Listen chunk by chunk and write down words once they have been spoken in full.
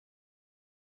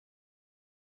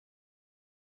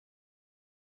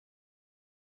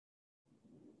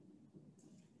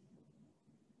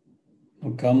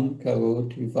Mukam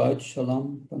karoti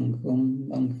vachalam pangum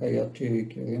lankayati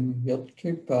kirim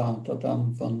yatkripa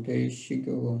tadam vande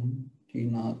shigurum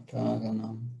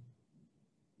dinataranam.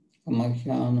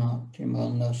 Amahyana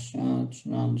timranasya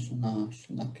jnansana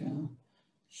shlakya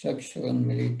saksharan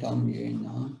militam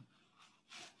yena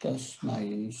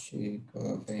tasmai shri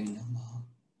gurave namaha.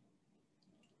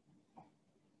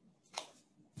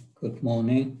 Good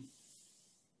morning.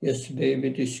 Yesterday we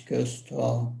discussed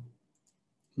how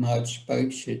Maharaj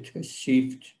Parikshit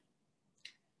received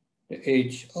the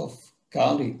age of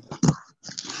Kali,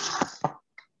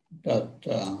 that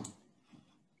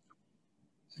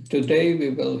today we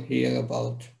will hear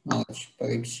about Maharaj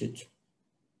Parikshit.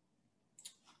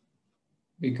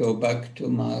 We go back to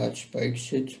Maharaj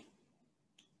Parikshit.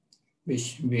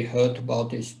 We heard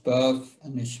about his birth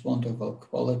and his wonderful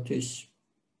qualities,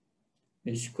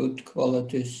 his good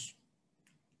qualities,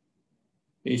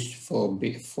 his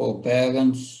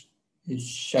forbearance,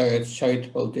 his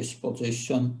charitable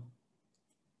disposition.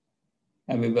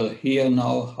 And we will hear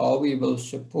now how we will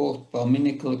support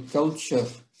Brahminical culture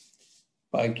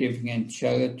by giving in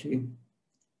charity.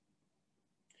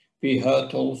 We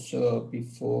heard also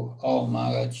before our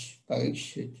Maharaj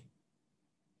Parikshit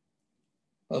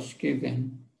was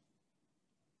given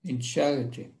in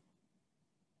charity.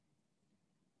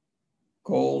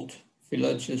 Gold,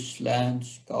 villages,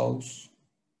 lands, cows.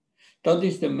 That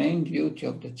is the main duty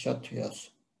of the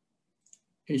Kshatriyas,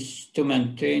 is to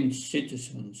maintain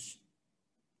citizens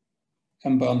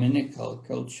and Brahminical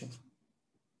culture.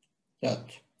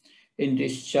 That in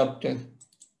this chapter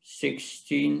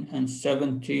 16 and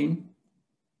 17,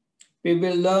 we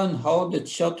will learn how the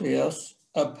Kshatriyas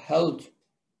upheld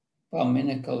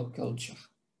Brahminical culture.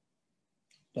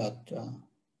 That,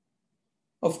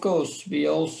 of course, we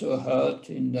also heard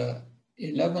in the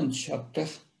 11th chapter,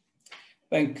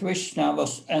 when Krishna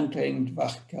was entering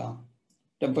Dwarka,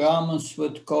 the Brahmins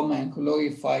would come and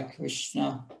glorify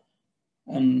Krishna,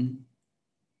 and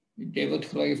they would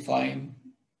glorify him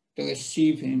to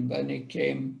receive him when he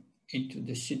came into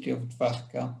the city of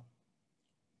Dwarka.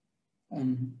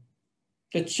 And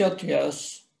the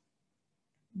Kshatriyas,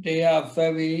 they are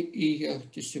very eager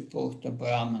to support the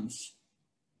Brahmins.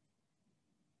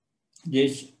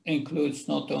 This includes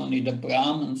not only the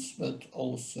Brahmins, but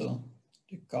also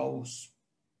the cows.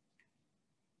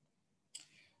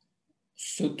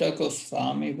 Sutta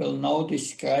Goswami will now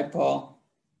describe how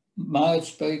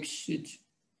Maharaj Parikshit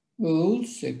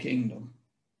rules the kingdom.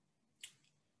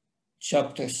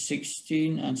 Chapter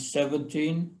 16 and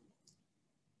 17,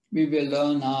 we will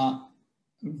learn are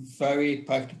very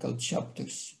practical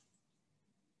chapters.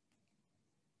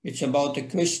 It's about the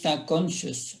Krishna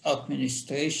conscious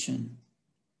administration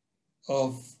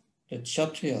of the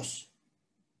Kshatriyas.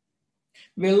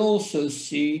 We'll also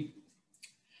see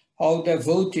how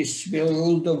devotees will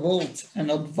rule the world and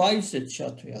advise the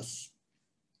Kshatriyas.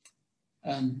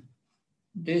 And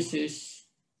this is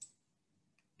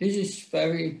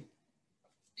very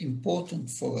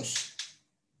important for us,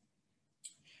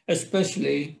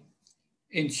 especially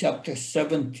in chapter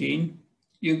 17.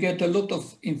 You get a lot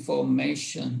of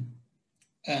information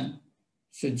and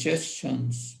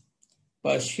suggestions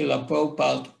by Srila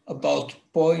Prabhupada about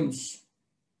points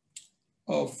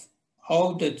of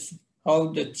how the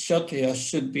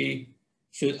Kshatriyas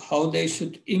how they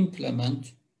should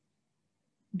implement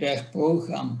their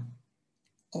program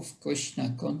of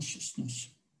Krishna consciousness.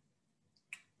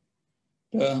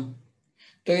 There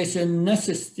is a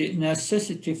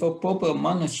necessity for proper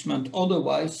management,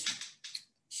 otherwise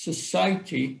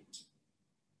society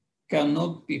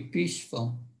cannot be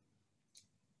peaceful.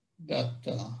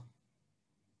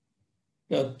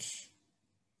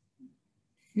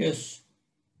 Yes,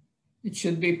 it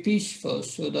should be peaceful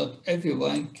so that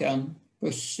everyone can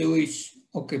pursue his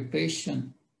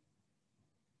occupation.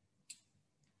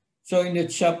 So in the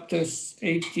chapters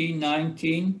 18,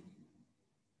 19,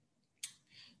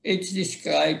 it's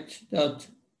described that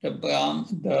the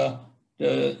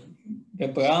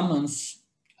Brahmins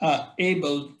are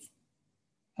able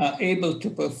to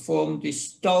perform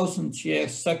this 1,000-year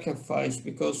sacrifice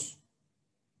because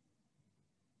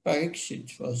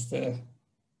Parikshit was there.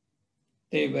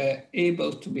 They were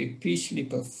able to be peacefully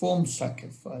perform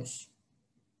sacrifice.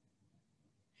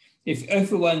 If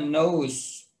everyone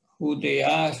knows who they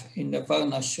are in the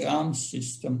Varnashram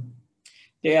system,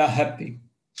 they are happy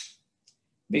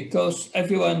because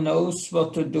everyone knows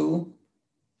what to do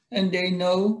and they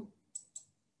know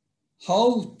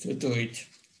how to do it.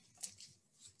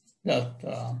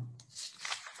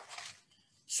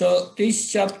 So these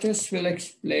chapters will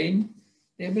explain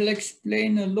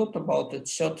a lot about the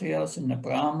Kshatriyas and the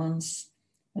Brahmins,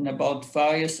 and about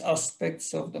various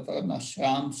aspects of the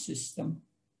Varnashram system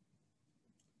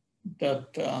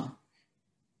that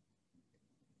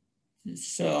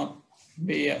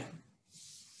we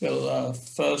will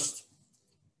first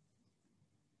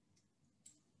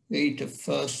read the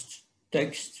first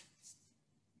text.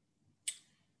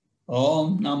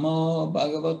 Om Namo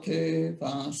Bhagavate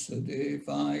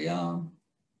Vasudevaya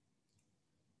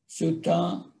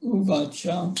Sutta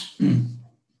Uvacha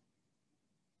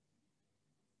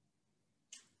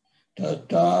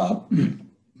Tata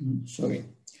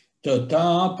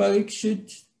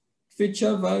Parikshit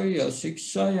Vichavarya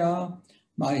Siksaya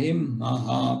Mahim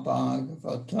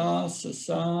Mahabhagavata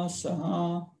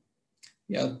Sasasaha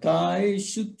Yatai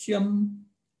Sutyam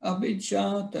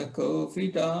Abhijata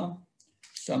Kovida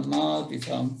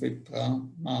Samadhitam Vipra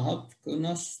Mahat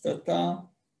Gunastata.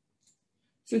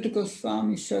 Sutta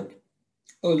Goswami said,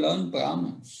 O learned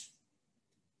Brahmins,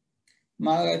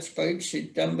 Maharaj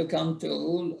Parikshit then began to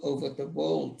rule over the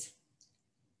world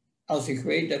as a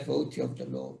great devotee of the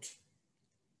Lord,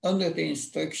 under the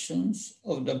instructions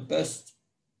of the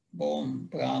best-born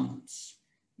Brahmins.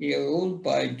 He ruled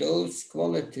by those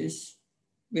qualities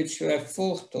which were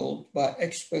foretold by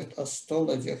expert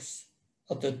astrologers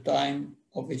at the time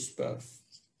of his birth.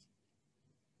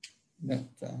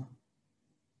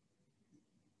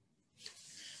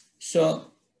 So,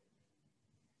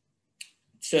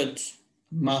 it said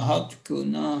Mahat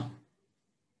Guna,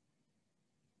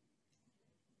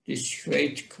 these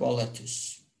great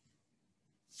qualities,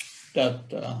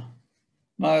 that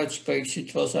Maharaj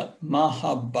Parikshit was a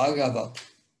Mahabhagavat,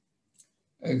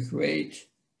 a great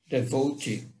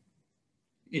devotee.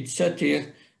 It said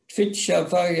here,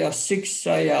 Tvichavarya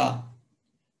Siksaya,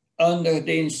 under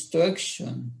the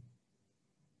instruction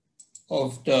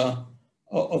of the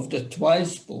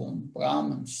twice-born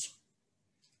Brahmins.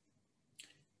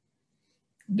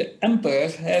 The emperor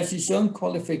has his own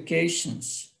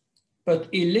qualifications, but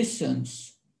he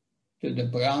listens to the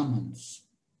Brahmins.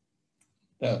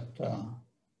 That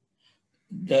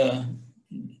the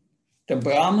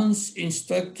Brahmins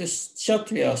instruct the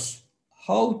Kshatriyas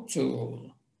how to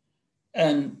rule,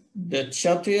 and the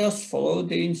Kshatriyas follow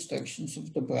the instructions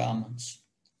of the Brahmins.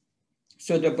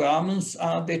 So the Brahmins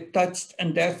are detached,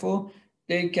 and therefore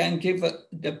they can give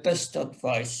the best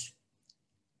advice.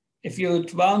 If you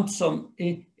would want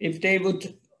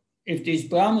if these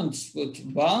Brahmins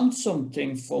would want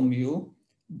something from you,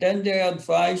 then their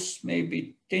advice may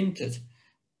be tinted.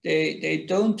 They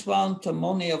don't want the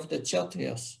money of the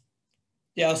Kshatriyas.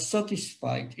 They are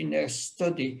satisfied in their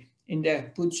study, in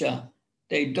their puja.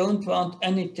 They don't want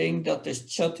anything that the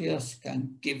Kshatriyas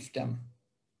can give them.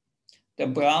 The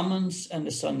Brahmins and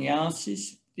the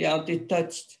sannyasis, they are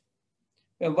detached.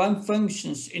 When one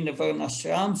functions in the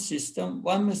Varnashram system,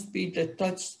 one must be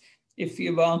detached if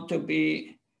you want to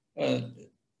be, if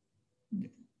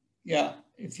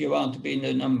you want to be in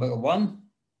the number one,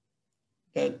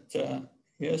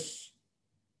 yes,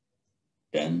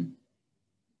 then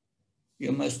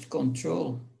you must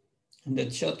control. And the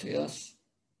Kshatriyas,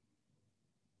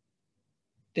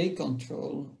 they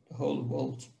control the whole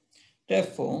world.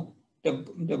 Therefore,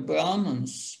 the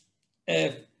Brahmins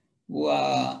who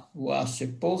are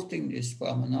supporting these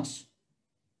Brahmanas,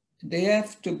 they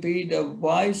have to be the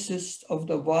wisest of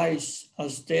the wise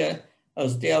as they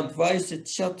advise the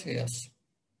Kshatriyas.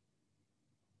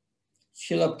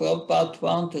 Srila Prabhupada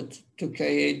wanted to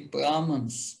create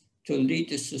Brahmins to lead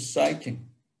the society.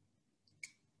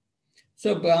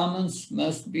 So Brahmins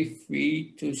must be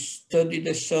free to study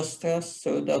the Shastras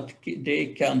so that they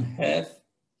can have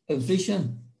a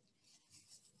vision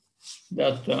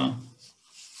that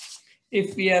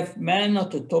if we have men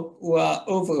at the top who are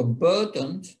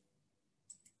overburdened,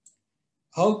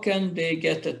 how can they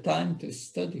get the time to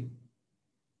study?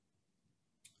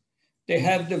 They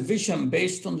have the vision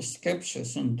based on the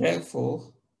scriptures, and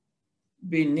therefore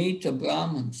we need the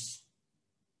Brahmins.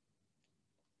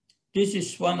 This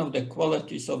is one of the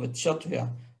qualities of a Kshatriya,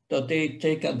 that they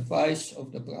take advice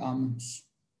of the Brahmins.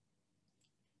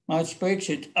 Maharaj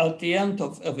Parikshit, at the end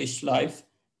of his life,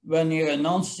 when he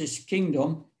renounces his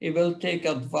kingdom, he will take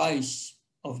advice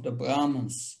of the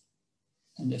Brahmins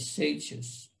and the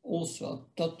sages, also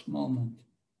at that moment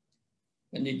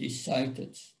when he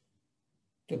decided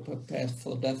to prepare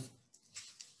for death.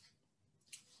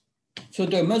 So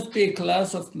there must be a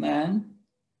class of men,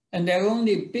 and their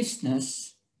only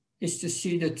business is to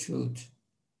see the truth.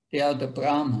 They are the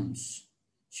Brahmins.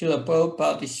 Srila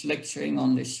Prabhupada is lecturing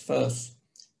on this verse.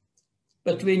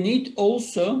 But we need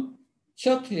also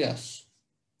Kshatriyas.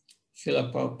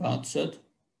 Srila Prabhupada said,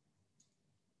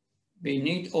 we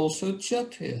need also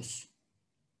Kshatriyas.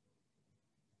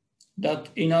 that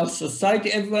in our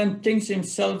society, everyone thinks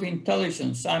himself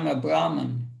intelligent. I'm a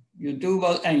Brahmin. You do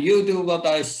what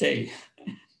I say.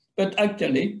 But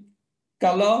actually,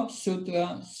 Kala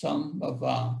Sutra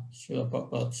Sambhava, Srila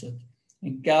Prabhupada said.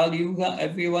 In Kali Yuga,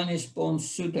 everyone is born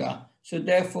Sudra. So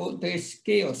therefore, there is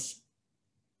chaos.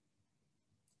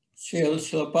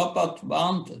 Srila Prabhupada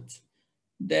wanted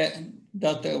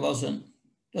that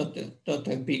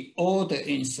there be order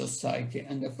in society,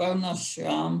 and the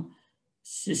Varnashram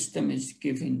system is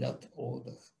giving that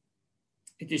order.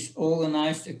 It is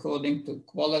organized according to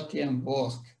quality and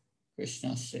work,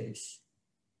 Krishna says.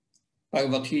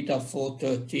 Bhagavad Gita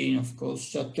 4.13, of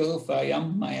course,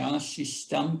 Chaturvayam maya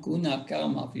shishtam guna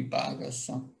karma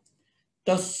vibhagasam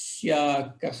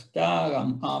tasya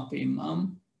kartaram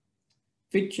apimam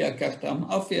vidya kartam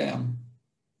avyayam.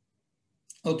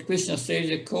 What Krishna says,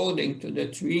 according to the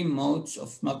three modes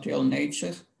of material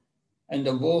nature and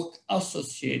the work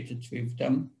associated with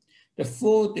them, the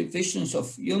four divisions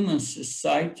of human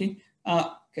society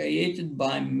are created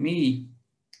by me.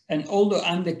 And although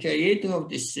I'm the creator of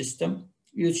this system,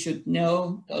 you should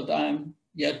know that I'm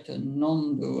yet a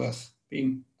non-doer,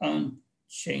 being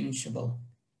unchangeable.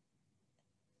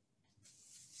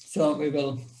 So we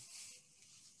will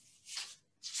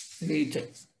read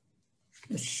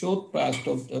a short part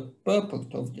of the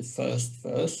purport of the first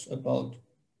verse, about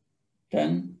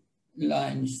 10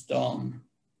 lines down.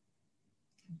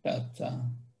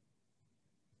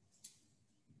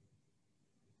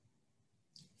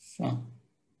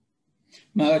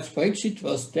 Maharaj Parikshit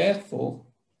was therefore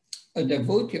a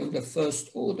devotee of the first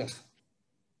order,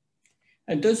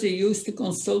 and thus he used to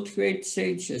consult great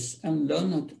sages and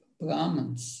learned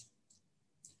Brahmins,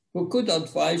 who could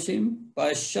advise him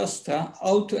by Shastra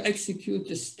how to execute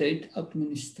the state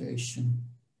administration.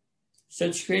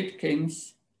 Such great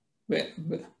kings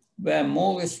were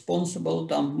more responsible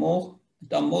than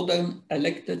modern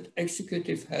elected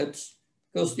executive heads,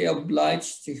 because they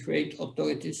obliged the great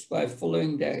authorities by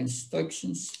following their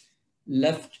instructions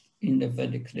left in the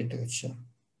Vedic literature.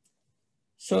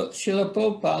 So Srila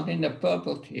Prabhupada in the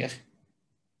purport here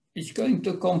is going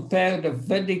to compare the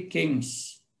Vedic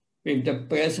kings with the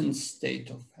present state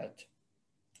of head.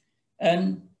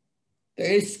 And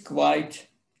there is quite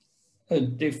a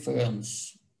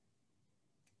difference.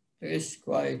 There is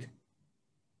quite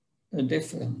a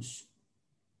difference.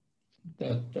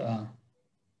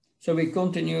 So we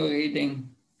continue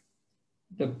reading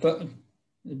the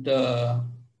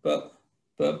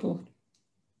purport.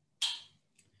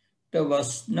 There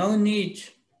was no need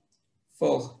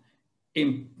for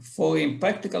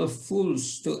impractical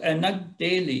fools to enact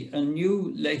daily a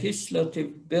new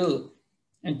legislative bill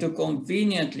and to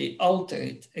conveniently alter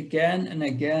it again and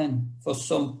again for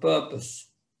some purpose.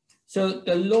 So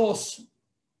the laws,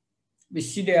 we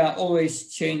see they are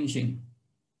always changing.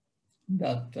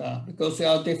 Because there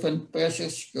are different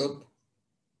pressures groups,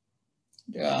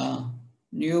 there are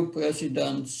new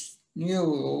presidents, new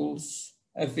rules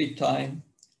every time.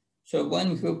 So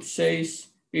one group says,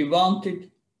 we want it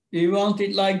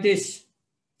like this.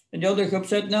 And the other group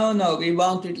said, no, we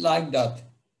want it like that.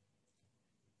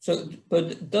 So,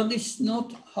 but that is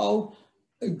not how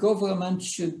a government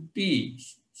should be,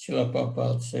 Srila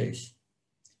Prabhupada says.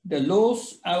 The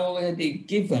laws are already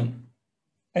given,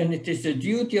 and it is the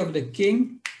duty of the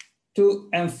king to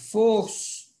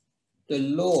enforce the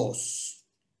laws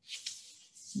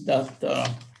that the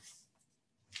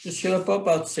Srila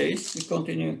Prabhupada says. We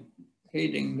continue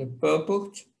reading the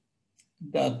purport,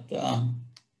 that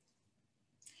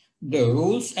the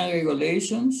rules and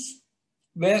regulations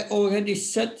were already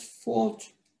set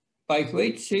forth by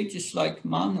great sages like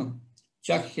Manu,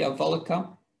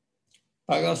 Jagjvalka,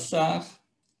 Parasar,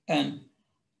 and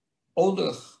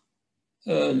other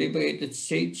liberated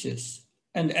sages,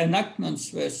 and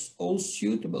enactments were all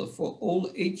suitable for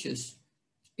all ages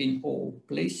in all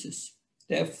places.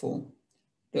 Therefore,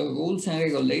 the rules and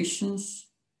regulations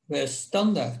were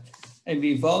standard and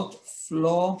without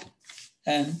flaw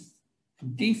and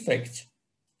defect.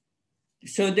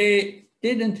 So they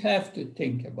didn't have to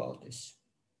think about this.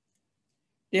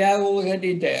 They are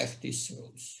already there, these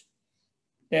rules.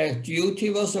 Their duty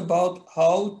was about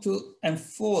how to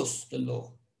enforce the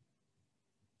law.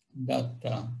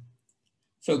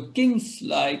 So kings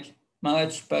like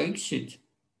Maharaj Parikshit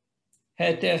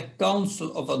had their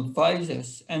council of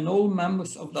advisors, and all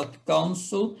members of that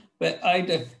council were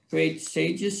either great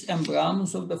sages and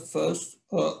Brahmins of the first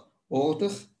order.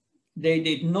 They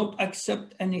did not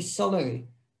accept any salary,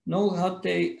 nor had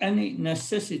they any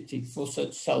necessity for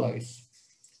such salaries.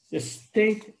 The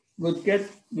state would get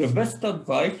the best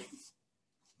advice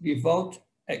without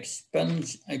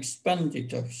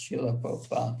expenditure, Srila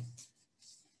Prabhupada.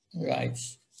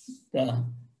 writes at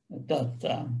that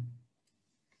time.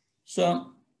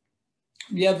 So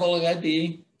we have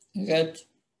already read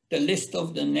the list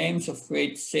of the names of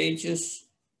great sages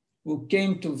who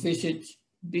came to visit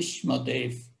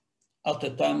Bhishmadev at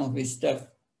the time of his death,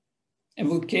 and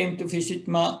who came to visit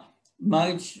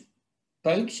Maharaj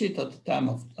Parikshit at the time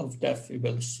of death, we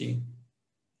will see.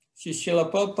 So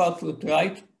Srila Prabhupada would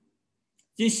write,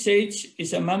 this sage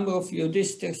is a member of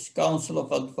Yudhishthira's Council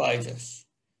of Advisors.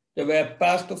 They were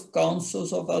part of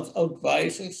councils of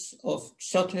advisors of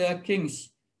Kshatriya kings.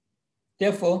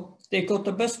 Therefore, they got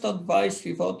the best advice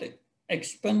without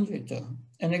expenditure.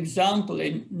 An example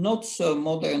in not so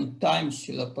modern times,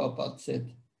 Srila Prabhupada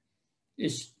said,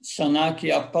 is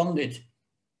Chanakya Pandit.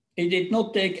 He did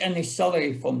not take any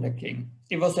salary from the king.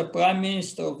 He was the Prime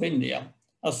Minister of India.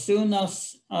 As soon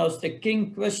as the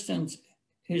king questioned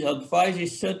his advice, he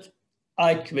said,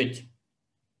 I quit.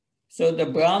 So the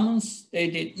Brahmins, they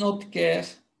did not care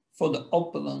for the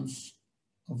opulence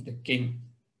of the king.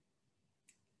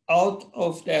 Out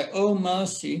of their own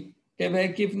mercy, they were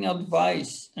giving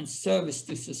advice and service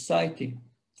to society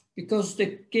because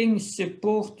the king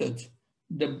supported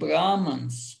the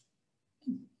Brahmins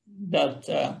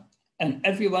and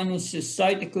everyone in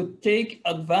society could take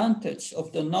advantage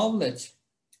of the knowledge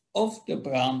of the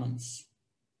Brahmins.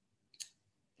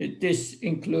 This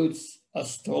includes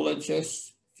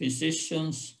astrologers,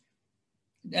 physicians,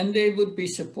 and they would be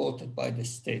supported by the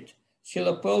state.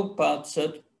 Srila Prabhupada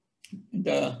said,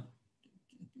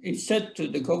 he said to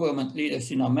the government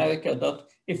leaders in America that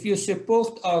if you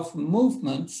support our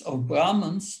movements of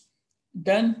Brahmins,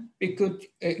 then we could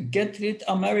get rid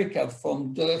of America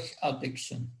from drug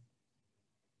addiction.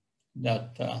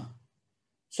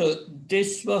 So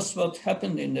this was what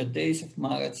happened in the days of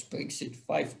Maharaj Parikshit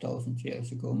 5,000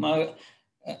 years ago.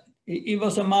 He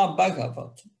was a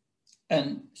Mahabhagavat,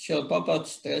 and Srila Prabhupada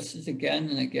stresses again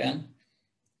and again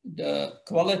the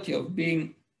quality of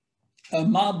being a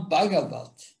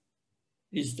Mahabhagavat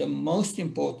is the most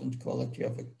important quality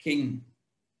of a king.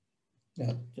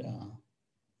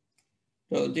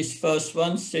 So this first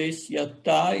one says,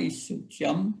 Yata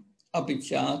isutyam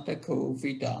abhichata ko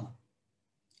vida.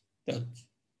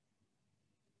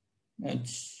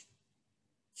 That's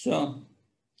so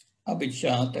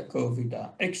abhichata ko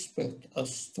vida, expert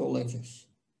astrologers.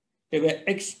 They were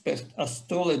expert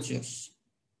astrologers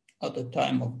at the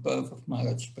time of birth of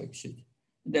Maharaj Parikshit.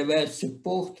 They were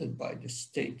supported by the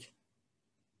state.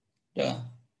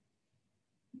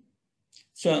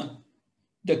 So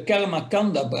the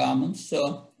Karmakanda Brahmins,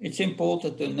 so it's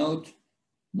important to note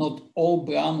not all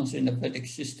Brahmins in the Vedic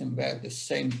system were the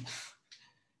same,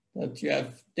 that you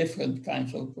have different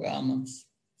kinds of Brahmins.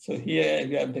 So here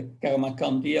you have the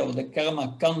Karmakandiya or the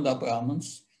Karmakanda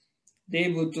Brahmins. They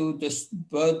would do this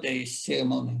birthday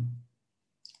ceremony.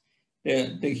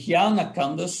 The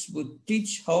Jnanakandas would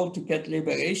teach how to get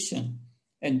liberation,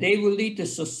 and they will lead the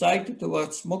society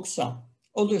towards moksha.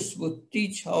 Others would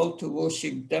teach how to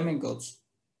worship demigods.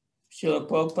 Srila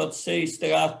Prabhupada says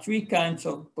there are three kinds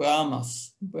of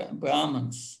Brahmins.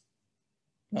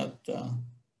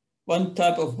 One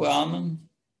type of Brahmin,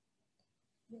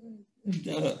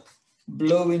 the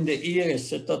blow in the ear,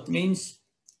 so that means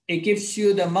it gives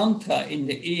you the mantra in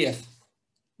the ear.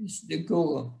 It's the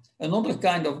guru. Another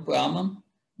kind of Brahmin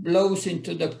blows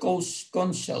into the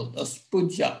conch shell, that's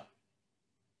puja.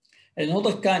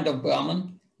 Another kind of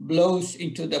Brahmin blows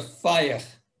into the fire.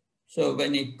 So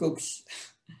when he cooks,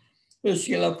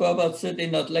 Srila Prabhupada said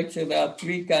in that lecture, there are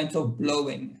three kinds of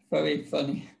blowing. Very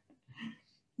funny.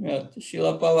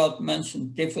 Srila Prabhupada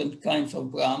mentioned different kinds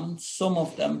of Brahmins, some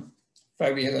of them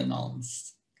very renowned.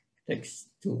 Text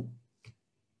 2.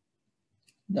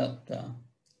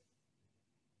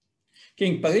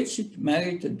 King Parikshit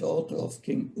married the daughter of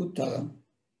King Uttara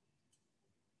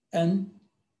and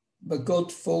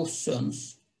begot 4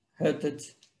 sons, headed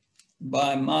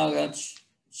by Maharaj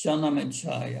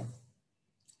Janamejaya.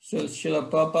 So Srila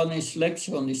Prabhupada in his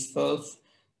lecture on this verse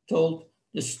told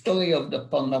the story of the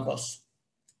Pandavas.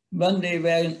 When they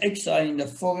were in exile in the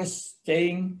forest,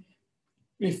 staying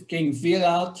with King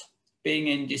Virat, being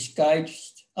in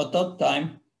disguise at that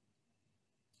time,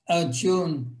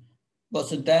 Arjuna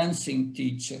was a dancing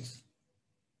teacher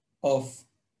of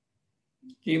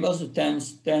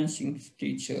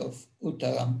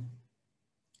Uttara.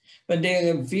 When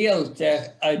they revealed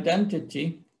their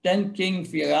identity, then King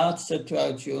Virat said to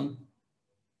Arjuna,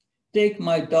 take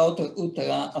my daughter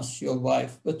Uttara as your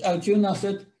wife. But Arjuna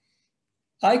said,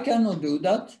 I cannot do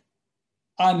that.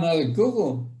 I'm her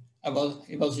guru.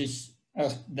 He was his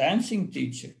dancing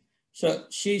teacher. So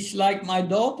she's like my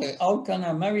daughter. How can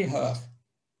I marry her?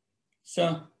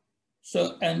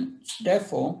 And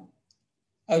therefore,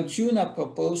 Arjuna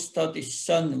proposed that his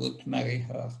son would marry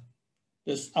her.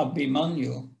 Thus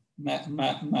Abhimanyu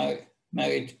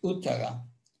married Uttara,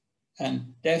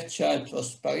 and their child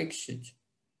was Parikshit.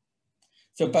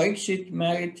 So Parikshit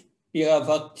married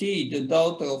Iravati, the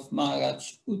daughter of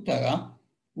Maharaj Uttara,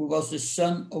 who was the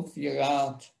son of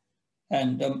Virat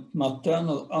and the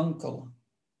maternal uncle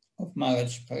of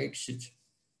Maharaj Parikshit.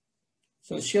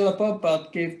 So Srila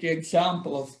Prabhupada gave the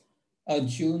example of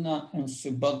Arjuna and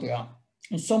Subhadra.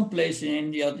 In some places in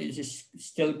India, this is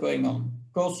still going on.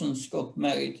 Cousins got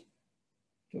married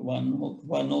to one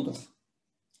another.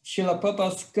 Srila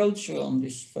Prabhupada's culture on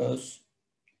this verse,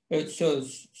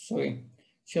 Srila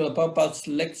Prabhupada's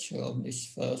lecture on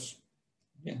this verse,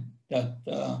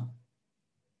 that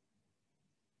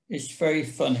is very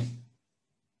funny.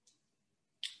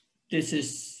 This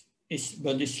is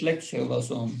but this lecture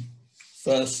was on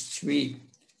verse 3.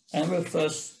 And we'll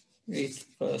first read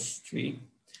verse 3.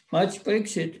 Maharaj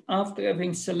Parikshit, after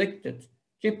having selected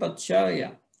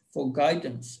Kripacharya for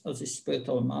guidance as his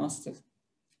spiritual master,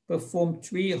 performed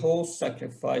 3 horse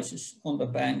sacrifices on the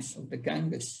banks of the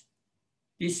Ganges.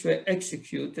 These were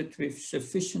executed with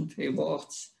sufficient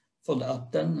rewards for the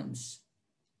attendants.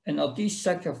 And at these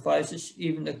sacrifices,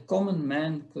 even the common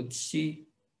man could see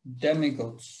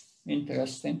demigods.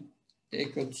 Interesting. They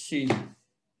could see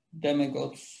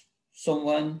demigods.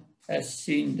 Someone has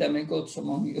seen demigods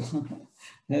among you.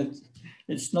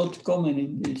 It's not common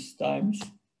in these times.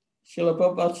 Srila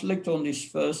Prabhupada's lecture on this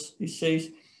verse, he says,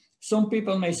 some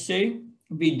people may say,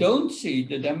 we don't see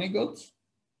the demigods.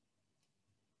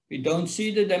 We don't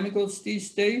see the demigods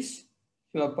these days.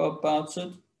 Srila Prabhupada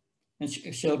said, and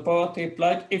Srila Prabhupada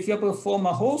replied, if you perform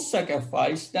a whole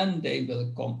sacrifice, then they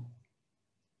will come.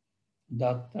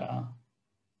 That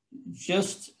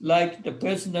just like the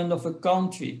president of a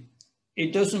country,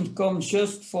 it doesn't come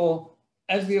just for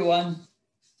everyone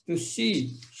to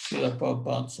see, Srila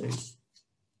Prabhupada says.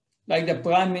 Like the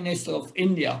Prime Minister of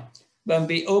India, when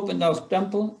we opened our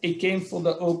temple, he came for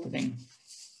the opening.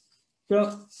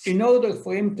 So in order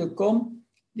for him to come,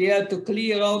 they had to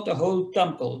clear out the whole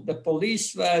temple. The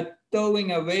police were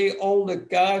towing away all the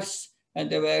cars and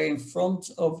they were in front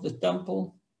of the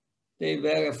temple. They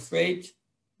were afraid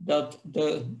that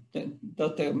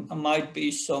there might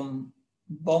be some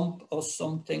bomb or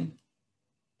something.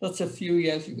 That's a few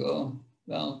years ago,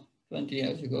 well, 20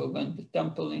 years ago, when the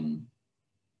temple in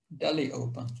Delhi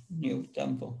opened, new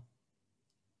temple.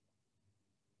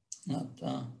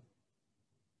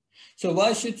 So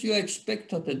why should you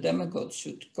expect that the demigods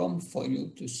should come for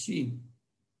you to see?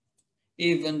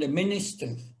 Even the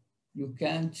minister, you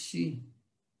can't see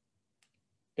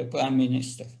the prime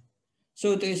minister.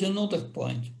 So there is another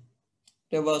point.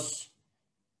 There was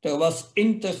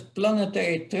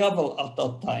interplanetary travel at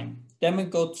that time.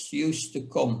 Demigods used to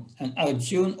come, and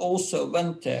Arjuna also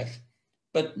went there,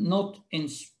 but not in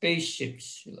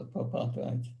spaceships, Srila Prabhupada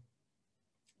writes.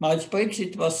 Maharaj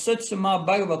Parikshit was such a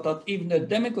Mahabharata that even the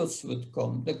demigods would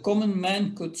come. The common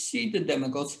man could see the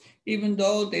demigods, even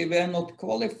though they were not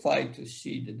qualified to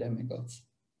see the demigods.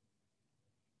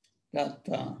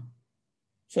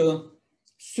 So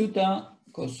Sutta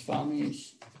Goswami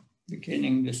is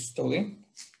beginning the story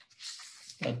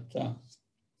that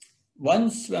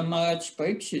once when Maharaj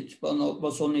Parikshit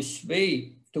was on his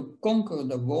way to conquer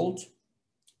the world,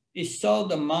 he saw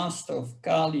the master of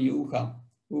Kali Yuga,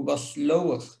 who was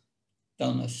lower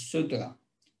than a Sudra,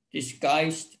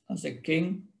 disguised as a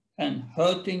king and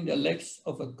hurting the legs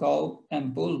of a cow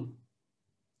and bull.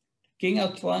 The king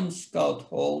at once got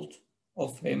hold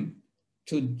of him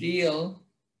to deal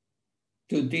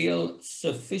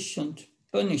sufficient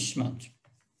punishment.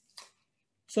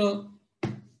 So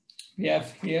we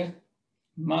have here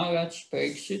Maharaj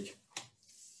Parikshit.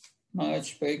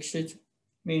 Maharaj Parikshit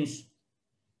means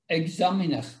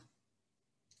examiner,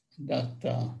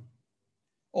 that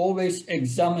always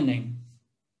examining,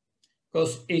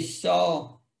 because he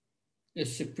saw the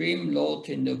Supreme Lord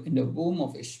in the womb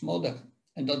of his mother,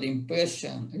 and that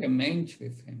impression remained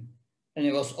with him. And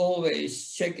he was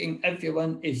always checking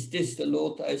everyone, is this the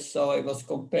Lord I saw? He was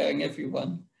comparing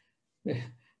everyone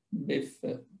with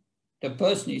the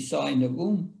person he saw in the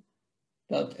womb,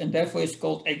 and therefore is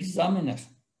called examiner.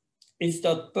 Is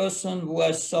that person who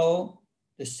I saw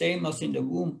the same as in the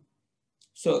womb?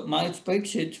 So Maharaj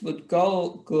Parikshit would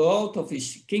go out of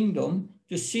his kingdom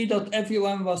to see that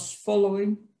everyone was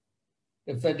following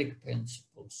the Vedic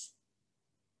principles.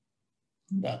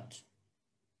 That.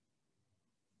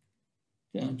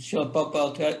 Srila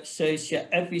Prabhupada says, yeah,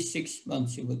 every 6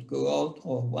 months he would go out,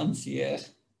 or once a year.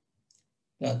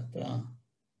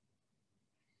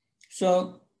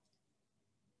 So,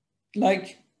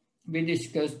 like we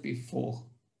discussed before,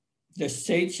 The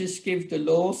sages give the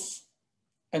laws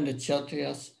and the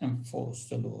Kshatriyas enforce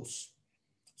the laws.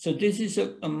 So this is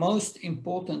a most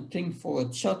important thing for a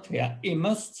Kshatriya. He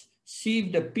must see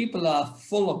if the people are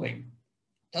following.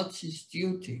 That's his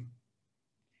duty.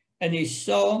 And he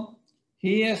saw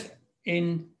here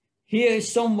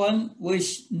is someone who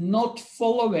is not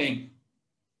following.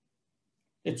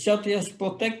 The Kshatriyas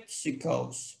protect the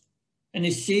cows. And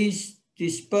he sees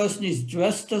this person is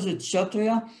dressed as a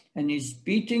Kshatriya and he's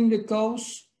beating the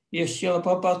cows. Here Srila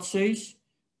Prabhupada says,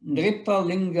 Nripa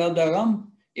Lingadaram,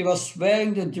 he was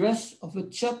wearing the dress of a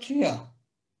Kshatriya.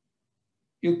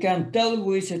 You can tell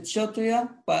who is a Kshatriya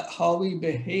by how he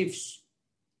behaves.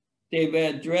 They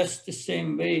were dressed the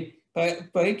same way.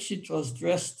 Parikshit was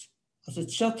dressed as a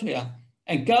Kshatriya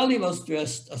and Kali was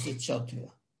dressed as a Kshatriya.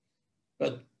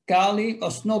 But Kali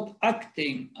was not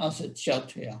acting as a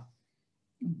Kshatriya.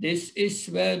 This is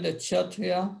where the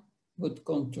Kshatriya would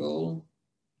control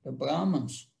the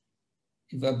Brahmins.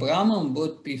 If a Brahmin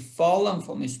would be fallen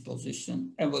from his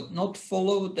position and would not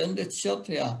follow, then the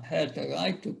Kshatriya had the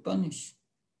right to punish.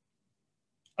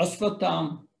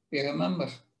 Ashvatam, we remember,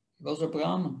 he was a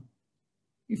Brahmin.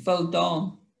 He fell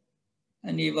down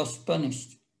and he was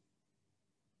punished.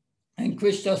 And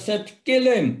Krishna said, kill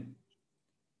him.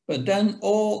 But then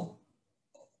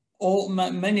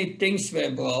many things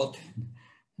were brought.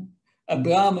 A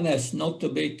Brahmin is not to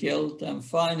be killed. And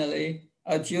finally,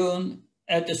 Arjuna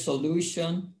had a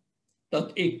solution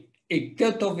that he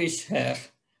cut off his hair.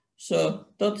 So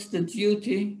that's the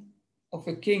duty of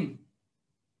a king.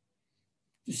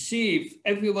 To see if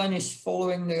everyone is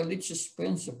following the religious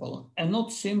principle and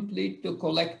not simply to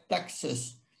collect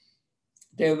taxes.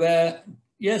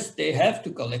 Yes, they have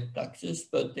to collect taxes,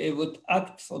 but they would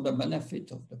act for the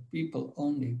benefit of the people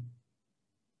only.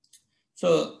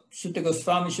 So Sutta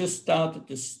Goswami just started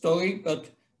the story,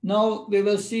 but now we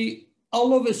will see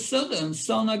all of a sudden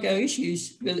Saunaka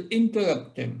Rishis will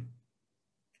interrupt him.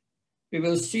 We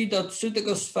will see that Sutta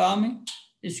Goswami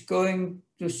is going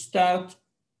to start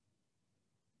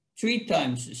 3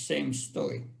 times the same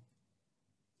story.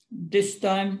 This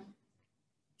time,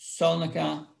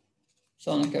 Saunaka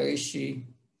Rishi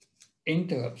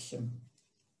interrupts him.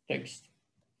 Text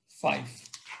 5.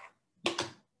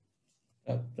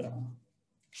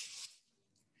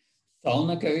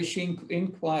 Saunaka Rishi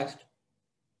inquired,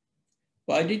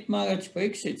 why did Maharaj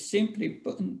Pariksit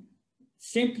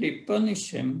simply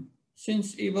punish him,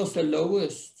 since he was the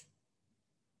lowest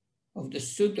of the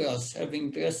Sudras,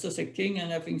 having dressed as a king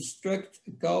and having struck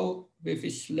a cow with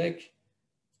his leg?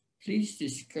 Please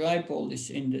describe all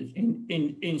these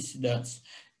incidents,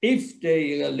 if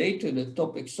they relate to the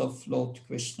topics of Lord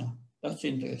Krishna. That's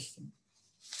interesting.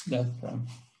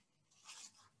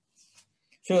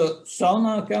 So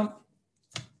Saunaka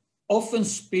often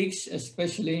speaks,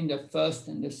 especially in the 1st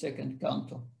and the 2nd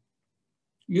canto.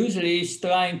 Usually he's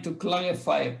trying to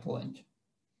clarify a point.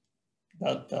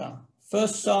 But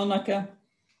first Saunaka,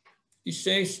 he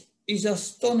says, is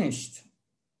astonished.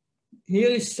 Here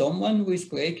is someone who is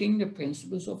breaking the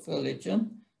principles of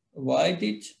religion. Why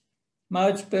did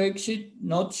Maharaj Pariksit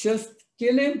not just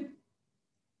kill him?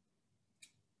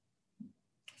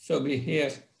 So we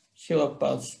hear Srila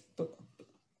Prabhupada's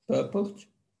purport.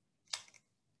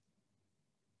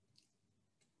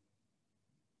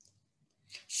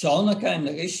 Saunaka and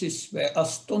the Rishis were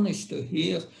astonished to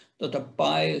hear that a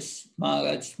pious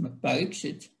Maharaj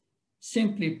Pariksit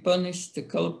simply punished the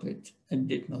culprit and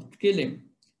did not kill him.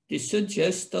 This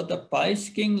suggests that a pious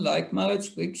king like Maharaj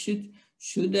Pariksit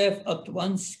should have at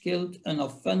once killed an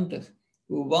offender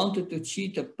who wanted to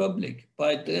cheat the public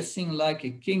by dressing like a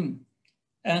king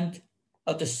and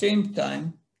at the same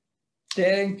time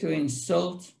daring to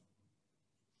insult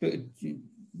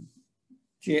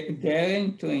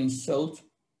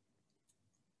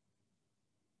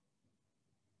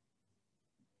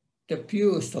the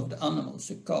purest of the animals,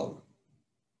 a cow.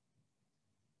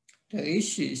 The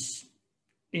Rishis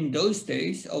in those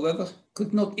days, however,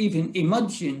 could not even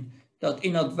imagine that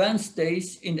in advanced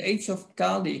days, in the age of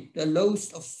Kali, the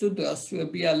lowest of Sudras will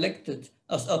be elected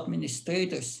as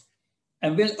administrators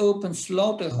and will open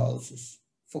slaughterhouses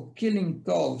for killing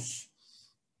cows.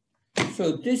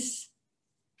 So this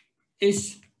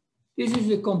is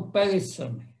a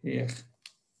comparison here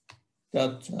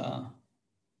that,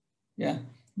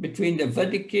 between the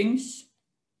Vedic kings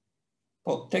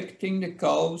protecting the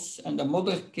cows and the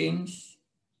mother kings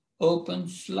opened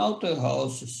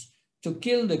slaughterhouses to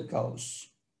kill the cows.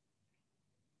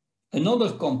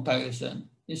 Another comparison,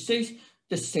 it says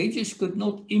the sages could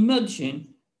not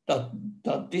imagine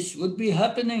that this would be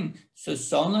happening. So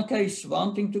Saunaka is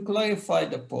wanting to clarify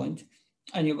the point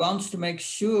and he wants to make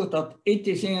sure that it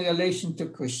is in relation to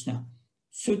Krishna.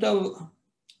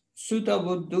 Sutta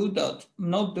would do that,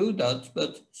 not do that,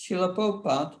 but Srila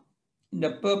Prabhupada in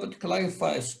the purport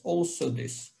clarifies also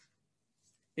this.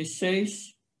 He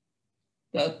says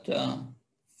that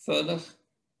further,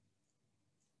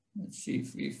 let's see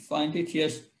if we find it,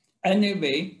 yes.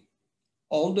 Anyway,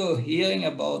 although hearing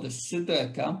about the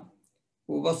Sudraka,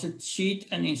 who was a cheat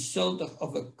and insulter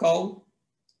of a cow,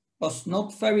 was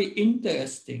not very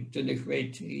interesting to the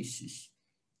great rishis,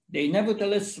 they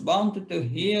nevertheless wanted to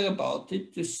hear about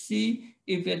it to see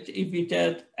if it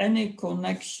had any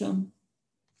connection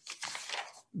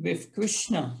with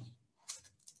Krishna.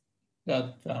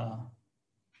 That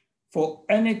for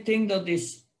anything that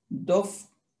is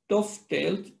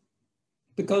dovetailed,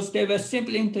 because they were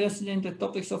simply interested in the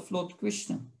topics of Lord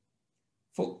Krishna.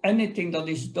 For anything that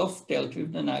is dovetailed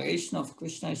with the narration of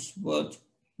Krishna is worth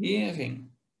hearing.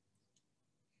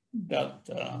 That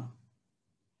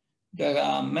there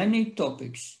are many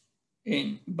topics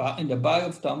in the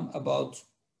Bhagavatam about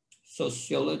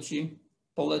sociology,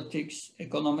 politics,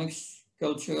 economics,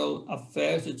 cultural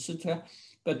affairs, etc.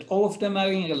 But all of them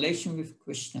are in relation with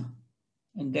Krishna.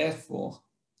 And therefore,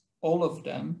 all of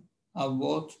them are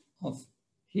worth of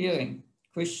hearing.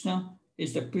 Krishna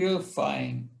is the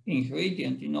purifying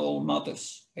ingredient in all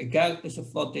matters, regardless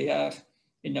of what they are.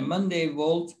 In the mundane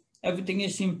world, everything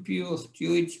is impure,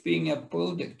 due to its being a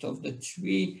product of the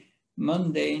three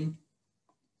mundane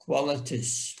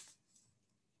qualities.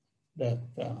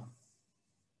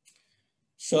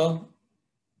 So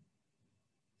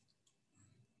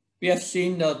we have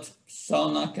seen that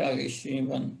Saunaka Rishi,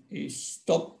 when he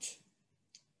stops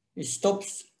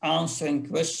answering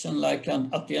questions like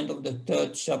at the end of the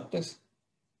 3rd chapter.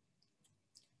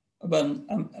 When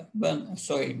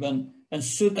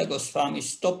Sutta Goswami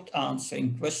stopped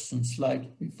answering questions, like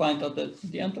we find out at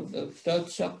the end of the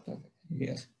 3rd chapter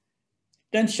here.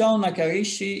 Then Saunaka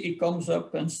Rishi, he comes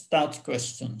up and starts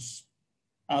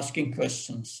asking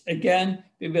questions. Again,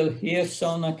 we will hear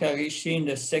Saunaka Rishi in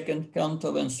the 2nd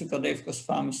canto when Sukadeva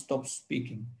Goswami stops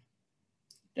speaking.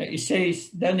 He says,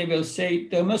 then he will say,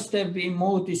 there must have been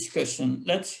more discussion.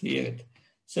 Let's hear it.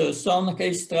 So Saunaka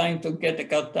is trying to get a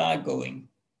katha going.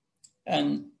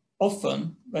 And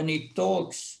often when he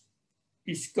talks,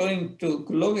 he's going to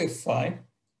glorify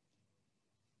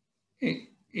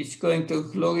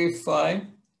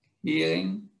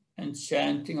hearing and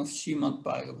chanting of Srimad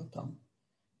Bhagavatam.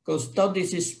 Because that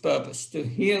is his purpose, to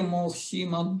hear more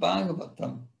Srimad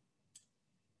Bhagavatam.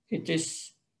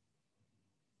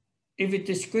 If it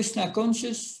is Krishna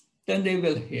conscious, then they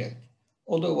will hear it.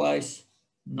 Otherwise,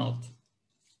 not.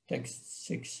 Text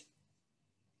 6.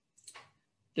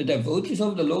 The devotees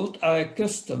of the Lord are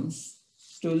accustomed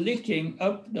to licking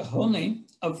up the honey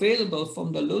available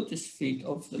from the lotus feet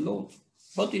of the Lord.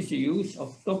 What is the use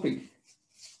of topic?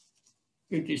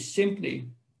 It is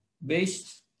simply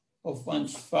waste of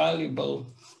one's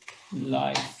valuable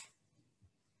life.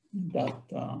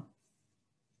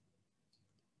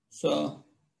 So,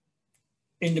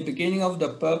 in the beginning of the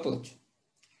purport,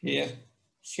 here,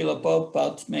 Srila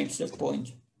Prabhupada makes a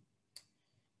point.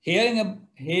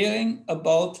 Hearing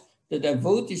about the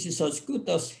devotees is as good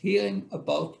as hearing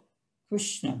about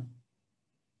Krishna.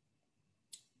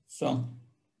 So,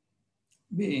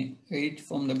 we read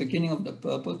from the beginning of the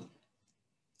purport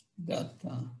that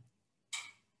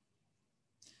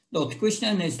Lord Krishna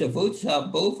and his devotees are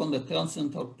both on the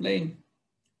transcendental plane.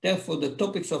 Therefore, the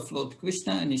topics of Lord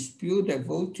Krishna and his pure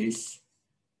devotees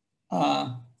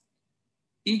are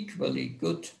equally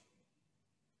good.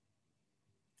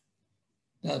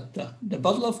 That the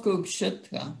battle of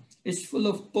Kurukshetra is full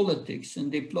of politics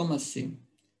and diplomacy,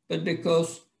 but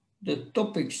because the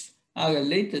topics are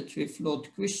related with Lord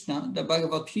Krishna, the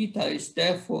Bhagavad Gita is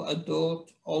therefore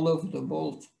adored all over the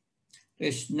world. There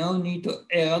is no need to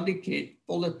eradicate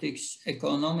politics,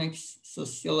 economics,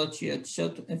 sociology,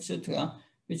 etc.,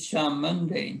 which are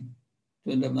mundane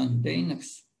to the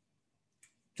mundaners.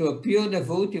 To a pure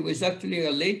devotee who is actually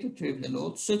related with the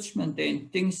Lord, such mundane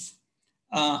things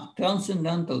are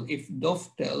transcendental if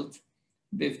dovetailed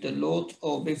with the Lord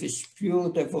or with his pure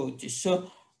devotees.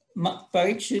 So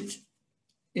Parikshit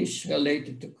is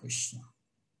related to Krishna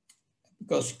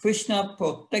because Krishna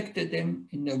protected him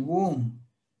in the womb.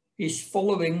 He's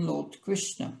following Lord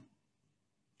Krishna.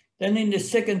 Then in the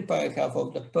 2nd paragraph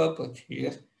of the purport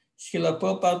here, Srila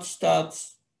Prabhupada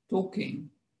starts talking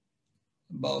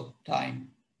about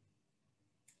time.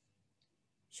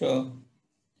 So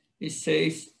he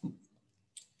says,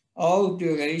 our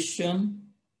duration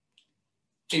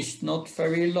is not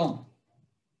very long.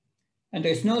 And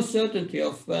there's no certainty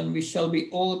of when we shall be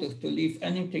ordered to leave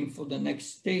anything for the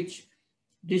next stage.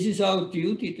 This is our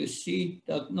duty to see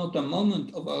that not a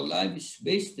moment of our life is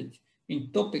wasted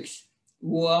in topics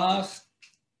who are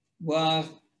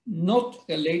not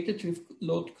related with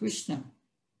Lord Krishna.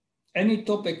 Any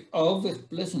topic, however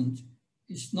pleasant,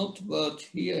 is not worth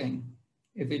hearing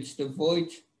if it's devoid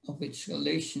of its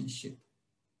relationship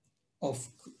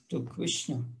to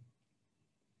Krishna.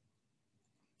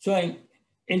 So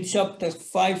in chapter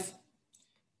 5,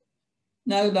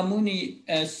 Narada Muni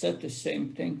said the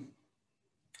same thing.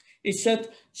 He said,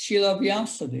 Srila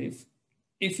Vyasadeva,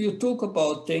 if you talk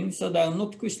about things that are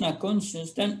not Krishna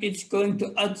conscious, then it's going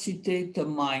to agitate the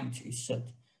mind, he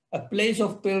said. A place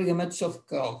of pilgrimage of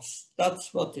crowds,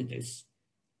 that's what it is.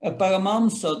 A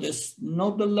Paramahamsa, there's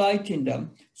no delight in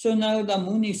them. So Narada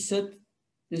Muni said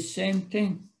the same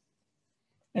thing.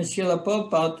 And Srila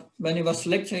Prabhupada, when he was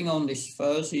lecturing on this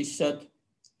verse, he said,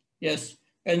 yes,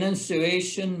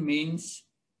 renunciation means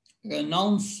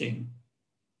renouncing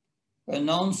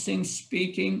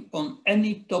speaking on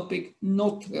any topic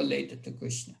not related to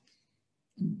Krishna.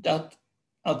 That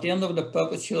at the end of the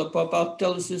purpose, Srila Prabhupada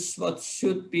tells us what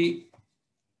should be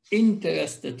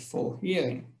interested for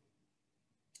hearing.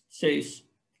 Says,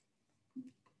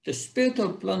 the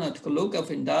spiritual planet Goloka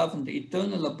Vrindavan, the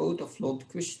eternal abode of Lord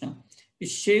Krishna,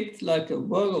 is shaped like a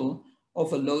whorl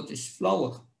of a lotus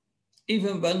flower.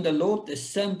 Even when the Lord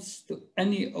descends to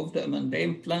any of the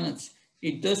mundane planets,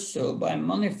 he does so by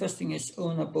manifesting his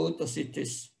own abode as it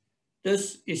is.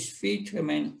 Thus, his feet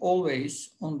remain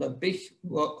always on the big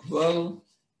whorl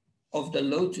of the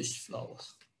lotus flower.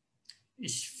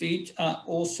 His feet are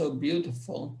also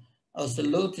beautiful as the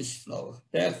lotus flower.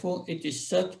 Therefore, it is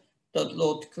said that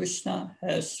Lord Krishna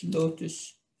has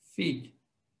lotus feet.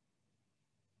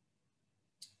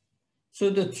 So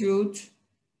the truth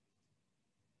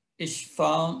is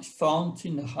found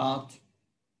in the heart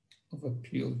of a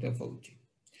pure devotee.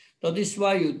 That is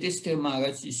why Yudhishthira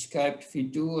Maharaj described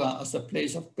Vidura as a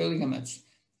place of pilgrimage,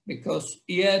 because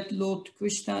he had Lord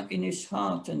Krishna in his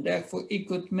heart, and therefore he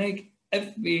could make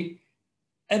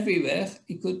everywhere,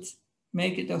 he could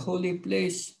make it a holy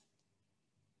place.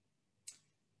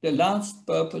 The last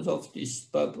purport of this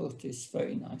purport is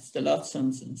very nice, the last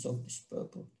sentence of this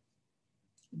purport.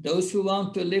 Those who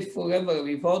want to live forever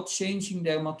without changing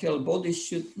their material bodies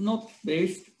should not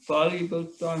waste valuable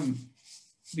time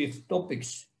with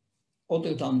topics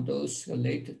other than those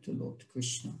related to Lord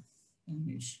Krishna and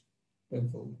his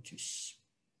devotees.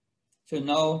 So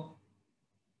now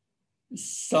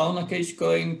Saunaka is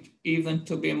going even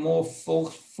to be more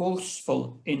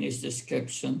forceful in his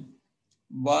description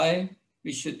why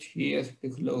we should hear the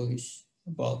glories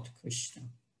about Krishna.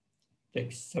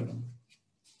 Text 7.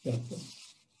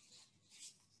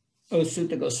 O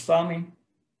Sutta Goswami,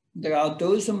 there are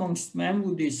those amongst men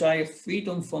who desire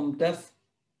freedom from death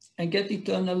and get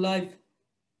eternal life.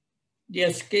 They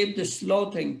escape the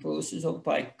slaughtering process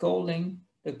by calling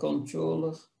the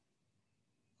controller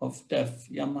of death,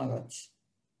 Yamaraj.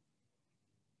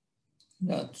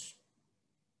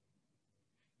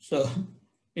 So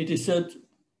it is said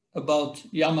about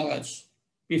Yamaraj,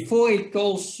 before he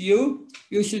calls you,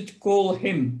 you should call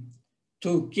him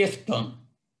to Kirtan.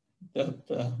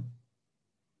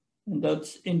 And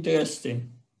that's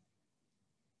interesting,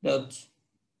 that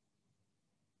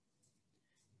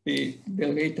we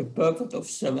will read the purport of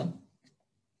 7,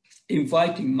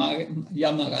 inviting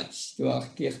Yamaraj to our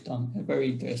Kirtan, very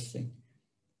interesting.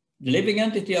 The living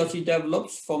entity, as he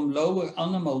develops from lower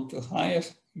animal to higher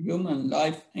human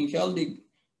life and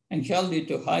Geldi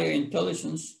to higher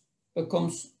intelligence,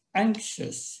 becomes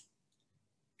anxious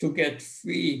to get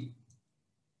free,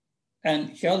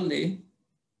 and Geldi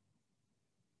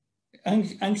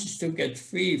anxious to get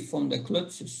free from the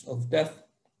clutches of death.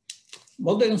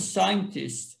 Modern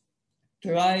scientists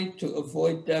try to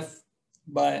avoid death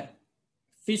by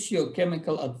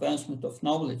physiochemical advancement of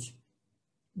knowledge.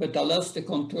 But alas, the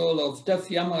controller of death,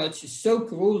 Yamaraj, is so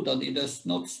cruel that he does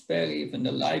not spare even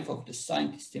the life of the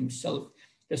scientist himself.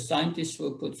 The scientist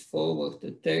will put forward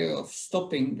the terror of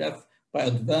stopping death by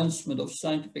advancement of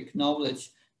scientific knowledge,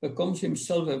 becomes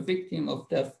himself a victim of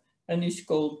death, and is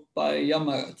called by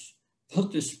Yamaraj.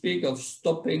 But to speak of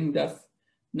stopping death,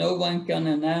 no one can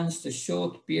enhance the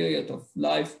short period of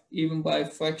life even by a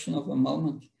fraction of a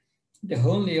moment. The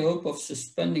only hope of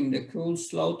suspending the cruel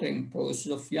slaughtering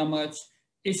process of Yamaraj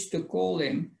is to call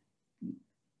him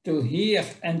to hear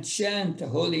and chant the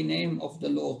holy name of the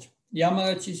Lord.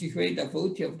 Yamaraj is a great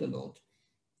devotee of the Lord,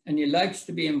 and he likes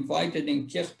to be invited in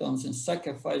kirtans and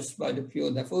sacrificed by the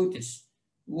pure devotees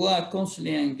who are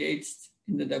constantly engaged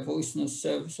in the devotional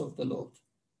service of the Lord.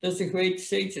 Thus the great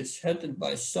sages, headed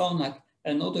by Saunak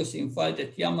and others,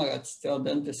 invited Yamaraj to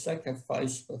attend the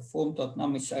sacrifice performed at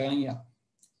Namisaranya.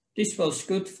 This was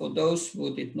good for those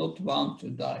who did not want to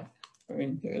die. Very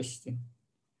interesting.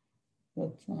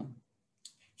 But,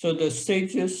 so the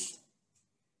sages,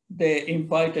 they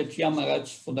invited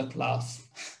Yamaraj for the class.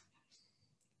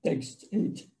 Text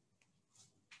 8.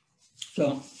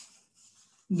 So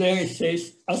there it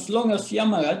says, as long as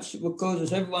Yamaraj, who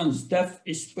causes everyone's death,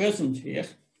 is present here,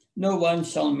 no one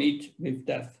shall meet with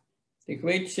death. The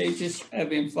great sages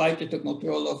have invited the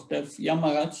control of death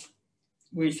Yamaraj,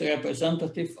 who is a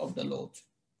representative of the Lord.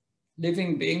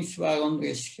 Living beings who are under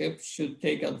his grip should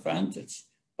take advantage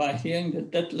by hearing the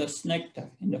deathless nectar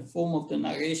in the form of the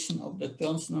narration of the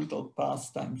transcendental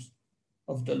pastimes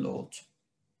of the Lord.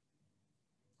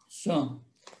 So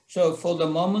for the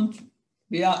moment,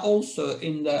 we are also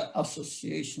in the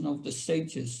association of the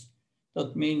sages.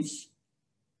 That means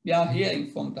we are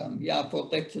hearing from them. We are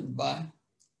protected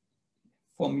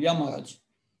from Yamaraj.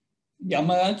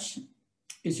 Yamaraj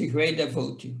is a great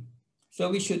devotee, so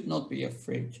we should not be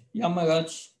afraid.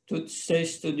 Yamaraj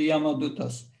says to the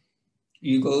Yamadutas,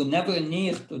 you go never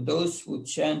near to those who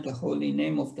chant the holy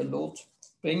name of the Lord.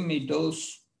 Bring me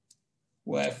those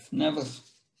who have never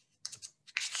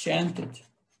chanted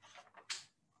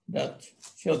that.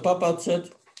 Srila Prabhupada said,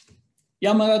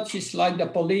 Yamaraj is like the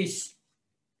police.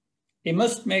 He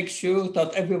must make sure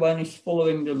that everyone is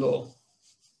following the law.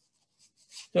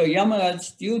 So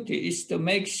Yamaraj's duty is to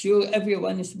make sure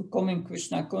everyone is becoming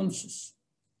Krishna conscious.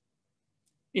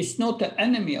 He's not the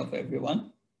enemy of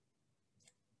everyone.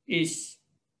 He's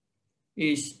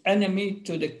enemy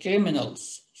to the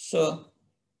criminals. So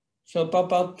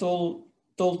Prabhupada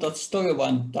told that story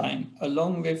one time.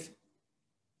 Along with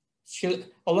Srila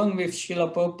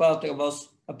Prabhupada, there was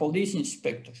a police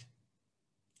inspector.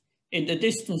 In the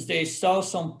distance, they saw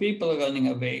some people running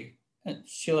away. And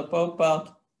Srila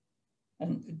Prabhupada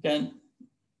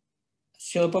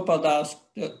asked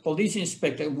the police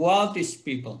inspector, who are these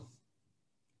people?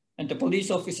 And the police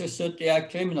officer said, they are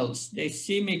criminals. They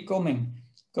see me coming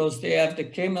because they have the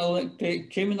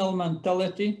criminal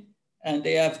mentality and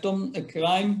they have done a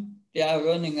crime. They are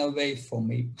running away from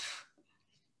me.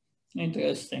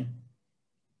 Interesting.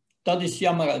 That is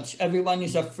Yamaraj. Everyone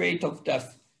is afraid of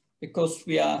death because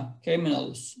we are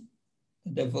criminals.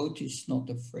 The devotee is not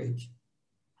afraid.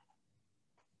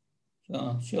 So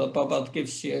Srila Prabhupada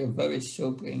gives here a very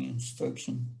sobering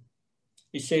instruction.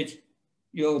 He said,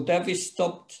 your death is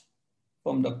stopped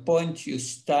from the point you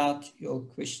start your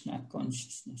Krishna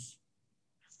consciousness.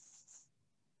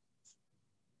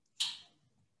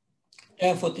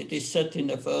 Therefore it is said in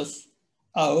the verse,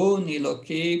 Aho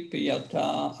niloke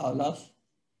piyata alas,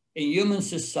 in human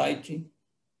society,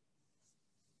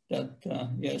 that,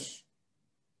 yes,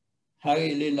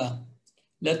 Hari Lila,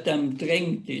 let them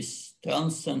drink these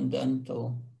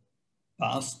transcendental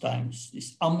pastimes,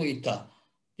 this Amrita,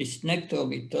 this nectar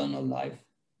of eternal life.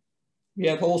 We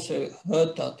have also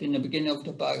heard that in the beginning of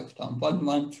the Bhagavatam,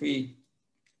 113,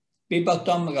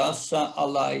 Pibatam rasa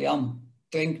alayam,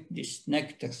 drink this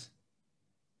nectar.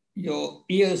 Your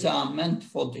ears are meant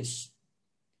for this.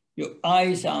 Your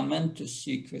eyes are meant to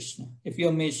see Krishna. If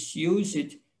you misuse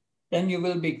it, then you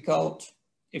will be caught.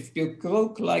 If you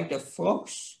croak like the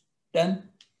frogs, then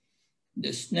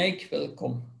the snake will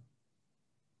come.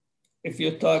 If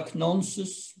you talk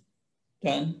nonsense,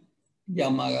 then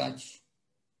Yamaraj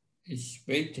is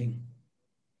waiting.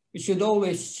 We should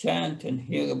always chant and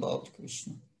hear about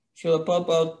Krishna. Srila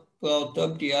Prabhupada brought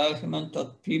up the argument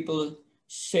that people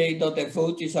say that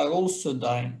devotees are also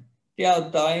dying. They are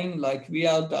dying like we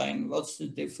are dying. What's the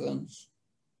difference?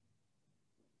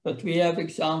 But we have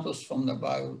examples from the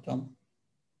Bhagavatam.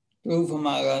 Dhruva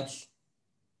Maharaj,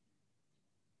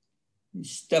 he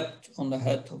stepped on the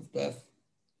head of death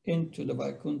into the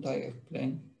Vaikuntha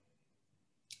plane.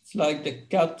 It's like the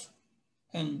cat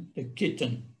and the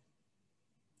kitten.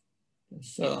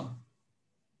 So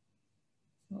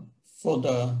for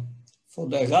the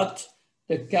rat,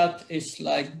 the cat is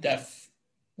like death.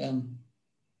 Then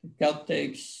the cat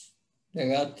takes the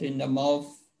rat in the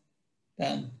mouth,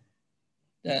 then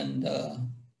the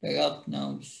rat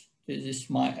knows this is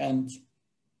my end.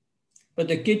 But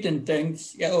the kitten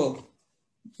thinks, yeah, oh,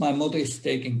 my mother is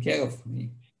taking care of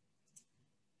me.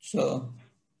 So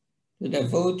the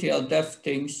devotee or deaf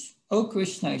thinks, oh,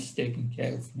 Krishna is taking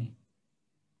care of me.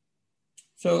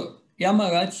 So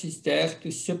Yamaraj is there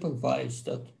to supervise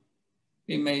that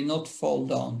we may not fall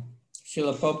down.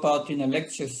 Srila Prabhupada in a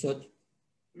lecture said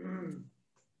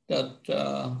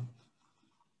that,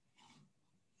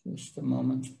 just a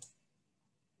moment.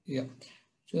 Yeah.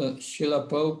 So Srila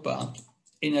Prabhupada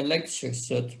in a lecture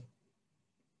said,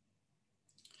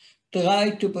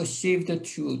 try to perceive the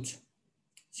truth.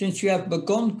 Since you have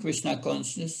begun Krishna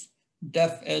consciousness,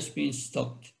 death has been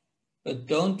stopped. but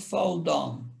don't fall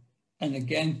down and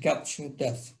again capture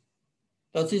death.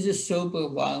 Dat is a sober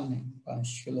warning by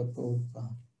Srila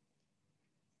Prabhupada.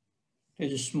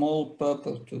 There's a small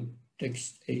purport to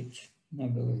text 8, and I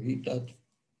will read that.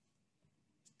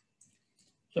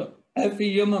 So every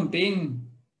human being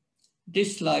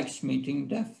dislikes meeting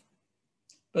death,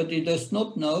 but he does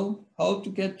not know how to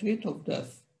get rid of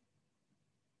death.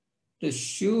 The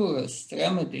surest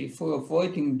remedy for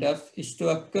avoiding death is to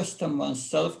accustom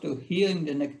oneself to hearing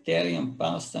the nectarian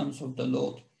pastimes of the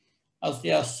Lord, as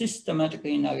they are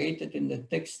systematically narrated in the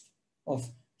text of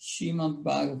Srimad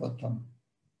Bhagavatam.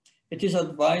 It is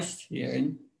advised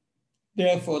herein,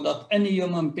 therefore, that any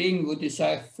human being who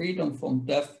desires freedom from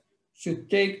death should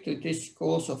take to this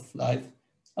course of life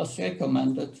as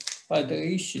recommended by the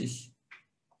rishis,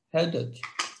 headed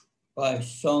by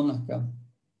Saunaka.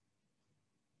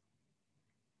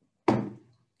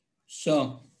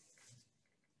 So,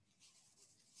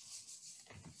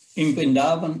 in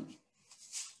Vrindavan,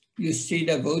 you see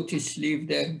devotees leave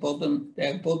their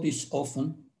bodies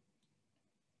often.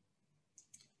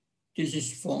 This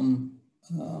is from,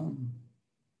 I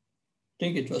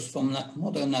think it was from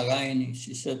Mother Narayani.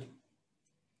 She said,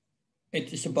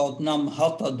 it is about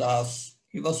Namhata Das.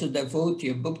 He was a devotee,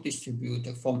 a book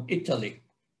distributor from Italy.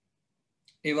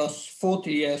 He was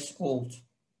 40 years old.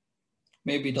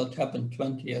 Maybe that happened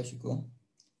 20 years ago.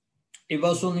 He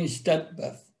was on his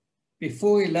deathbed.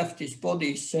 Before he left his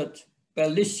body, he said,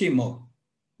 "Bellissimo,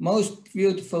 most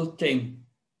beautiful thing."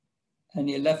 And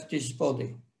he left his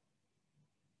body.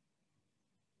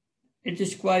 It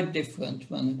is quite different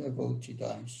when a devotee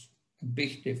dies, a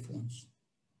big difference.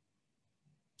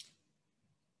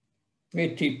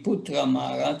 Pritiputra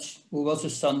Maharaj, who was a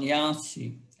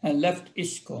sannyasi and left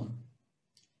ISKCON,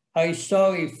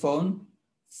 Harisari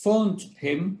phoned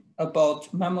him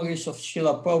about memories of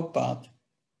Srila Prabhupada.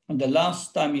 And the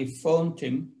last time he phoned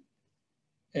him,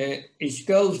 his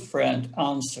girlfriend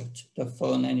answered the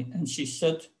phone and she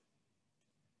said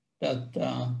that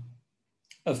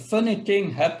a funny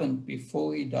thing happened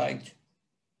before he died.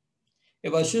 He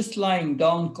was just lying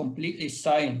down completely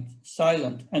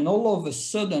silent, and all of a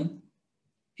sudden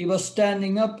he was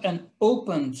standing up and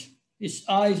opened his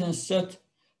eyes and said,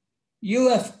 "You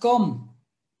have come."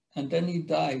 And then he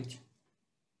died.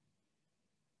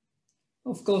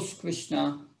 Of course,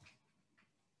 Krishna,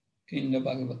 in the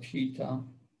Bhagavad Gita,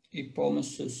 he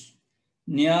promises,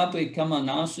 "Nyabri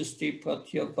kamanasasti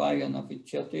pratyavaya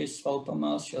navityate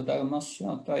svalpamasya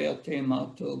dharmasya tayate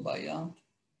mato bhayat."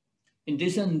 In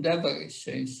this endeavor, he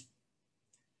says,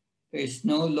 there is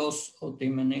no loss or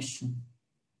diminution.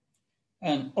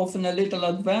 And often a little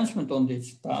advancement on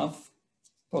this path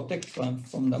protects one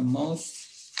from the most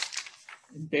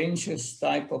dangerous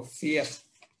type of fear.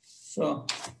 So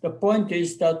the point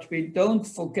is that we don't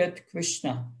forget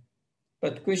Krishna,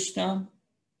 but Krishna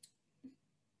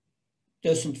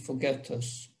doesn't forget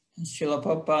us. And Srila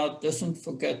Prabhupada doesn't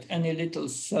forget any little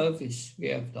service we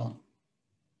have done.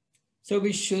 So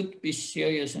we should be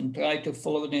serious and try to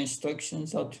follow the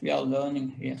instructions that we are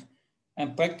learning here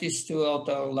and practice throughout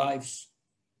our lives.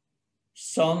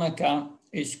 Saunaka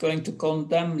is going to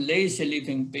condemn lazy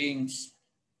living beings.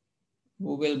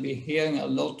 We will be hearing a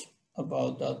lot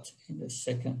about that in the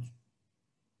second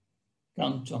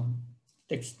canto,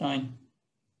 text 9.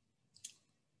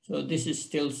 So this is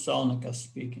still Saunaka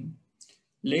speaking.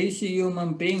 Lazy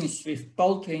human beings with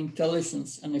paltry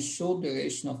intelligence and a short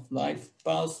duration of life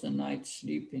pass the night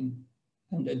sleeping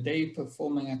and the day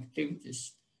performing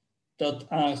activities that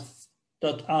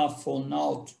are for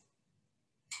naught.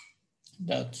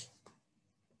 That.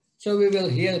 So we will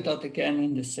hear that again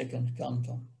in the second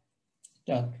canto.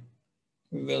 That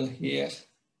we will hear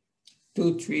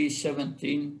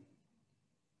 2.3.17.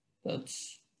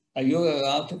 That's Ayura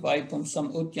Rata Vaipam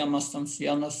Sam Utyamastam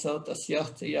Siana Sotas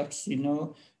Yarta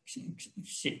Yaksino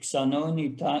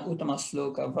Xanoni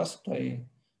Utamasloka Vartaye.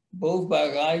 Both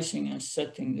by rising and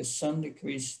setting, the sun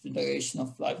decreases the duration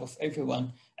of life of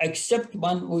everyone, except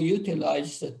one who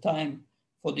utilizes the time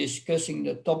for discussing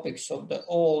the topics of the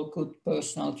all-good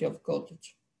personality of Godhead.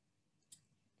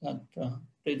 That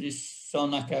is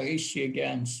Saunaka Rishi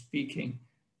again speaking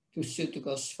to Sutta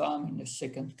Goswami in the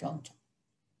second canto.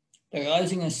 The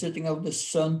rising and setting of the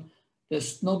sun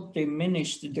does not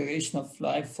diminish the duration of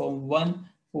life for one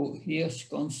who hears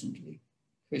constantly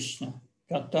Krishna.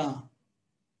 Kata.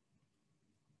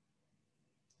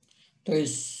 There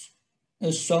is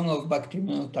a song of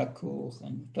Bhaktivinoda Thakur,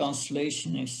 and the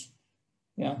translation is,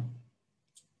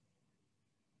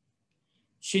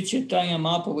 Sri Chaitanya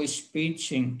Mahaprabhu was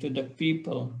preaching to the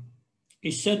people.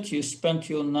 He said, "You spent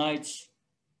your nights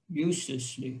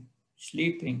uselessly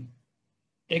sleeping,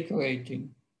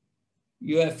 decorating,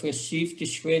 you have received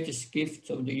this greatest gift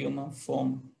of the human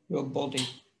form, your body,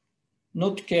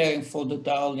 not caring for the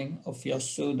darling of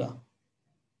Yasuda.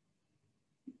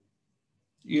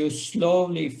 You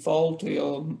slowly fall to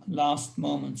your last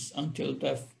moments until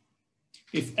death.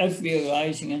 With every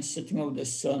rising and setting of the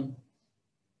sun,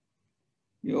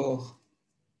 your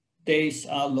days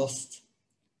are lost.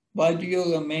 Why do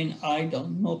you remain idle,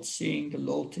 not seeing the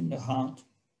Lord in the heart?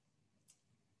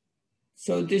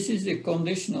 So this is the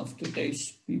condition of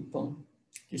today's people.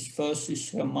 This verse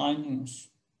is reminding us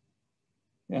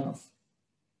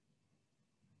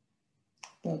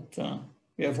that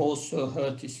we have also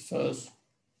heard this verse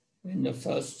in the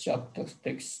first chapter,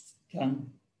 text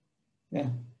 10.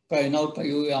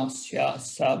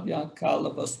 Sabya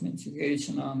Kalabas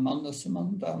Mitigation Manda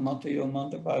Samanda Matayo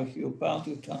Manda Bhagyu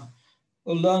Paduta.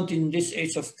 Who learned in this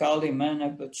age of Kali, men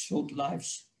have but short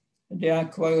lives. They are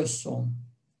quarrelsome,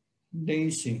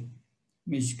 lazy,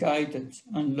 misguided,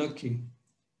 unlucky,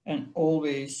 and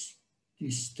always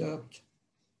disturbed.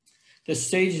 The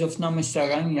sages of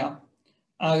Namisaranya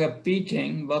are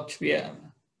repeating what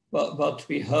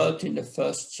we heard in the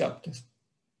first chapter.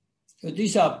 So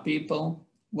these are people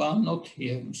who are not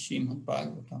here in Srimad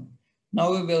Bhagavatam.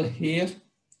 Now we will hear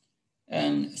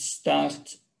and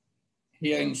start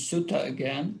hearing Sutta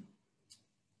again,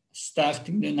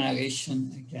 starting the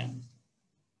narration again.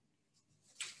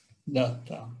 That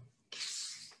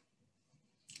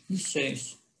he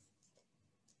says,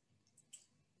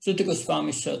 Sutta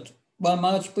Goswami said, while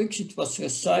Maharaj Parikshit was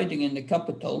residing in the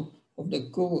capital of the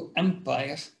Kuru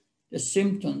Empire, the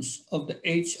symptoms of the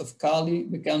age of Kali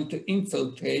began to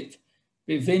infiltrate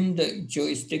within the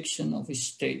jurisdiction of his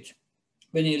state.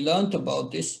 When he learned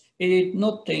about this, he did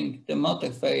not think the matter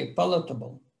very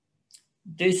palatable.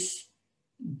 This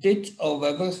did,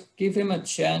 however, give him a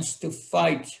chance to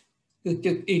fight.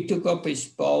 He took up his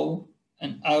bow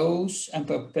and arrows and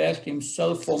prepared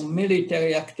himself for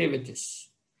military activities.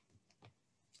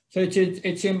 So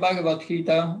it's in Bhagavad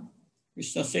Gita.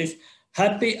 Krishna says,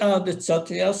 happy are the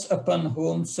Kshatriyas upon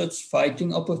whom such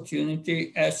fighting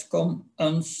opportunity has come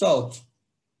unsought,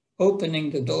 opening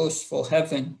the doors for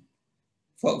heaven,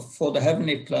 for the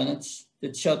heavenly planets. The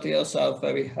Kshatriyas are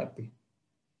very happy.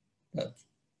 But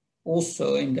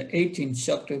also in the 18th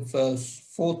chapter, verse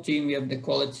 14, we have the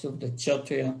qualities of the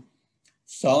Kshatriya.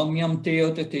 Saumyam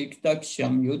teotatik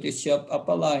daksham yudisyap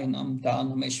apalainam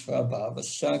dhanam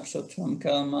ishvrabhavasya kshatram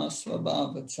karma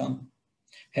svabhavacham.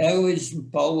 Heroism,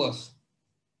 power,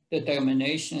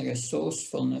 determination,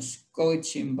 resourcefulness,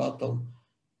 courage in battle,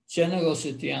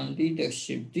 generosity and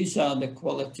leadership, these are the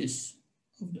qualities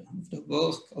of the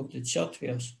work of the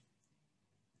Kshatriyas.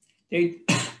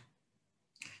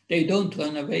 They don't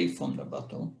run away from the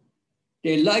battle.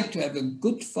 They like to have a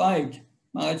good fight.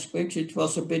 Maharaj Parikshit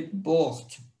was a bit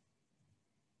bored.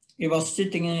 He was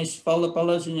sitting in his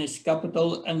palace in his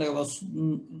capital, and there was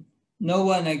no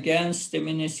one against him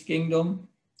in his kingdom,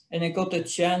 and he got a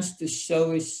chance to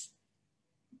show his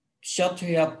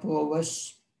Kshatriya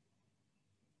prowess.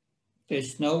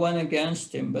 There's no one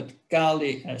against him, but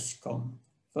Kali has come.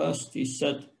 First he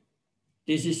said,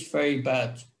 this is very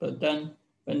bad, but then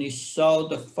when he saw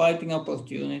the fighting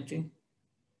opportunity,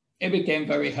 he became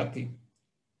very happy.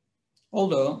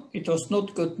 Although it was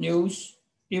not good news,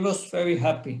 he was very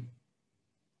happy.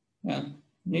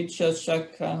 Nitya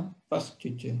Sakra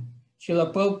Vartite.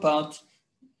 Srila Prabhupada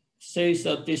says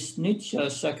that this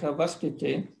Nitya Sakra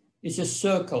Vartite is a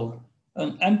circle.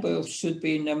 An emperor should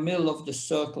be in the middle of the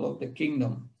circle of the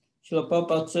kingdom. Srila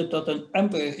Prabhupada said that an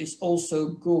emperor is also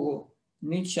guru.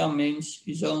 Nitya means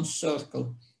his own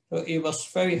circle. So he was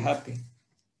very happy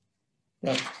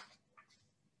that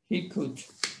he could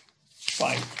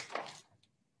fight.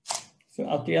 So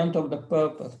at the end of the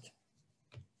purport,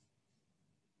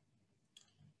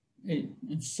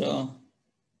 so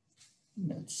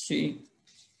let's see.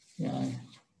 Then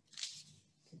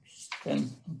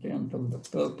at the end of the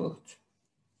purport.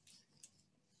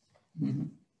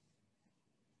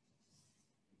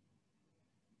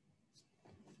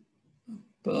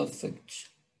 Perfect.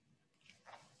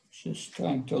 Just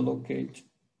trying to locate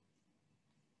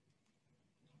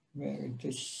where it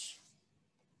is.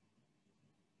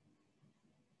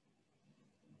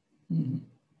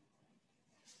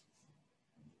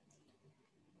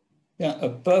 Yeah, a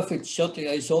perfect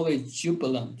Kshatriya is always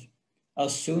jubilant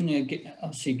as soon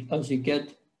as he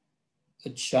gets a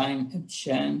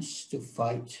chance to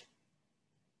fight.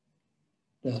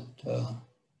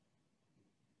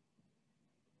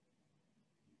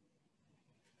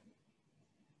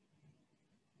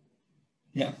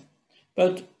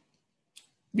 But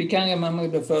we can remember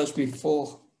the verse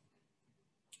before.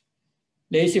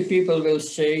 Lazy people will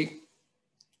say,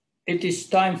 it is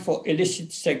time for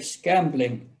illicit sex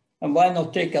gambling, and why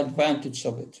not take advantage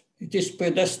of it? It is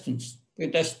predestined.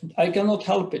 I cannot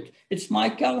help it. It's my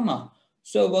karma.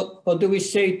 So what do we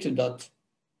say to that?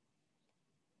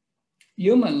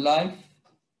 Human life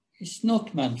is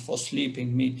not meant for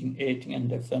sleeping, meeting, eating, and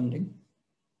defending.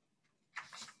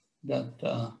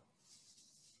 So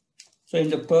in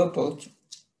the purport,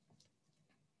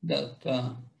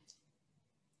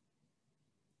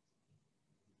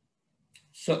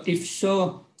 so if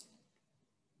so,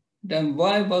 then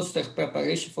why was there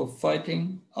preparation for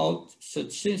fighting out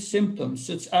such symptoms?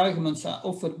 Such arguments are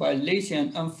offered by lazy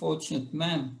and unfortunate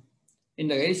men. In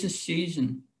the rainy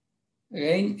season,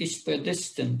 rain is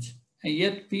predestined, and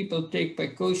yet people take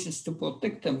precautions to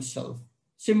protect themselves.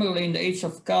 Similarly, in the age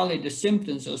of Kali, the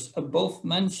symptoms as above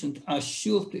mentioned are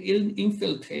sure to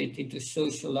infiltrate into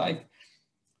social life,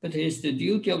 but it is the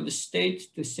duty of the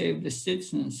state to save the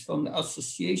citizens from the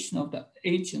association of the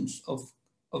agents of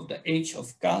the age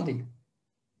of Kali.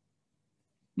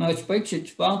 Maharaj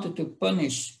Pariksit wanted to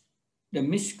punish the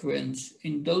miscreants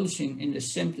indulging in the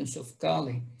symptoms of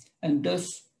Kali, and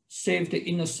thus save the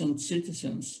innocent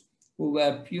citizens who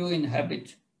were pure in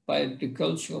habit by the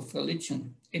culture of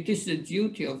religion. It is the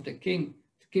duty of the king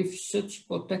to give such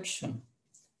protection.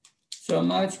 So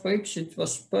Maharaj Pariksit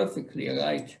was perfectly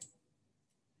right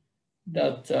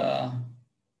that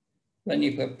when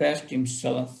he prepared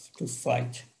himself to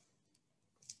fight,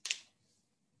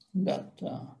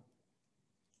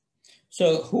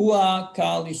 so who are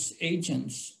Kali's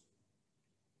agents?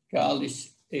 Kali's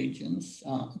agents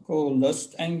are called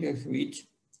lust, anger, greed,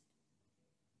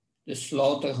 the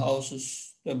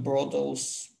slaughterhouses, the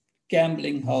brothels,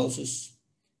 gambling houses.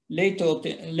 Later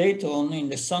on in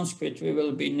the Sanskrit, they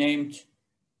will be named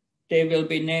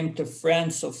the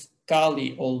friends of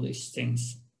Kali, all these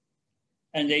things.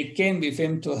 And they came with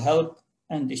him to help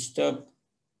and disturb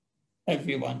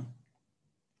everyone.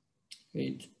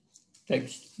 Read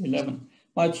text 11.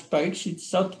 Maharaj Pariksit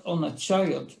sat on a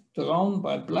chariot drawn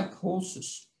by black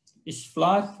horses. His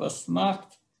flag was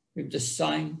marked with the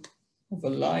sign of a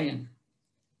lion.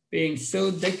 Being so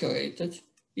decorated,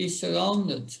 he was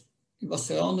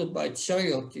surrounded by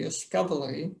charioteers,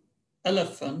 cavalry,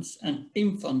 elephants, and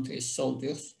infantry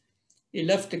soldiers. He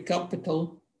left the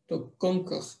capital to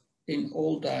conquer in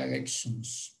all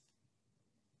directions.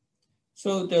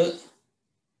 So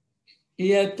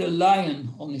he had the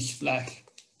lion on his flag.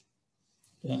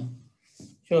 Yeah.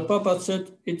 Srila Prabhupada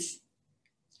said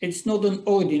it's not an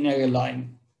ordinary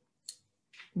lion.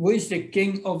 Who is the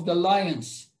king of the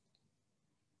lions?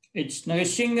 It's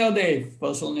Nrsimhadev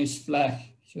was on his flag,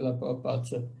 Srila Prabhupada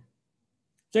said.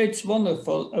 So it's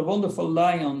wonderful, a wonderful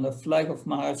lion on the flag of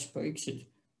Maharaj Pariksit.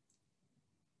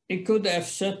 He could have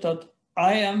said that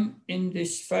I am in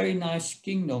this very nice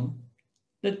kingdom.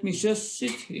 Let me just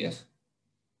sit here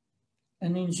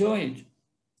and enjoy it.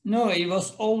 No, he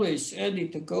was always ready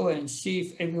to go and see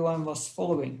if everyone was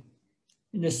following.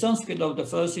 In the Sanskrit of the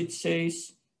verse, it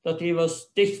says that he was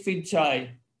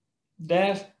Digvijay.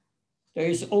 There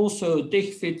is also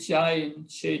Digvijay in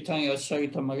Chaitanya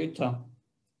Charitamrita.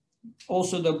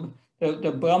 Also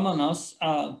the Brahmanas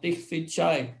are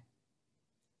Digvijay.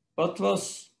 What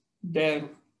was this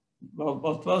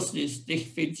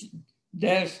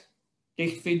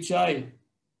Digvijay?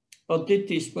 What did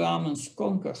these Brahmins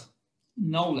conquer?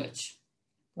 Knowledge,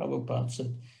 Prabhupada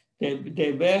said.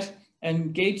 They were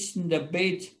engaged in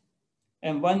debate,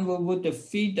 and one who would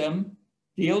defeat them,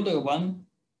 the other one,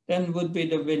 then would be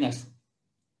the winner.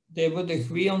 They would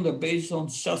agree on the basis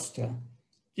of Shastra.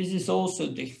 This is also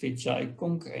Digvijay,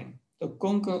 conquering. To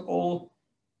conquer all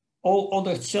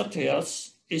other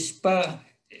Kshatriyas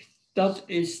that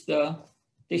is the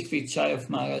Digvijay of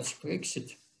Maharaj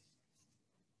Pariksit.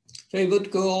 So he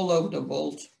would go all over the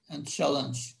world and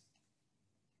challenge.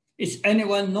 Is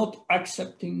anyone not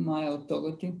accepting my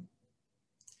authority?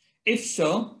 If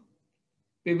so,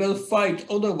 we will fight,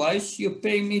 otherwise you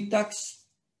pay me tax.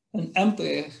 An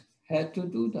emperor had to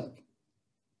do that.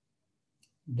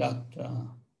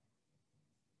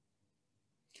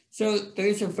 So there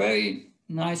is a very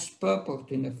nice purport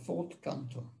in the 4th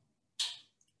canto,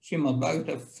 Srimad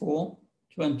Bhagavatam 4,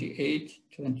 28,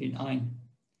 29.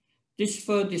 This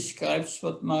further describes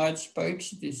what Maharaj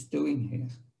Pariksit is doing here.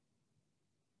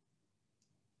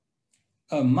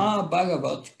 A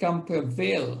Mahabhagavat can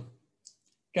prevail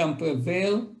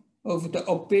over the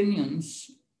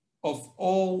opinions of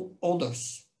all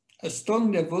others. A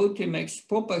strong devotee makes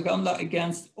propaganda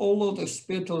against all other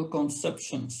spiritual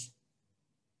conceptions,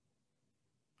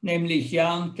 namely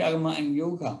Jnana, Karma, and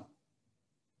Yoga.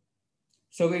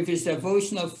 So with his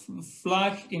devotional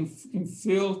flag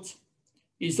infused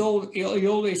He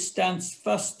always stands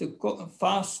fast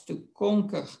to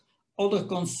conquer other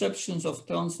conceptions of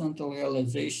transcendental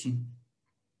realization.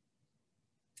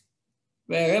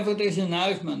 Wherever there is an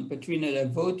argument between a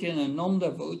devotee and a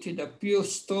non-devotee, the pure,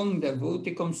 strong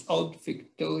devotee comes out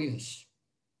victorious.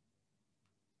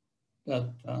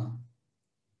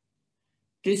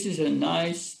 This is a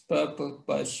nice purport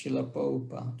by Srila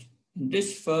Prabhupada. In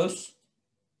this verse,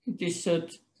 it is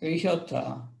said,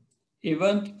 Rihata, he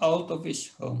went out of his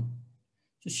home.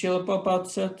 So Srila Prabhupada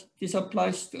said, this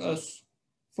applies to us.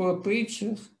 For a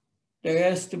preacher, there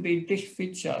has to be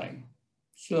Digvijay.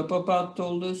 Srila Prabhupada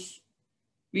told us,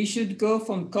 we should go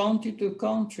from country to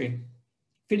country,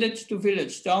 village to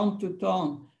village, town to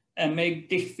town, and make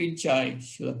Digvijay,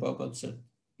 Srila Prabhupada said.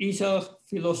 Is our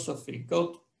philosophy.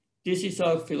 This is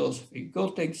our philosophy.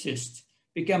 God exists.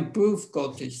 We can prove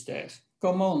God is there.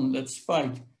 Come on, let's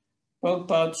fight.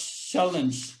 Prabhupada's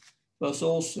challenge was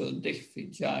also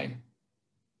Digvijay.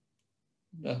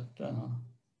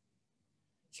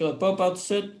 So Prabhupada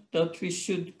said that we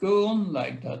should go on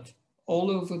like that all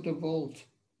over the world.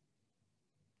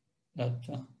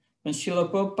 When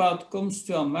Srila Prabhupada comes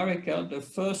to America, the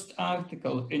first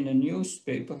article in the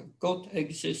newspaper, God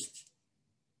exists.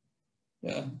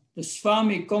 The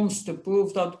Swami comes to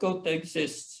prove that God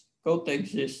exists. God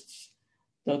exists.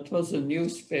 That was a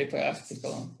newspaper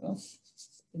article. That's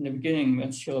in the beginning when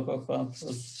Srila Prabhupada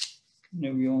was in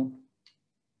New York.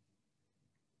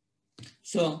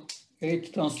 So,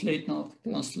 read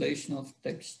translation of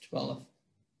text 12.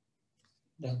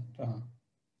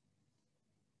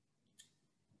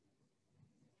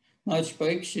 Maharaj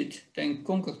Pariksit then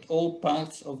conquered all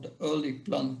parts of the early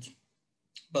plant,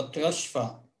 but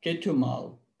Rashva,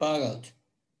 Ketumal, Bharat,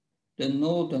 the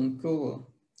northern Kuru,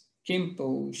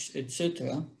 Kimpos,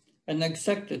 etc., and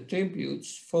exacted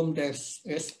tributes from their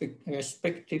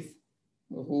respective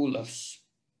rulers.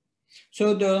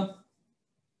 So the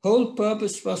whole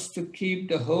purpose was to keep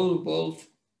the whole world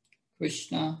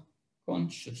Krishna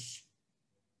conscious.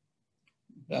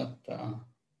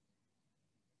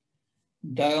 Dharma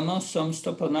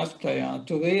samstapanartaya,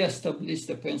 to re-establish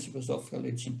the principles of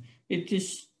religion. It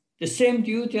is the same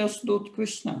duty as Lord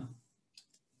Krishna.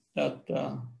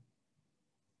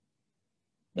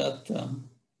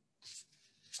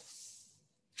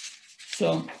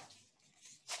 So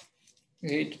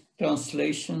read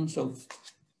translations of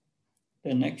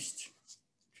the next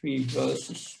 3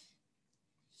 verses.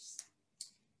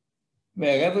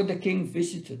 Wherever the king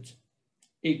visited,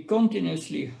 he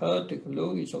continuously heard the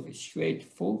glories of his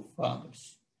great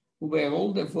forefathers, who were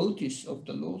all devotees of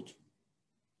the Lord,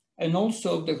 and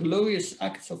also of the glorious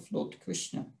acts of Lord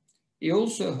Krishna. He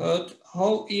also heard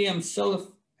how he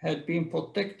himself had been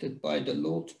protected by the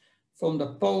Lord from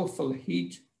the powerful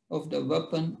heat of the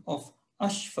weapon of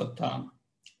Ashvatthama.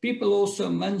 People also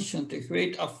mentioned the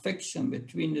great affection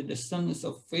between the descendants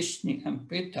of Vishnu and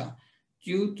Pritha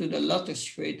due to the latter's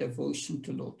great devotion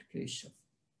to Lord Keshav.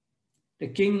 The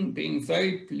king, being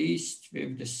very pleased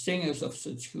with the singers of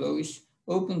such glories,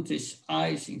 opened his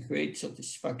eyes in great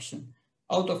satisfaction.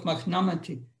 Out of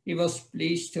magnanimity, he was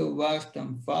pleased to award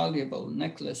them valuable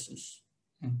necklaces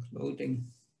and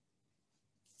clothing.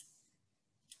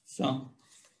 So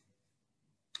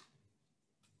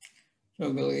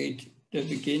we'll read the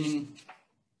beginning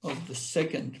of the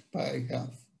second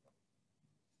paragraph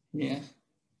here.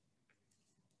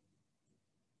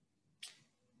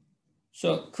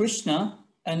 So Krishna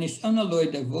and his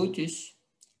unalloyed devotees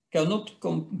cannot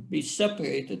be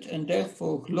separated, and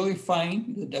therefore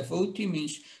glorifying the devotee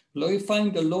means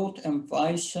glorifying the Lord and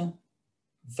vice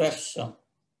versa.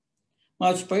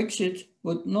 Maharaj Pariksit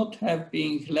would not have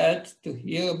been glad to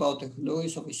hear about the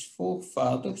glories of his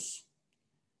forefathers,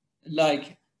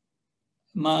 like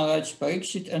Maharaj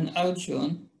Pariksit and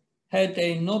Arjuna, had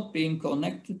they not been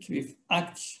connected with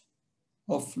acts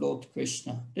of Lord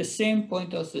Krishna. The same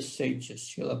point as the sages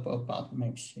Srila Prabhupada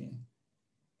makes here.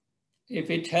 If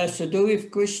it has to do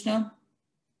with Krishna,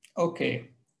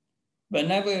 okay.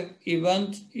 Whenever he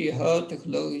went, he heard the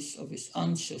glories of his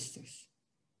ancestors.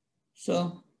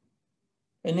 So,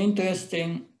 an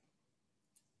interesting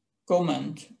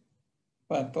comment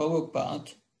by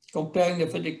Prabhupada comparing the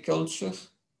Vedic culture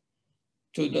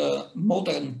to the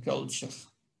modern culture.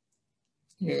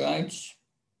 He writes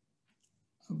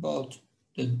about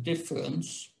the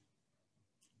difference.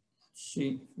 Let's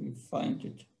see if we find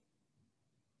it.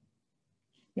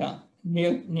 Yeah,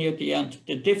 near the end.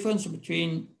 The difference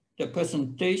between the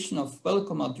presentation of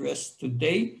welcome address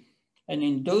today and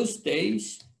in those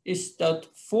days is that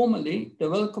formerly the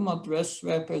welcome address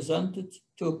were presented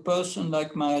to a person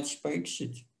like Maharaj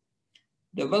Pariksit.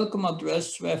 The welcome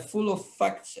address were full of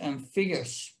facts and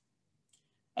figures.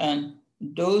 and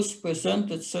those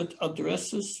presented such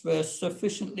addresses were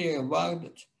sufficiently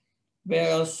rewarded,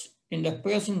 whereas in the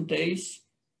present days,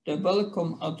 the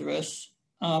welcome address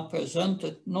are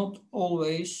presented not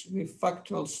always with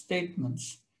factual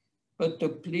statements, but to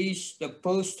please the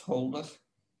post holder,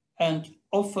 and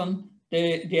often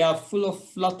they are full of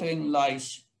flattering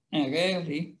lies, and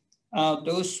rarely are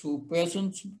those who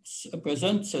present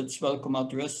such welcome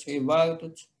address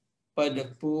rewarded by the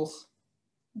poor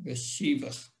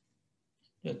receiver.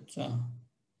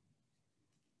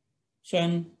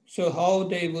 So how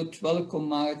they would welcome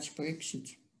Maharaj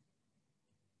Pariksit?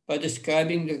 By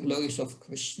describing the glories of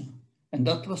Krishna. And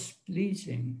that was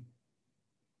pleasing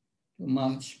to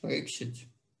Maharaj Pariksit.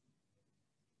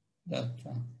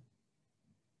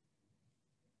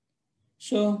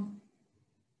 So,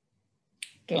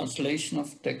 translation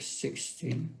of text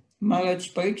 16.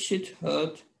 Maharaj Pariksit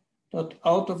heard that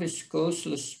out of his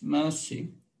causeless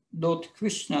mercy, Lord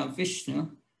Krishna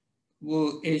Vishnu,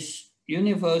 who is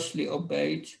universally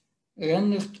obeyed,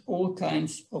 rendered all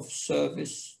kinds of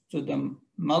service to the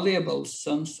malleable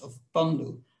sons of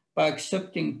Pandu by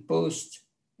accepting posts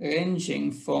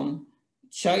ranging from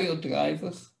chariot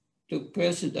driver to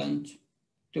president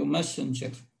to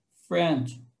messenger,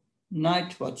 friend,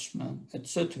 night watchman,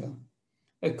 etc.,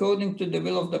 according to the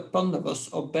will of the Pandavas,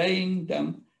 obeying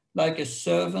them like a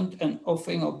servant and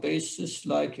offering obeisances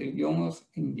like a younger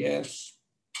in years.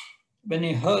 When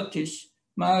he heard this,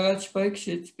 Maharaj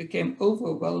Pariksit became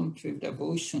overwhelmed with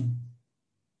devotion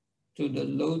to the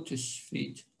lotus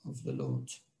feet of the Lord.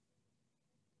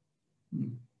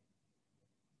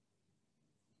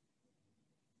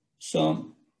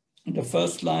 So, the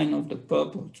first line of the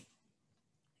purport,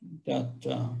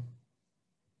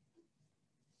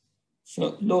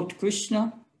 so Lord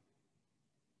Krishna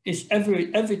is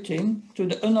everything to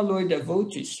the unalloyed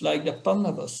devotees like the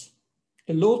Pandavas.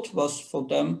 The Lord was for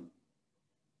them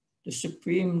the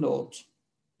Supreme Lord,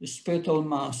 the spiritual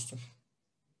master.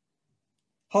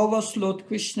 How was Lord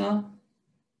Krishna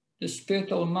the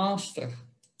spiritual master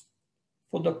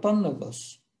for the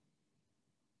Pandavas?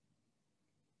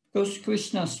 Because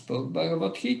Krishna spoke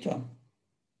Bhagavad Gita,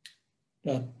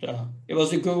 that he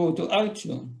was a guru to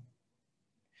Arjuna,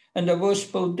 and the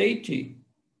worshipful deity.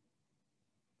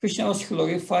 Krishna was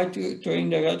glorified during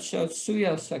the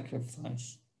Rajasuya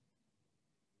sacrifice.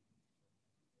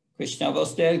 Krishna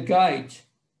was their guide,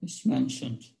 is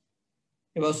mentioned.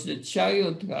 He was the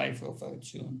chariot driver of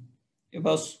Arjuna. He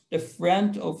was the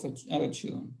friend of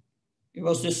Arjuna. He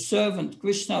was the servant.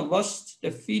 Krishna washed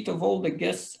the feet of all the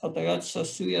guests at the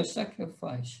Rajasuya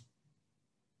sacrifice.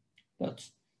 But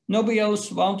nobody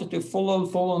else wanted to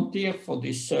volunteer for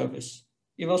this service.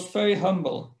 He was very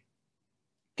humble.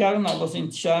 Karna was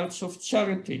in charge of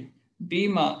charity.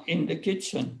 Bhima in the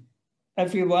kitchen.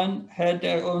 Everyone had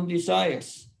their own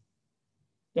desires.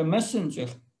 The messenger,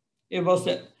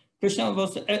 Krishna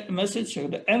was the messenger,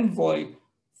 the envoy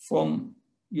from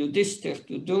Yudhishthira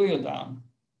to Duryodhana.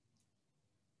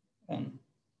 And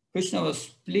Krishna was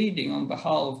pleading on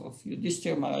behalf of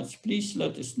Yudhishthira Maharaj, please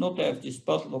let us not have this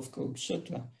battle of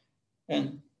Kurukshetra.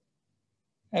 And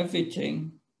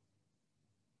everything,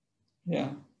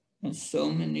 and so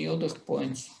many other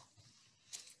points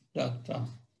that,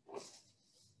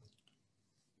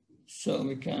 so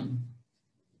we can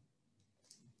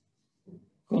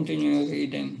continue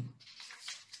reading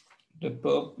the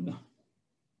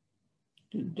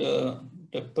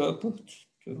purport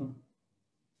to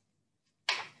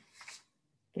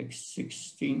text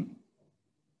 16.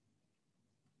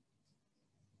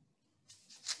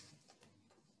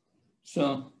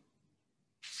 So,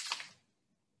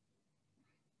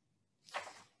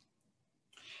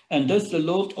 and thus the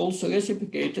Lord also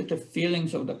reciprocated the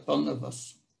feelings of the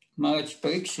Pandavas. Maharaj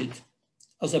Pariksit,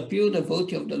 as a pure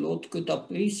devotee of the Lord, could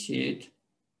appreciate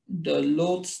the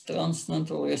Lord's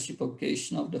transcendental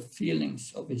reciprocation of the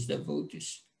feelings of his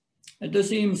devotees. And thus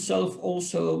he himself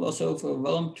also was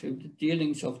overwhelmed with the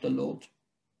dealings of the Lord.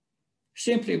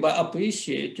 Simply by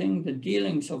appreciating the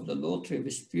dealings of the Lord with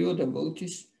his pure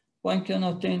devotees, one can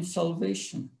attain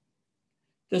salvation.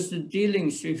 Thus the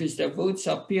dealings with his devotees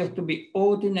appear to be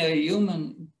ordinary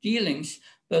human dealings,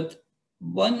 but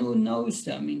one who knows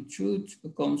them in truth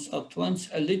becomes at once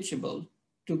eligible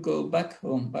to go back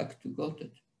home, back to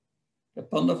Godhead. The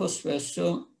Pandavas were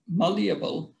so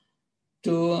malleable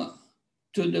to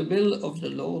the will of the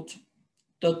Lord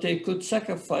that they could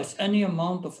sacrifice any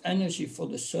amount of energy for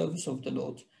the service of the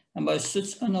Lord. And by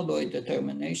such unalloyed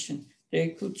determination, they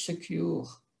could secure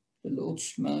the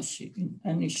Lord's mercy in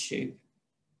any shape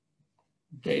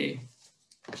they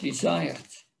desired.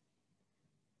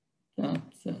 So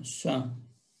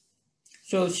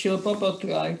Srila Prabhupada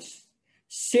writes,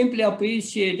 simply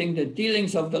appreciating the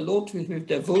dealings of the Lord with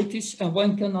devotees, and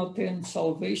one cannot earn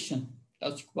salvation.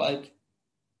 That's quite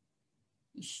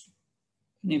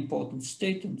an important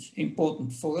statement,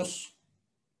 important for us.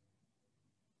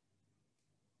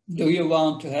 Do you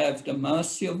want to have the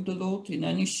mercy of the Lord in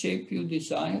any shape you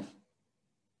desire?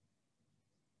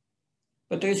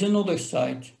 But there is another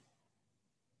side.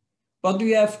 What do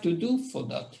you have to do for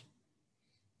that?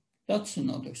 That's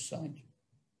another side.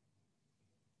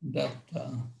 That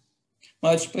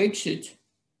Maharaj Pariksit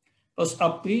was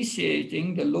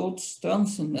appreciating the Lord's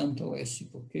transcendental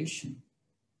reciprocation.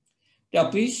 The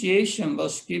appreciation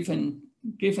was given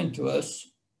to us.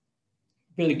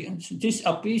 This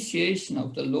appreciation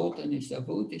of the Lord and his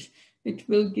devotees, it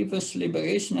will give us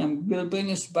liberation and will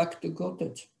bring us back to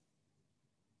Godhead.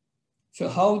 So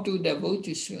how do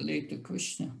devotees relate to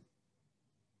Krishna?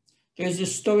 There is a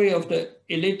story of the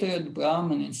illiterate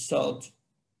Brahmin in South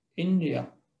India.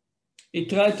 He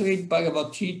tried to read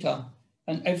Bhagavad Gita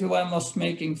and everyone was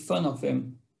making fun of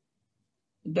him.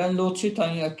 Then Lord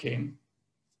Chaitanya came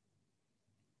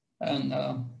and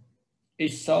he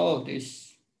saw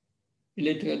this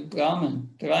illiterate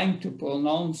Brahmin trying to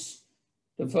pronounce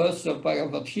the verse of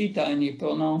Bhagavad Gita and he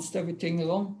pronounced everything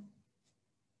wrong.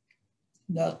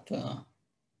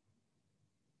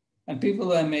 And people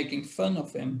were making fun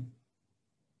of him.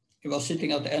 He was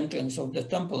sitting at the entrance of the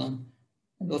temple and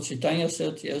Lord Chaitanya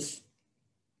said, yes,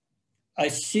 I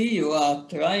see you are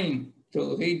trying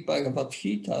to read Bhagavad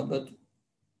Gita, but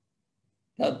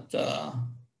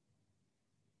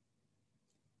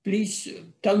please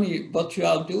tell me what you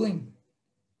are doing.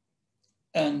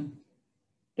 And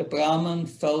the Brahmin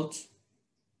felt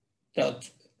that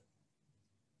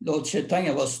Lord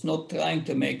Chaitanya was not trying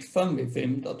to make fun with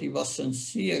him, that he was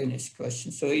sincere in his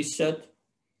question. So he said,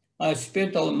 my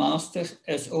spiritual master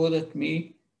has ordered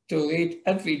me to read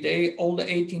every day all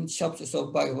the 18 chapters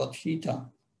of Bhagavad Gita.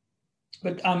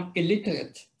 But I'm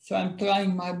illiterate, so I'm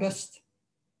trying my best.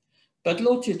 But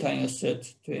Lord Chaitanya said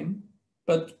to him,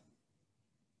 but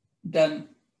then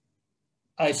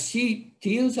I see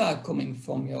tears are coming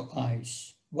from your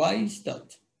eyes. Why is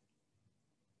that?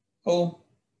 Oh,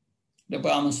 the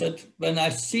Brahmin said, when I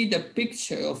see the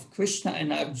picture of Krishna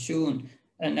and Arjuna,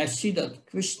 and I see that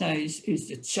Krishna is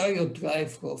the chariot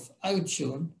driver of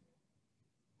Arjuna,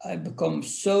 I become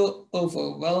so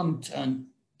overwhelmed and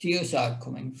tears are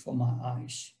coming from my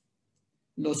eyes.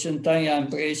 Lord Chaitanya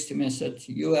embraced him and said,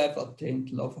 you have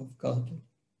obtained love of God.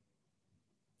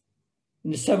 In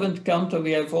the 7th canto,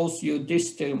 we have also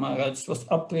Yudhishthira Maharaj was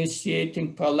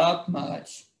appreciating Prahlad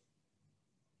Maharaj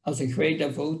as a great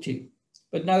devotee.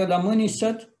 But Narada Muni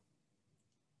said,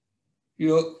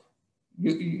 you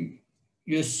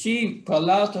see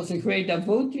Prahlad as a great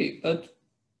devotee, but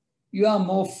you are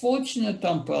more fortunate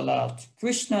than Prahlad.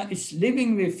 Krishna is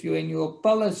living with you in your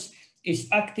palace, is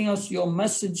acting as your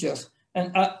messenger.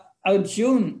 And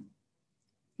Arjuna,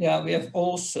 we have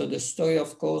also the story,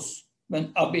 of course,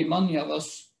 when Abhimanyu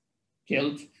was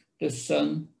killed, the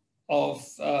son of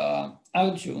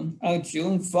Arjuna.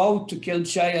 Arjuna vowed to kill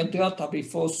Jayadratha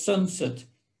before sunset.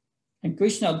 And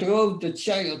Krishna drove the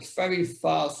chariot very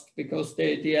fast because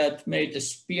they had made a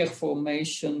spear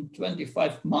formation,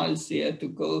 25 miles here to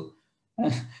go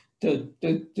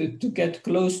to get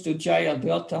close to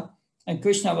Jayadratha. And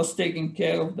Krishna was taking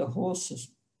care of the horses.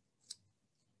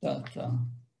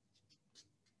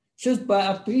 Just by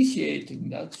appreciating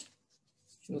that,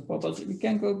 so we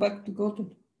can go back to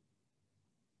Godhead.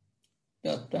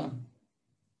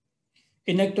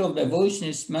 In Nectar of Devotion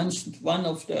is mentioned one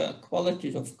of the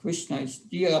qualities of Krishna is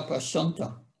Dhira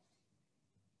Prashanta.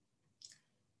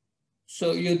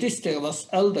 So Yudhishthira was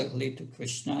elderly to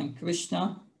Krishna, and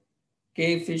Krishna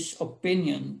gave his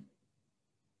opinion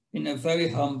in a very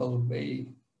humble way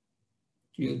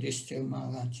to Yudhishthira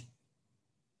Maharaj.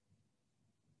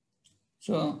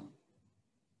 So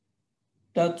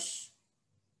that's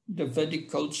the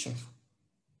Vedic culture.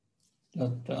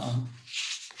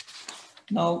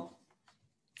 Now,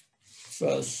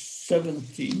 verse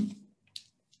 17.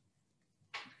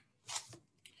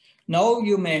 Now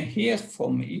you may hear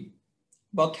from me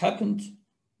what happened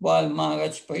while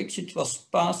Maharaj Pariksit was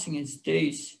passing his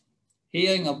days,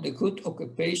 hearing of the good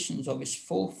occupations of his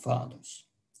forefathers,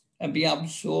 and be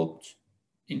absorbed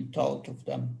in thought of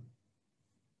them.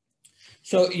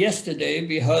 So yesterday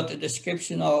we heard a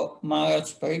description of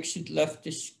Maharaj Pariksit left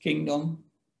his kingdom.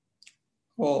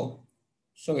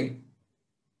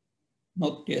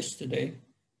 Not yesterday,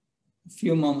 a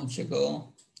few moments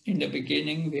ago. In the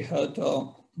beginning, we heard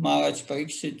how Maharaj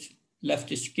Pariksit left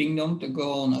his kingdom to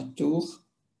go on a tour.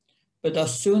 But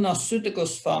as soon as Sutta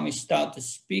Goswami started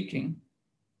speaking,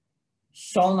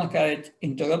 Saunaka had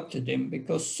interrupted him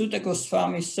because Sutta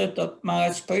Goswami said that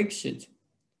Maharaj Pariksit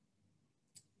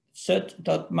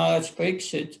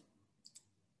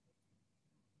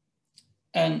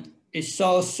and he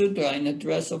saw a Sudra in the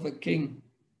dress of a king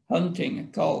hunting a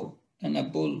cow and a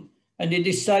bull, and he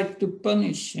decided to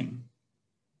punish him.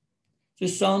 So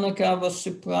Saunaka was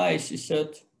surprised. He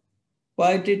said,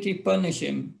 why did he punish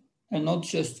him and not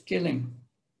just kill him?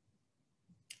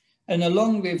 And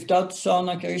along with that,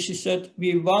 Saunaka Rishi said,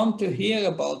 we want to hear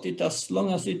about it as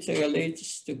long as it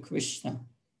relates to Krishna.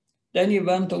 Then he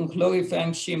went on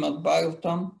glorifying Srimad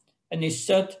Bhagavatam, and he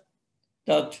said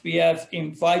that we have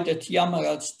invited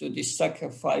Yamaraj to this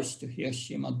sacrifice to hear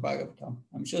Srimad Bhagavatam.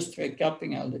 I'm just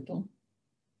recapping a little.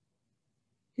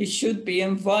 He should be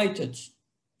invited,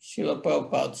 Srila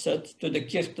Prabhupada said, to the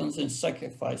kirtans and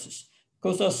sacrifices,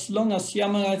 because as long as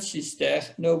Yamaraj is there,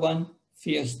 no one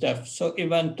fears death. So he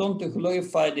went on to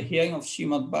glorify the hearing of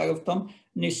Srimad Bhagavatam,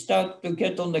 and he started to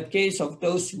get on the case of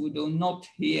those who do not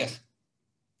hear.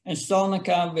 And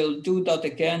Saunaka will do that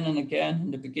again and again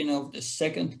in the beginning of the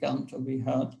second canto we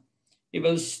had. He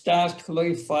will start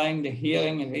glorifying the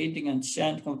hearing, reading, and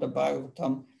chanting of the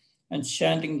Bhagavatam and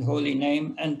chanting the holy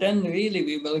name. And then really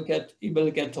he will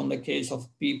get on the case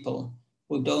of people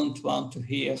who don't want to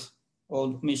hear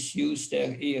or misuse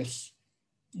their ears.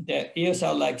 Their ears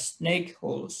are like snake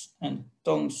holes and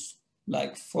tongues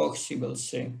like frogs, he will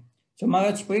say. So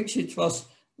Maharaj Pariksit was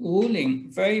ruling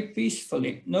very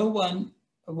peacefully. No one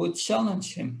would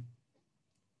challenge him.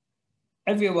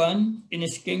 Everyone in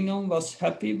his kingdom was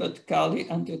happy, but Kali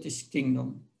entered his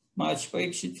kingdom. Maharaj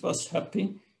Pariksit was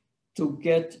happy to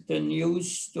get the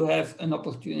news, to have an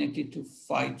opportunity to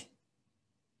fight.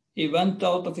 He went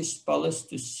out of his palace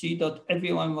to see that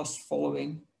everyone was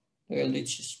following the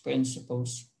religious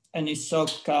principles, and he saw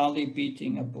Kali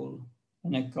beating a bull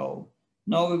and a cow.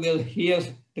 Now we will hear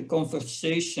the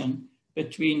conversation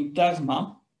between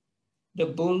Dharma, the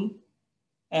bull,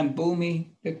 and Bhumi,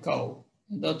 the cow.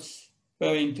 And that's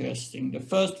very interesting. The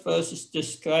first verse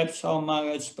describes how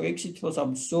Maharaj Pariksit was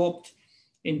absorbed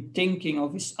in thinking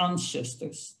of his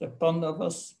ancestors, the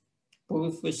Pandavas,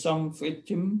 Purvasam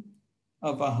Vritim,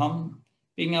 Avaham,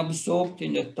 being absorbed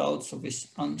in the thoughts of his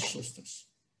ancestors.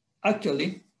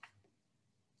 Actually,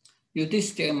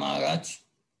 Yudhishthira Maharaj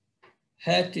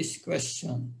had this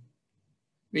question.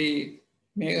 We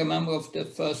may remember of the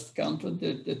first canto,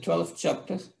 the 12th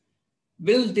chapter.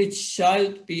 Will this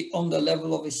child be on the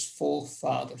level of his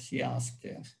forefathers? He asked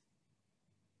there.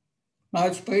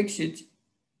 Maharaj Pariksit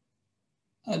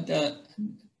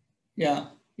he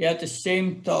had the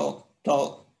same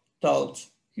thought.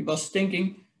 He was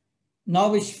thinking,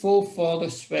 now his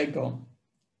forefathers were gone.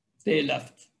 They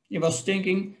left. He was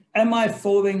thinking, am I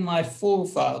following my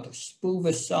forefathers,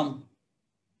 Purvasam?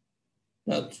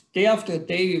 That day after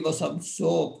day he was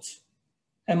absorbed.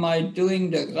 Am I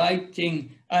doing the right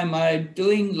thing? Am I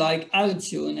doing like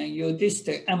Arjuna and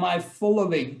Yudhishthira? Am I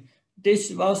following?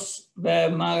 This was where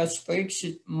Maharaj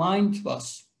Pariksit mind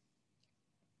was.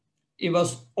 He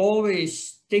was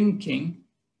always thinking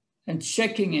and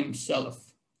checking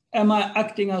himself. Am I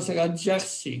acting as a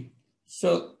Rajarsi?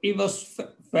 So he was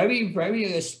very,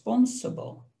 very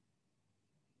responsible.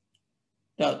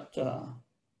 That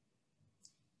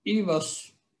he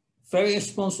was very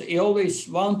responsible. He always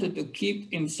wanted to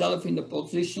keep himself in the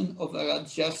position of a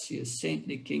Rajarsi, a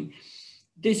saintly king.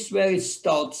 This where it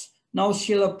starts. Now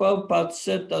Srila Prabhupada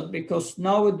said that because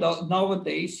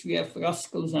nowadays we have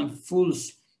rascals and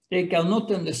fools. They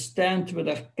cannot understand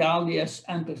whether Kali has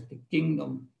entered the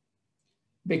kingdom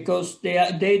because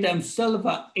they themselves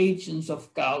are agents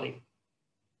of Kali.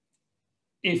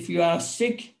 If you are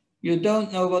sick, you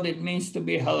don't know what it means to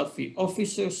be healthy.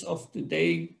 Officers of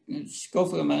today's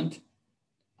government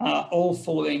are all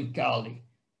following Kali.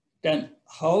 Then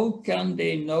how can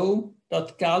they know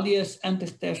that Kali has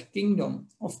entered their kingdom?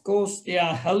 Of course, they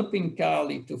are helping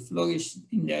Kali to flourish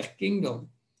in their kingdom.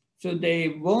 So they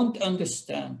won't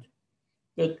understand.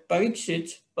 But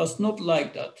Pariksit was not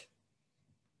like that.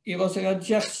 He was a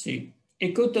Rajarsi.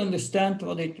 He could understand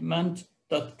what it meant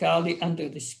that Kali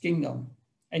entered his kingdom,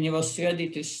 and he was ready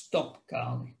to stop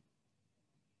Kali.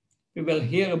 We will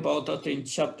hear about that in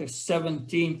chapter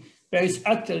 17, where he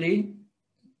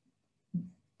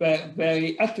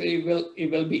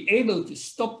will be able to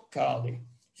stop Kali.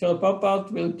 So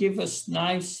Prabhupada will give us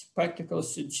nice practical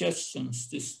suggestions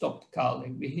to stop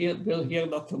Kali. We'll hear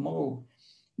that tomorrow.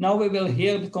 Now we will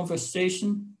hear the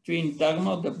conversation between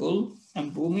Dharma, the bull,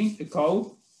 and Bhumi, the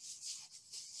cow.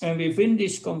 And within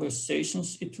these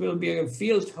conversations, it will be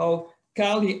revealed how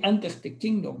Kali entered the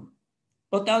kingdom.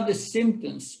 What are the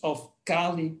symptoms of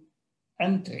Kali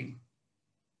entering?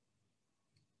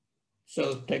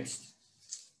 So text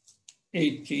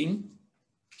 18.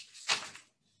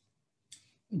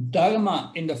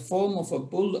 Dharma in the form of a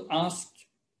bull asked,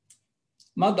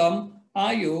 Madam,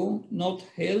 are you not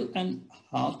hale and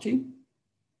hearty?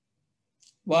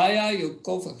 Why are you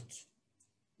covered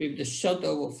with the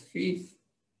shadow of grief?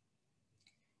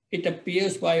 It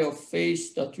appears by your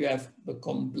face that you have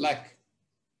become black.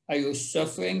 Are you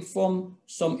suffering from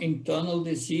some internal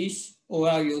disease, or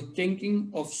are you thinking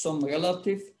of some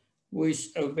relative who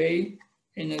is away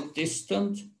in a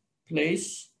distant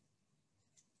place?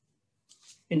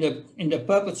 In the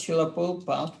purport, Srila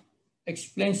Prabhupada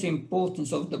explains the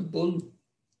importance of the bull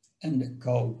and the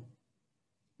cow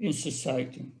in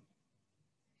society.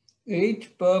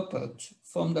 Read purport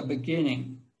from the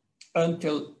beginning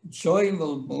until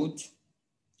joyful mood,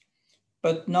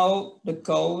 but now the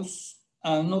cows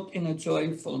are not in a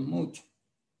joyful mood.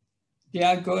 They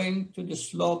are going to the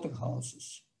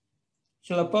slaughterhouses.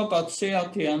 Srila Prabhupada says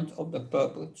at the end of the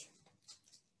purport,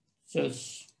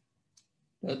 says,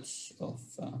 that's of,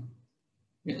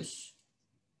 yes,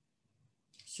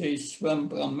 says when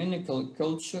Brahminical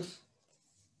culture,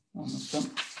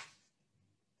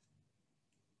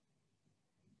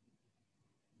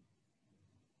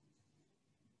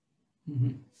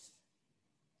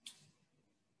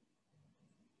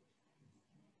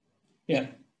 Yeah.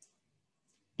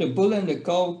 The bull and the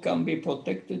cow can be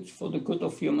protected for the good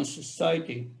of human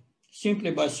society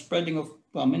simply by spreading of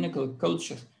Brahminical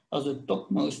culture as the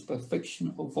topmost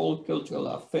perfection of all cultural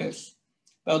affairs.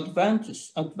 By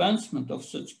advancement of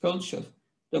such culture,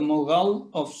 the morale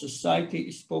of society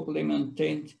is properly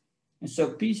maintained, and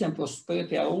so peace and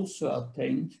prosperity are also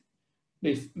attained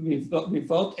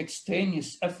without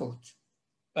extraneous effort.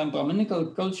 When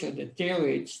Brahminical culture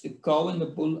deteriorates, the cow and the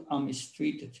bull are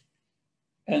mistreated,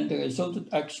 and the resultant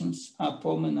actions are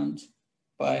prominent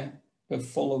by the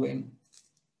following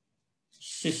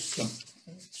symptoms,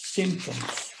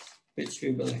 which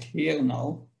we will hear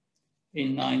now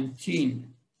in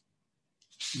 19.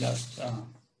 That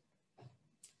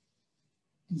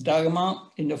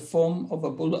Dharma in the form of a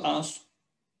bull asks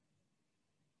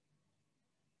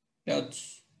that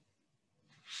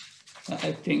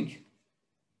I think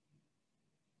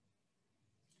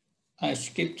I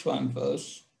skipped one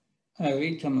verse. I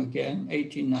read them again,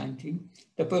 18, 19.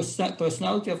 The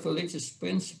personality of religious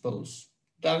principles,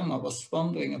 Dharma, was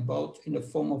wandering about in the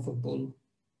form of a bull.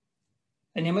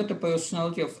 And he met the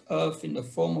personality of earth in the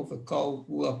form of a cow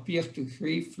who appeared to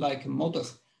grieve like a mother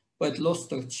who had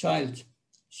lost her child.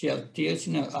 She had tears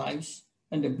in her eyes,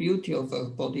 and the beauty of her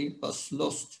body was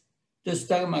lost. Thus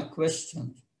Dharma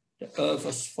questioned the earth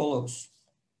as follows.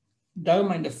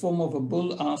 Dharma in the form of a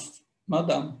bull asked,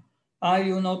 Madam, are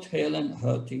you not hale and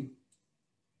hearty?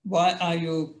 Why are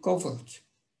you covered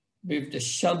with the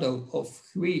shadow of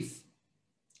grief?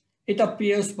 It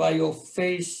appears by your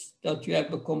face that you have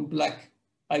become black.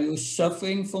 Are you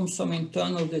suffering from some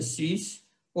internal disease,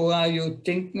 or are you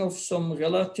thinking of some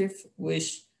relative who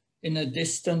is in a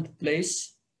distant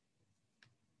place?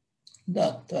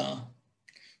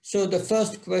 So the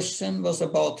first question was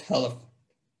about health.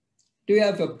 Do you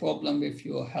have a problem with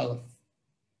your health?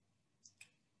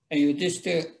 And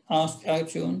Yudhishthira asked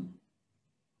Arjuna,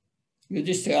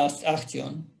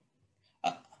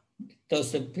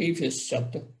 that's the previous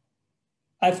chapter.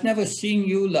 I've never seen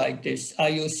you like this. Are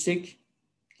you sick?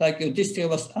 Like Yudhishthira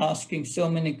was asking so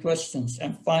many questions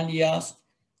and finally asked,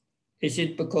 is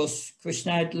it because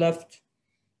Krishna had left?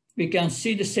 We can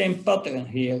see the same pattern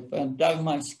here when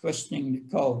Dharma is questioning the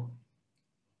cow.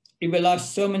 He will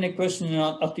ask so many questions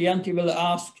and at the end he will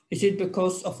ask, is it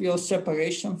because of your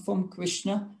separation from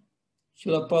Krishna?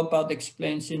 Srila Prabhupada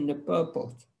explains in the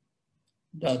purport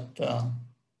that,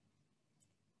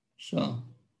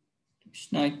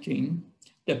 it's 19,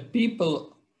 the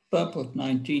people, purport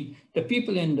 19, the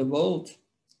people in the world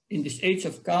in this age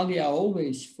of Kali are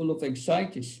always full of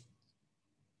anxieties.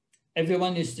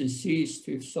 Everyone is diseased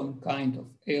with some kind of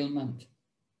ailment.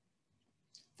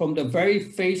 From the very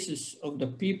faces of the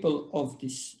people of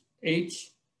this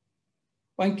age,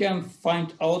 one can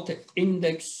find out the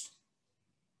index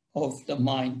of the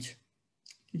mind.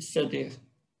 He said there,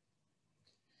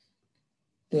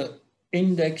 the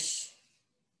index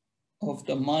of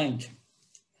the mind.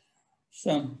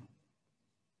 So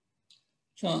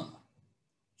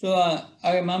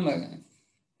I remember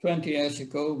 20 years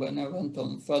ago when I went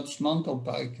on Vraj Mantal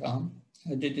Parikram,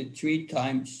 I did it 3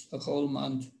 times, a whole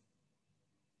month.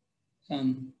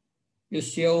 And you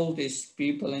see all these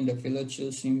people in the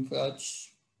villages in Vraj,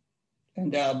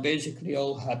 and they are basically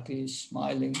all happy,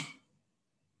 smiling.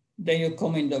 Then you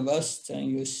come in the West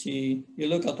and you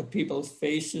look at the people's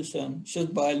faces, and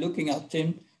just by looking at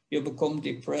them, you become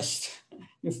depressed.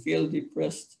 You feel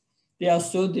depressed. They are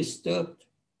so disturbed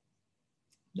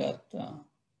that.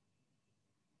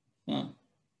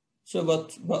 So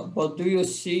what do you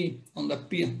see on the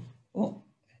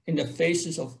in the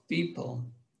faces of people?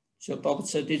 So Prabhupada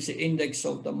said it's the index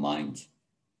of the mind,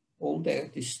 all their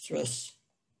distress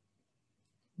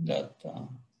that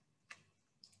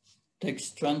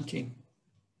takes 20.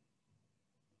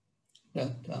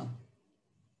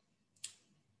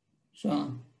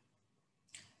 So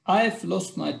I've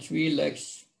lost my 3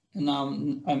 legs and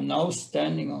I'm now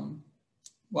standing on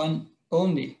one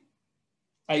only.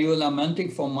 Are you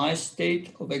lamenting for my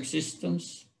state of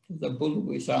existence? The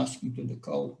Buddha is asking to the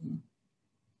cow.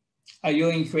 Are you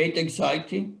in great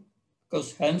anxiety?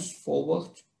 Because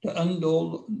henceforward the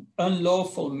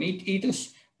unlawful meat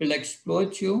eaters will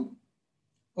exploit you?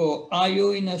 Or are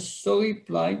you in a sorry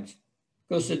plight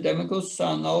because the demigods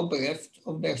are now bereft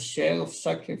of their share of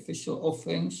sacrificial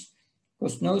offerings,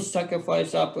 because no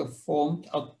sacrifices are performed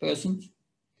at present?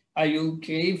 Are you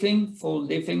grieving for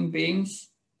living beings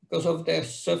because of their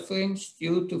sufferings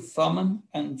due to famine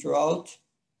and drought?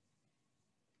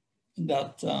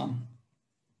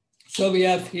 So we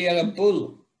have here a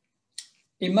bull.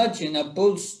 Imagine a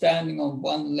bull standing on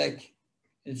one leg.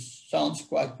 It sounds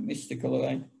quite mystical,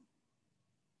 right?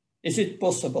 Is it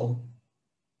possible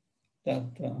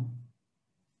that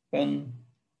when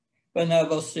I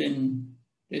was in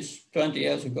this 20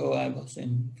 years ago, I was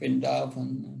in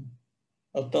Vrindavan, and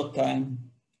at that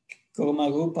time,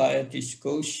 Kumarupa had this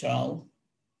Goshal,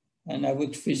 and I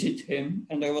would visit him,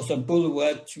 and there was a bull who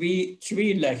had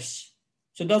three legs.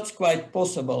 So that's quite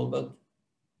possible,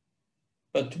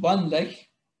 but one leg,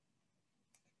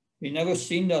 we never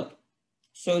seen that.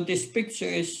 So this picture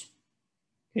is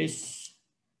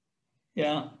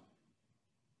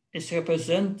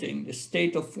representing the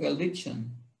state of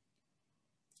religion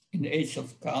in the age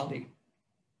of Kali.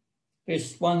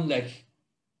 There's one leg,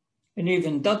 and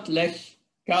even that leg,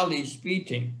 Kali is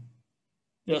beating.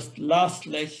 Just last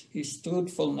leg is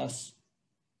truthfulness.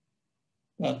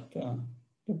 That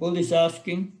the Buddha is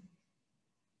asking,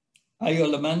 are you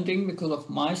lamenting because of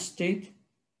my state?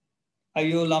 Are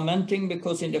you lamenting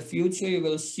because in the future you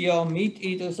will see how meat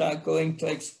eaters are going to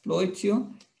exploit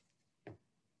you?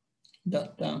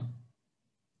 That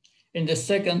in the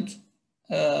second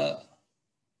to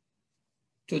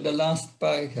the last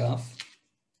paragraph,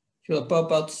 Srila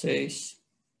Prabhupada says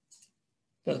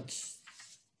that's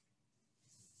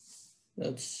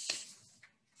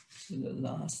the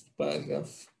last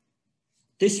paragraph.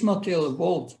 This material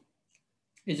world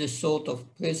is a sort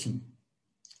of prison.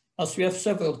 As we have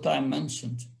several times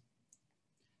mentioned,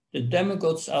 the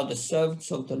demigods are the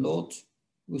servants of the Lord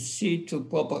who see to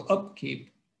proper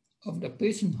upkeep of the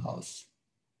prison house.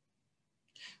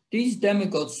 These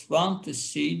demigods want to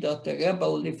see that the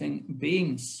rebel living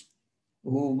beings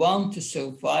who want to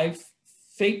survive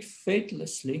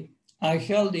faithlessly are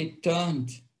hardly turned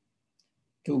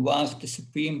toward the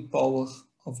supreme power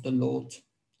of the Lord.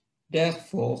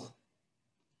 Therefore,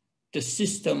 the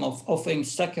system of offering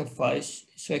sacrifice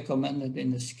is recommended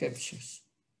in the scriptures.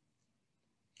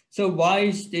 So why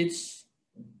is this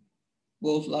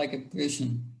world like a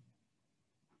prison?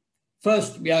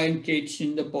 First, we are engaged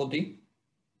in the body.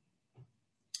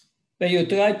 When you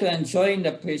try to enjoy in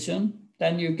the prison,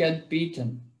 then you get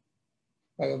beaten.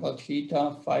 Bhagavad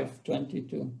Gita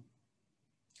 5:22.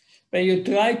 When you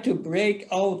try to break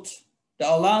out, the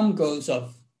alarm goes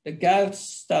off. The guards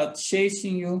start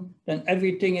chasing you, then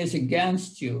everything is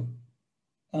against you,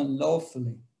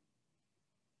 unlawfully.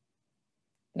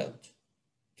 That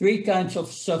 3 kinds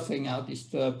of suffering are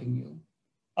disturbing you.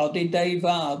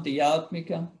 Adidaiva,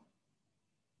 Adhyatmika,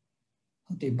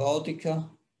 Adibhaudika.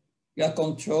 We are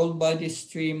controlled by these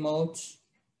 3 modes.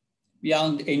 We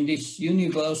are in this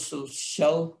universal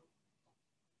shell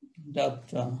that,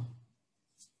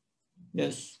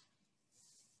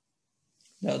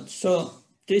 so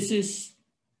this is,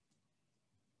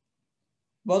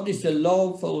 what is the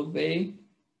lawful way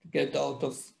to get out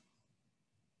of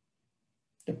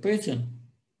the prison?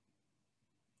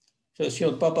 So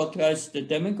Srila Prabhupada writes, the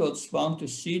demigods want to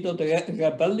see that the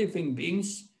rebel living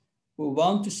beings who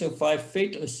want to survive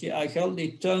faithlessly are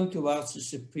hardly turned towards the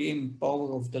supreme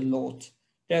power of the Lord.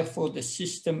 Therefore, the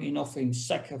system in offering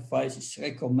sacrifice is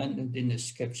recommended in the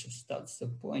scriptures. That's the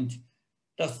point.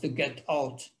 That's to get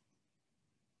out.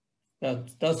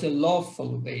 That's a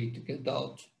lawful way to get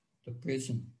out the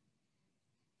prison.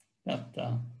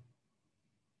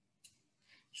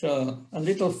 So a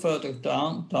little further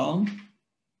down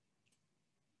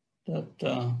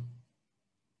I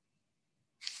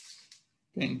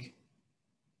think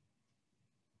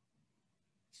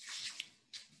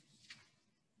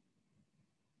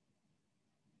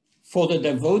For the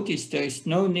devotees, there is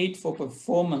no need for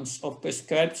performance of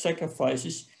prescribed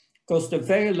sacrifices because the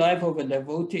very life of a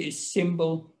devotee is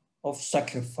symbol of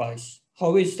sacrifice.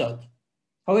 How is that?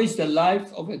 How is the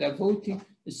life of a devotee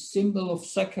a symbol of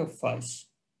sacrifice?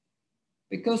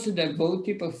 Because a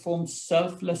devotee performs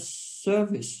selfless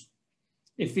service.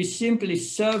 If we simply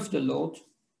serve the Lord,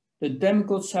 the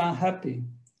demigods are happy.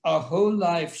 Our whole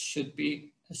life should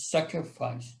be a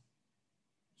sacrifice.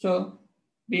 So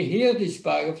we hear this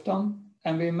Bhagavatam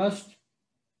and we must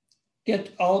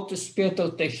get out the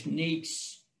spiritual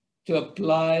techniques to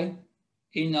apply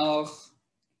in our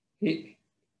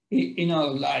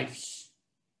lives.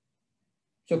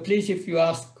 So please, if you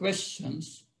ask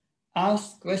questions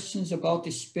about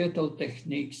the spiritual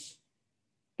techniques.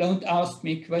 Don't ask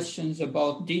me questions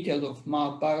about details of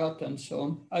Mahabharata and so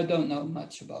on. I don't know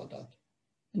much about that.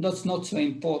 And that's not so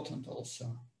important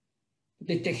also.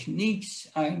 The techniques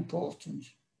are important.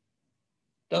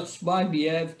 That's why we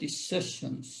have these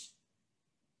sessions.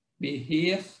 We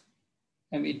hear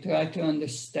and we try to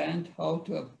understand how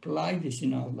to apply this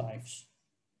in our lives.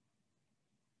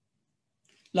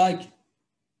 Like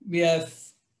we have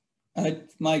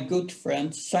my good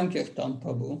friend Sankirtan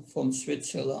Prabhu from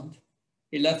Switzerland.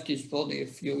 He left his body a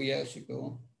few years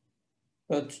ago,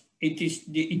 but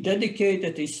he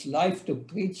dedicated his life to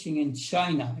preaching in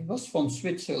China. He was from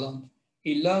Switzerland.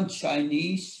 He learned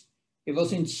Chinese. He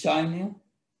was in China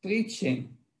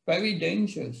preaching, very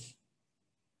dangerous.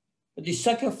 But he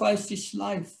sacrificed his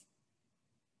life.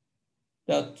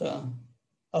 That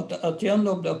at the end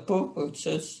of the purport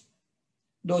says,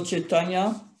 Lord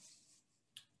Chaitanya,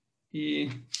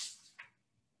 he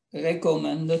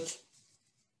recommended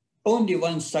only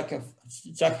one Jagya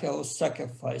was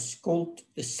sacrificed, called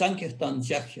the Sankirtan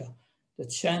Jagya, the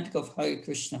chant of Hare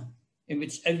Krishna, in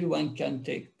which everyone can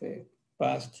take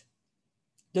part.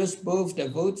 Thus both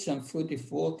devotees and fruitive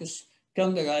workers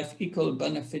can derive equal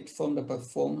benefit from the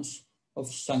performance of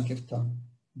Sankirtan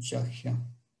Jagya.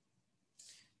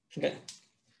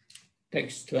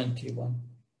 Text 21.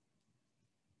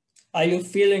 Are you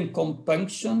feeling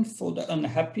compunction for the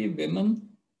unhappy women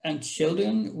and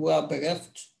children who are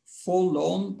bereft,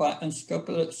 forlorn by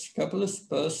unscrupulous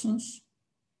persons?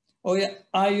 Or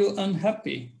are you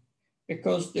unhappy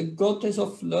because the goddess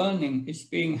of learning is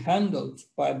being handled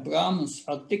by Brahmins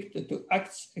addicted to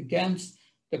acts against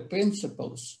the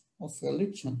principles of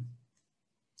religion?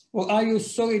 Or are you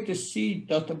sorry to see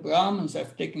that the Brahmins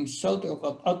have taken shelter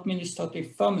of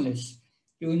administrative families,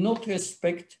 do not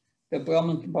respect the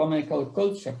Brahminical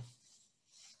culture?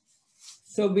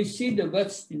 So we see the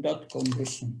West in that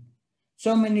condition.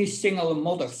 So many single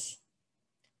mothers.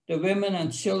 The women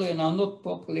and children are not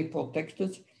properly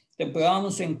protected. The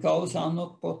Brahmins and cows are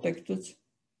not protected.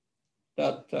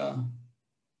 That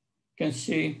can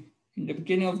see in the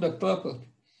beginning of the purport.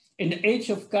 In the age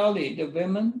of Kali, the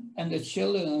women and the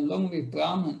children, along with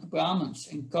Brahmins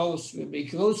and cows, will be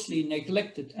grossly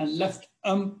neglected and left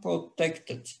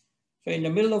unprotected. So in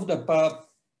the middle of the paragraph,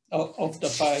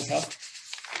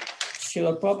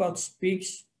 Srila Prabhupada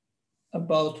speaks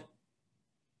about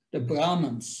the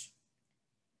Brahmins.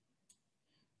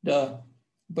 The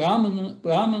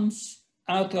Brahmins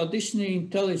are traditionally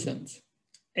intelligent,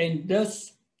 and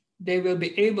thus they will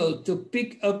be able to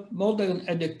pick up modern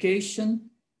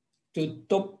education to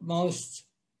topmost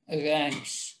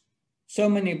ranks. So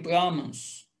many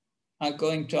Brahmins are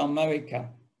going to America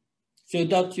so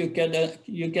that you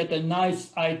get a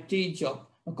nice IT job,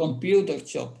 a computer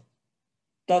job.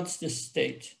 That's the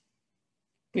state.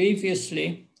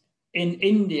 Previously, in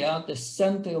India, the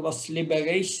center was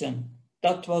liberation.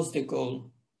 That was the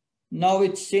goal. Now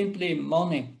it's simply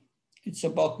money. It's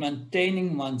about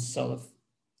maintaining oneself,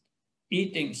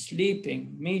 eating,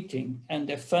 sleeping, meeting, and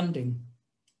defending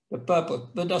the purpose.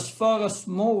 But as far as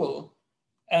moral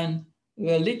and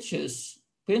religious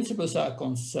principles are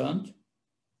concerned,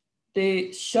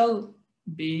 they shall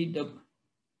be the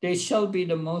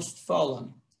most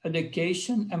fallen.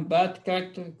 Education and bad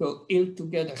character go ill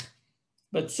together,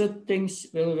 but such things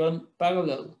will run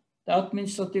parallel. The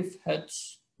administrative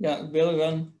heads will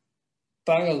run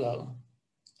parallel.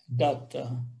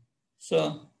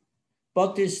 So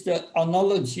what is the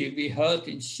analogy we heard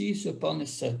in Shiv's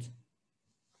Upanishad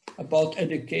about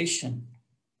education?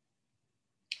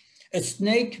 A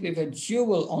snake with a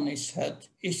jewel on his head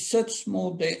is such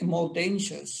more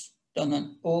dangerous than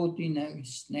an ordinary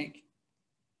snake.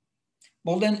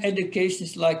 Modern education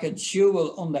is like a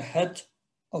jewel on the head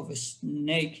of a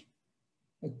snake,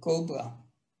 a cobra.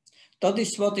 That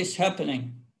is what is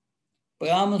happening.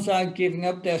 Brahmins are giving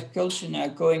up their culture and are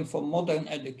going for modern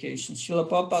education. Srila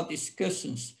Prabhupada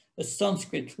discusses a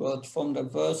Sanskrit word from the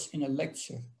verse in a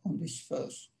lecture on this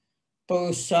verse.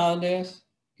 Purusader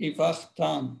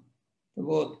ivartan. The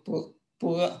word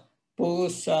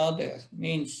Purusader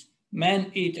means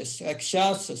man-eaters,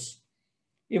 rakshasas.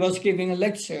 He was giving a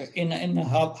lecture in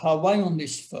Hawaii on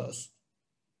this verse.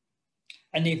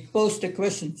 And he posed a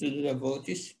question to the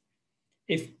devotees.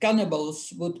 If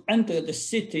cannibals would enter the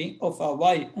city of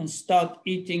Hawaii and start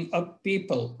eating up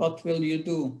people, what will you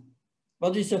do?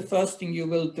 What is the first thing you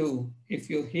will do if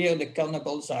you hear the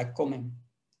cannibals are coming?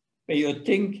 When you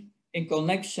think in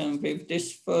connection with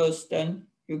this verse, then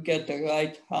you get the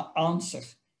right answer.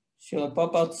 Srila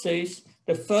Prabhupada says,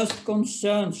 the first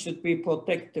concern should be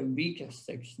protect the weaker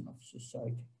section of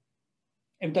society.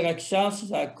 If the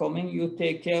Rakshasas are coming, you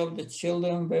take care of the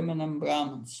children, women, and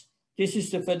Brahmins. This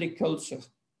is the Vedic culture.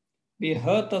 We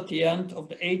heard at the end of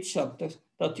the 8th chapter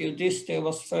that Yudhishthira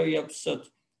was very upset.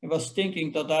 He was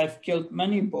thinking that I've killed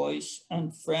many boys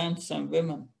and friends and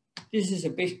women. This is a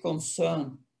big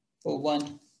concern for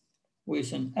one who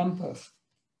is an emperor.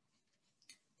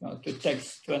 Now to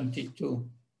text 22.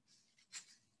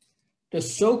 The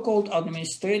so-called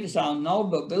administrators are now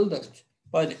bewildered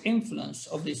by the influence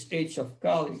of this age of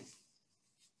Kali.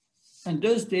 And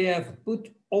thus they have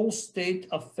put all state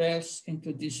affairs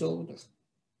into disorder.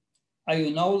 Are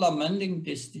you now lamenting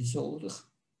this disorder?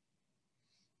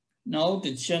 Now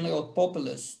the general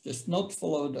populace does not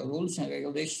follow the rules and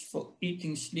regulations for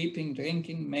eating, sleeping,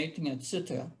 drinking, mating,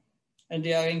 etc. And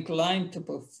they are inclined to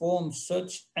perform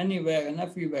such anywhere and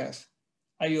everywhere.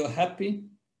 Are you happy?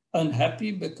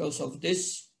 Unhappy because of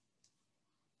this?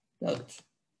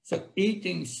 So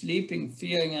eating, sleeping,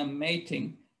 fearing, and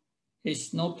mating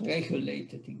is not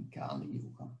regulated in Kali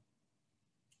Yuga.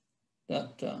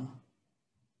 But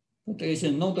there is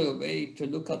another way to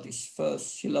look at this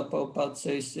verse. Srila Prabhupada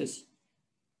says this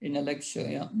in a lecture.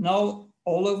 Yeah? Now,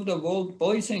 all over the world,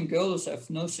 boys and girls have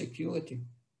no security.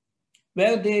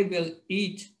 Where they will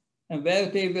eat and where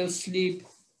they will sleep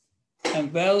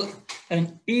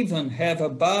and even have a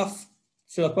bath.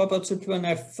 Srila Prabhupada said, when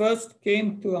I first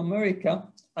came to America,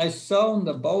 I saw on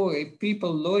the Bowery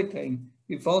people loitering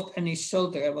without any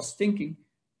shelter. I was thinking,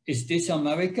 is this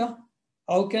America?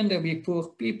 How can there be poor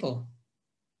people?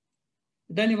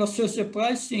 Then he was so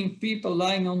surprised seeing people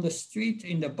lying on the street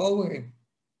in the Bowery.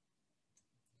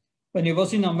 When he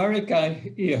was in America,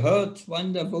 he heard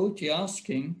one devotee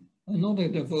asking another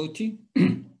devotee,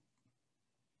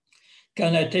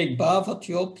 can I take bath at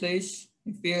your place?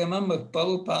 If we remember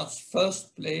Prabhupada's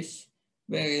first place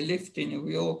where he lived in New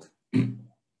York,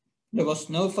 there was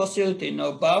no facility,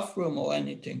 no bathroom or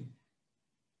anything.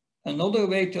 Another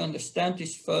way to understand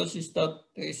this verse is that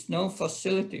there is no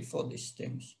facility for these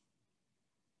things.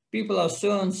 People are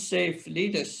so unsafe,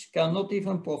 leaders cannot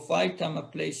even provide them a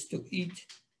place to eat.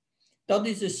 That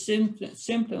is a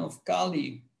symptom of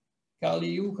Kali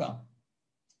Yuga.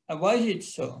 And why is it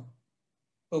so?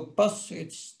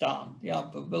 Upasritstan, they are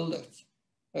bewildered.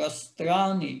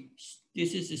 Rastrani,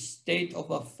 this is a state of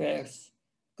affairs.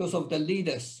 Because of the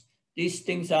leaders, these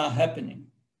things are happening.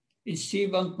 In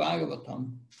Srimad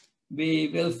Bhagavatam, we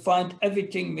will find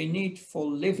everything we need for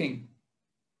living.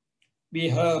 We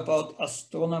heard about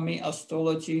astronomy,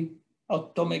 astrology,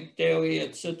 atomic theory,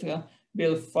 etc.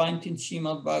 We'll find in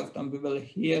Srimad Bhagavatam, we will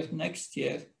hear next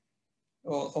year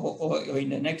or in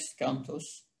the next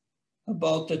cantos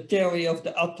about the theory of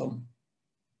the atom.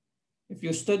 If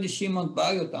you study Srimad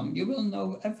Bhagavatam, you will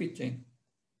know everything.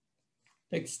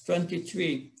 Text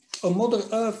 23. O Mother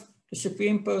Earth, the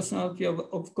Supreme Personality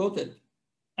of Godhead,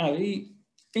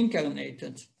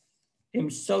 reincarnated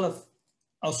himself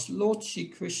as Lord Shri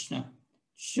Krishna,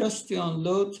 just to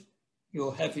unload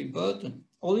your heavy burden.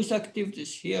 All his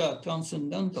activities here are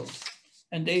transcendental,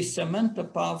 and they cement the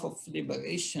path of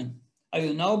liberation. Are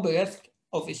you now bereft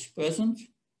of his presence?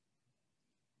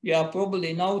 You are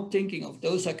probably now thinking of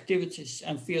those activities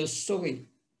and feel sorry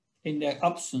in their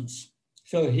absence.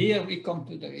 So here we come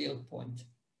to the real point.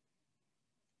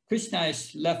 Krishna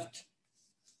is left,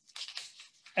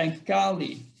 and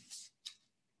Kali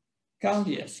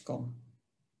has come.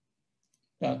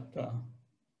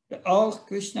 The hour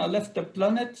Krishna left the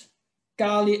planet,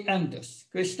 Kali enters.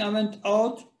 Krishna went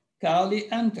out,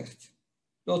 Kali entered.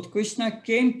 Lord Krishna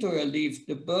came to relieve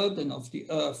the burden of the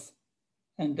earth,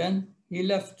 and then he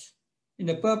left. In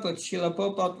the purport, Srila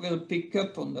Prabhupada will pick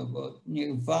up on the word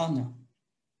nirvana.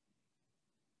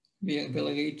 We will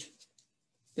read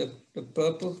the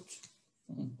purport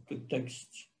to text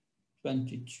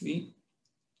 23,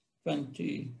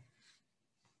 20,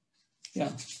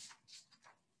 yeah.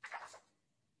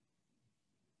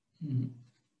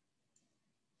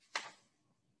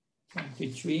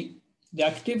 23. The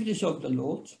activities of the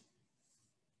Lord.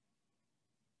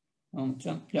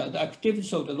 Yeah, the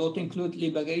activities of the Lord include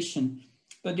liberation,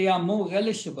 but they are more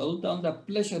relishable than the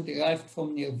pleasure derived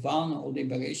from nirvana or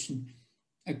liberation.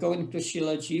 According to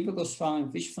Srila Jiva Goswami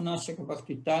Vishwanath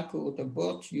Chakravarti Thakur, the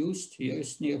word used here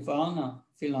is nirvana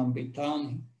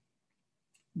vilambitani,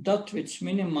 that which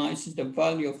minimizes the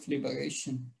value of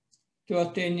liberation. To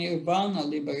attain nirvana,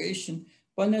 liberation,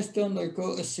 one has to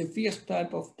undergo a severe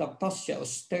type of tapasya,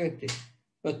 austerity,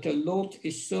 but the Lord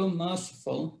is so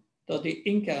merciful that he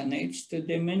incarnates to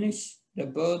diminish the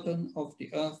burden of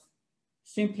the earth.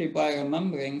 Simply by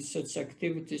remembering such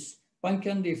activities, one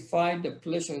can defy the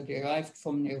pleasure derived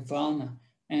from nirvana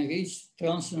and reach the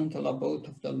transcendental abode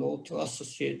of the Lord to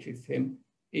associate with him,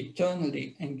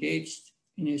 eternally engaged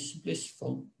in his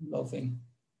blissful, loving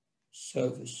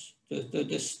service.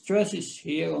 The stress is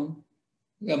here on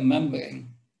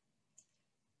remembering.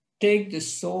 Take the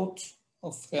thought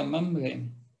of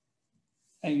remembering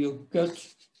and you cut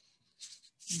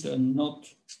the knot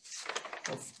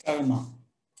of karma.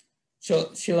 So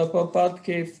Srila Prabhupada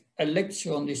gave a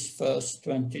lecture on this verse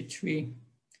 23,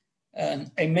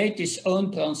 and I made his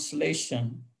own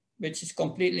translation, which is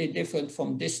completely different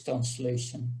from this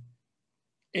translation.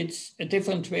 It's a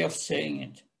different way of saying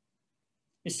it.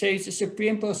 It says, the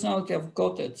Supreme Personality of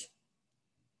Godhead,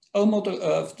 O Mother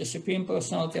Earth, the Supreme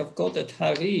Personality of Godhead,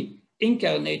 Hari,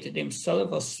 incarnated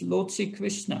himself as Lord Sri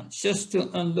Krishna just to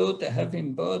unload the heavy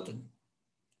burden.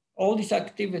 All these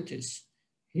activities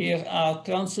here are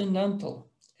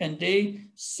transcendental and they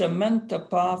cement the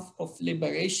path of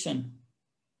liberation.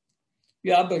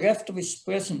 You are bereft of his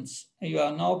presence and you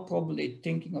are now probably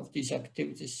thinking of these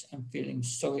activities and feeling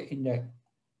sorry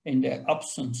in their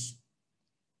absence.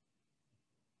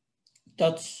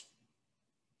 That's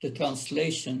the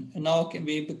translation. And now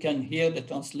we can hear the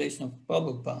translation of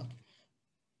Prabhupada.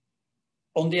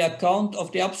 On the account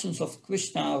of the absence of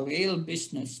Krishna, our real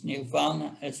business,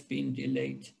 nirvana, has been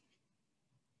delayed.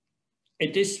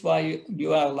 It is why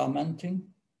you are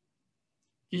lamenting.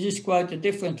 This is quite a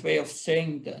different way of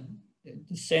saying the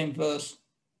same verse.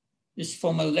 This is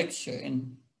from a lecture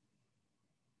in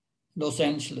Los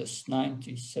Angeles,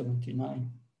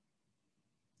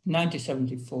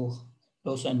 1974,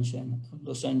 Los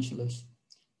Angeles.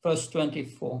 Verse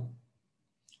 24.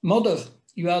 Mother,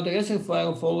 you are the reservoir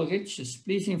of all riches.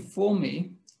 Please inform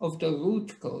me of the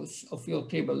root cause of your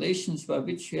tribulations by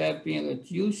which you have been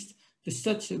reduced to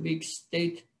such a weak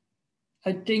state.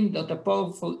 I think that the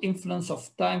powerful influence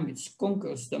of time which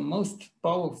conquers the most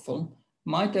powerful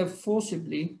might have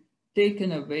forcibly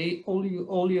taken away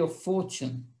all your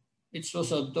fortune, which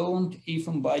was adorned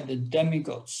even by the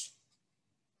demigods.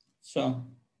 So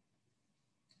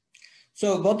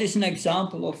what is an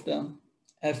example of the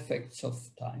effects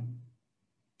of time?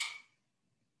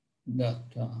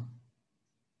 That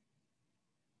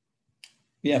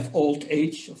we have old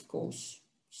age, of course,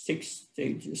 6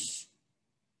 stages.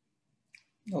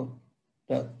 All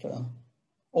the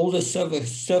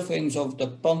sufferings of the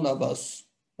Pandavas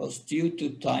was due to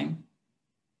time.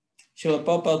 Srila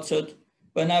Prabhupada said,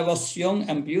 when I was young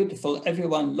and beautiful,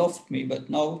 everyone loved me, but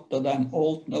now that I'm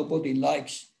old, nobody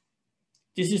likes.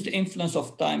 This is the influence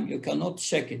of time. You cannot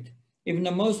check it. Even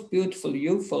the most beautiful,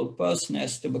 youthful person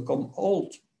has to become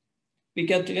old. We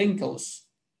get wrinkles.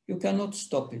 You cannot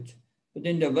stop it. But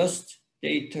in the West,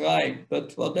 they try.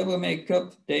 But whatever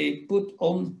makeup they put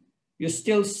on, you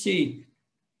still see.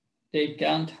 They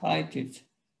can't hide it.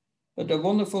 But the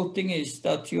wonderful thing is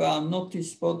that you are not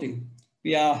this body.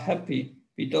 We are happy.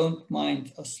 We don't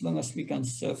mind as long as we can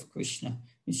serve Krishna.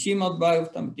 In Srimad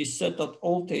Bhagavatam, it is said that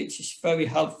old age is very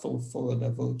helpful for a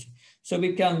devotee. So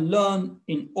we can learn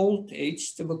in old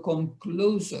age to become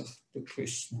closer to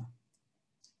Krishna.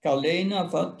 Kalena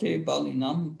vate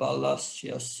balinam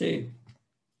balasya se.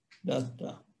 That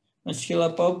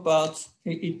Srila Prabhupada,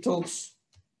 he talks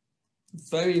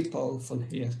very powerful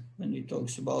here when he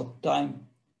talks about time.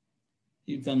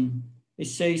 Even he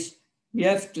says we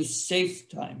have to save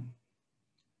time.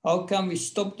 How can we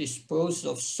stop this process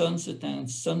of sunset and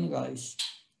sunrise,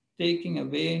 taking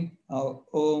away our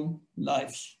own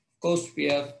lives? Of course, we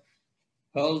have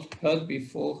heard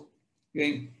before.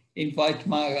 We invite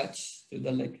Maharaj to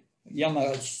the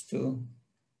Yamaraj to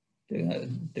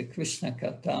the Krishna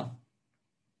Katha.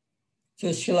 So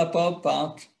Srila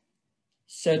Prabhupada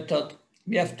said that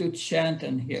we have to chant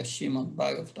and hear Srimad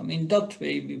Bhagavatam. In that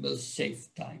way, we will save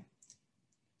time.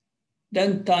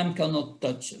 Then time cannot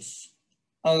touch us.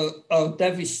 Our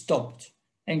death is stopped.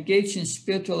 Engage in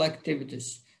spiritual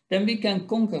activities. Then we can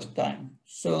conquer time.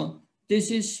 So this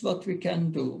is what we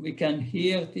can do. We can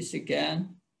hear this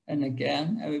again and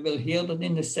again, and we will hear that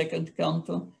in the second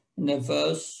canto, in the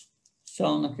verse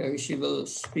Saunaka Rishi will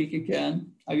speak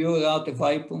again. Ayurata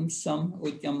Vaipum Sam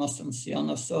Udyamasam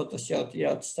Siana Sota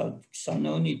Syatiyat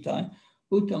Sanonitai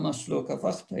Uttamasloka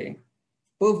Vaktaye.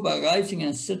 Both by rising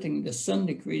and sitting, the sun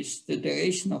decreases the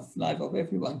duration of life of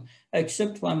everyone,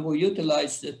 except one who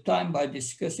utilizes the time by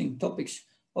discussing topics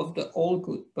of the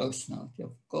all-good personality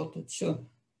of God. So,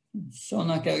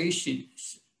 Saunaka Rishi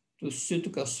to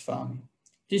Sutta Swami.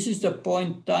 This is the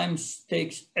point: time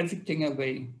takes everything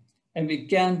away, and we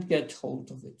can't get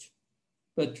hold of it.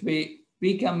 But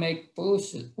we can make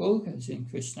progress in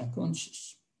Krishna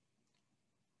consciousness.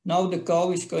 Now the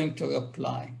cow is going to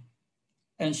reply,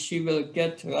 and she will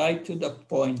get right to the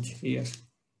point here.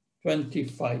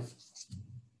 25,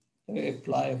 the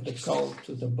reply of the cow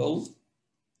to the bull.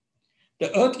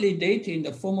 The earthly deity in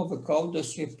the form of a cow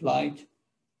thus replied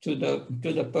to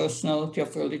the personality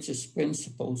of religious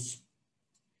principles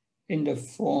in the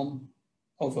form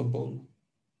of a bull.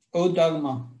 O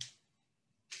Dharma,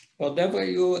 whatever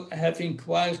you have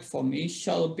inquired for me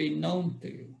shall be known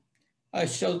to you. I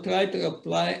shall try to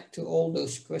reply to all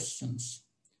those questions.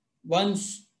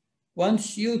 Once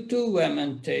you too were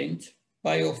maintained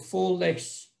by your 4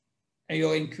 legs and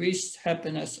your increased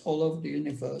happiness all over the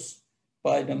universe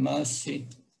by the mercy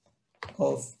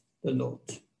of the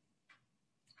Lord.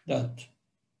 That.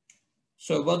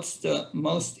 So what's the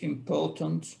most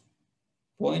important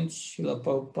point Srila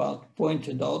Prabhupada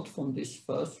pointed out from this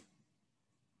verse?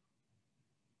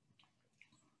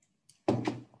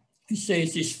 He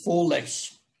says these 4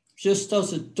 legs. Just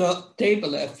as a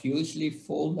table has usually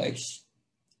 4 legs,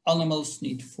 animals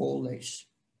need 4 legs.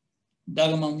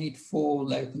 Dharma need 4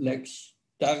 legs.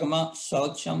 Dharma,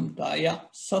 Saucham, Daya,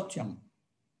 Satyam.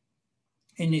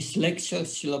 In his lecture,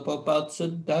 Srila Prabhupada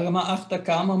said, Dharma, Artha,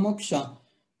 Kama, Moksha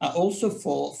are also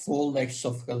 4 legs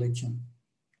of religion.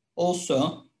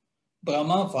 Also,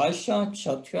 Brahma, Vaishya,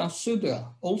 Kshatriya,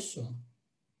 Sudra, also.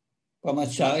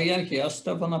 Brahmacharya,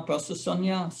 Gyasta, Vanaprastha,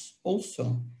 Sannyas,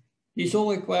 also. These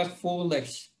all require 4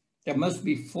 legs. There must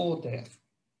be 4 there.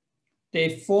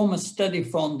 They form a steady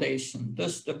foundation.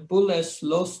 Thus, the bull has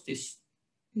lost his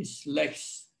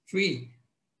legs 3,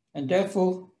 and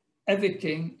therefore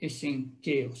everything is in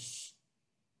chaos.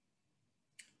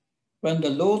 When the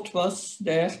Lord was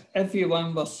there,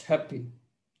 everyone was happy.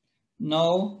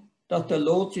 Now that the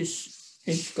Lord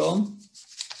is gone,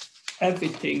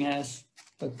 everything has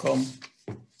become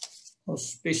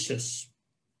auspicious.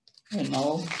 And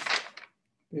now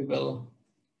we will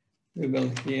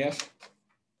hear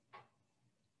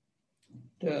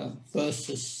the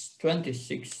verses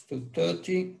 26 to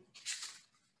 30.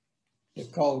 The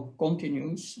cow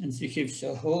continues, and she gives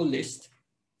a whole list.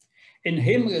 In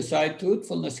him reside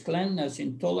truthfulness, cleanliness,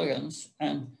 intolerance,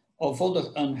 and of other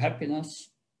unhappiness,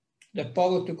 the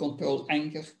power to control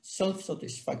anger,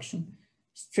 self-satisfaction,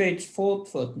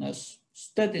 straightforwardness,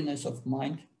 steadiness of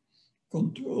mind,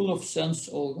 control of sense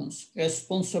organs,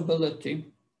 responsibility,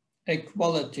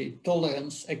 equality,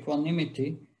 tolerance,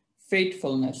 equanimity,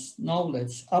 faithfulness,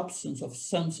 knowledge, absence of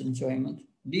sense enjoyment,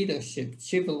 leadership,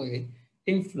 chivalry,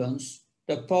 influence,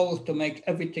 the power to make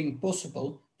everything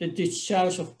possible, the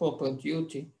discharge of proper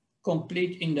duty,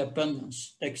 complete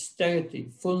independence, dexterity,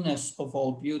 fullness of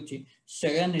all beauty,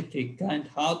 serenity,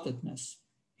 kind-heartedness,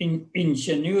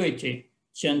 ingenuity,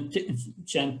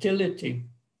 gentility,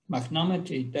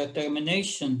 magnanimity,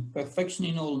 determination, perfection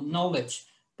in all knowledge,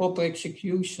 proper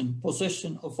execution,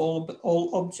 possession of all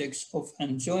objects of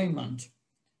enjoyment,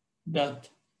 that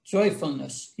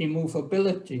joyfulness,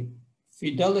 immovability,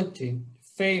 fidelity,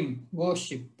 fame,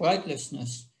 worship,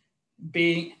 brightlessness,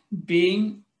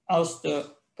 being as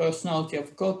the personality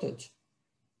of Godhead,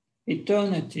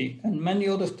 eternity, and many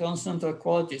other transcendental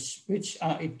qualities which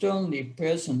are eternally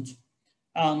present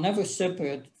are never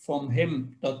separate from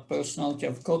him, that personality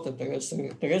of Godhead,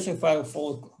 the reservoir of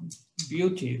all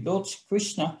beauty. Lord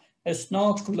Krishna has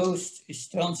now closed his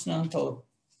transcendental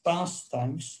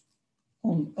pastimes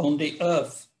on the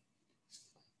earth.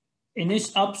 In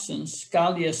his absence,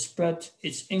 Kali has spread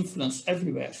its influence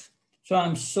everywhere. So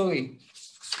I'm sorry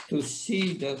to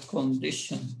see the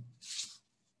condition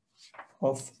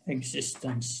of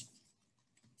existence.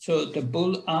 So the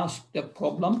bull asked the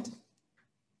problem.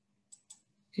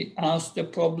 He asked the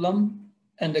problem,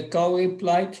 and the cow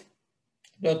replied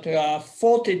that there are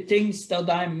 40 things that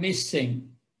I'm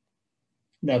missing.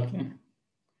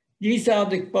 These are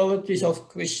the qualities of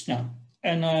Krishna,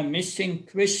 and I'm missing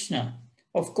Krishna.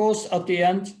 Of course, at the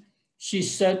end, she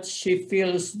said she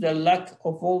feels the lack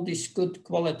of all these good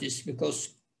qualities because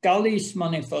Kali is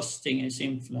manifesting his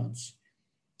influence.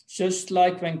 Just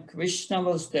like when Krishna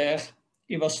was there,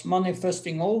 he was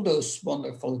manifesting all those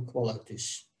wonderful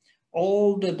qualities.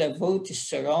 all the devotees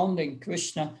surrounding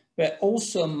Krishna were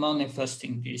also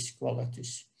manifesting these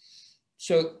qualities.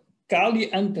 So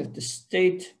Kali entered the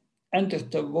state,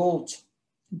 entered the world,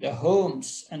 the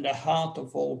homes and the heart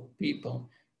of all people.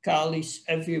 Kali is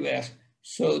everywhere,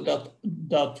 so that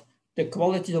the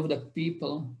qualities of the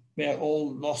people were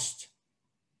all lost.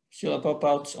 Srila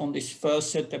Prabhupada on this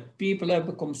verse said that people have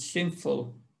become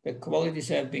sinful, the qualities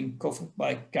have been covered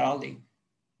by Kali.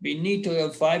 We need to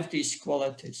revive these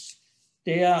qualities.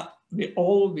 They are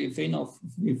all within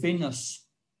us.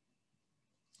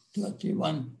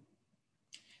 31.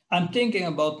 I'm thinking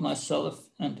about myself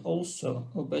and also,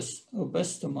 O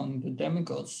best among the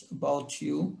demigods, about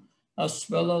you, as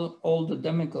well as all the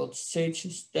demigods,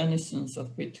 sages, denizens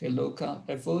of Pitriloka,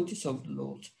 devotees of the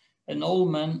Lord, and all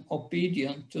men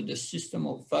obedient to the system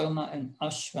of Varna and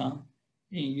Ashram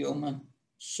in human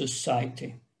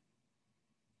society.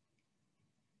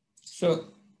 So,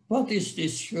 what is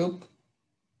this group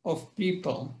of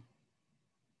people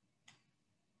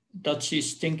that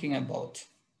she's thinking about?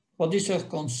 What is her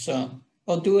concern?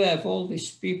 What do we have all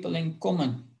these people in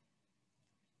common?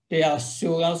 They are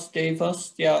Suras,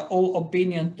 Devas, they are all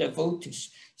obedient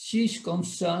devotees. She's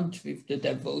concerned with the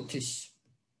devotees.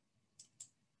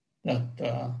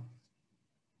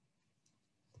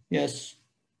 Yes.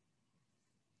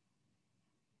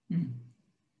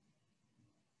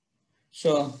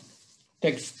 So,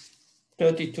 text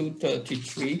 32,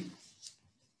 33.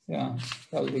 Yeah,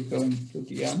 probably going to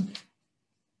the end.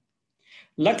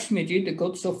 Lakshmiji, the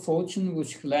goddess of fortune,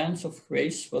 whose glance of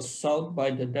grace was sought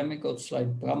by the demigods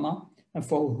like Brahma, and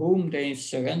for whom they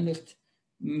surrendered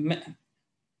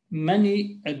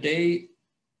many a day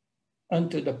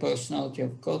unto the personality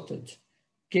of Godhead,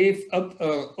 gave up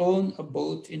her own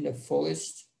abode in the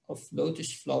forest of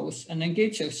lotus flowers and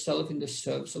engaged herself in the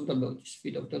service of the lotus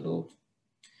feet of the Lord.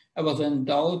 I was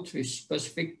endowed with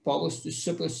specific powers to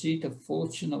supersede the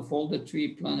fortune of all the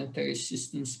three planetary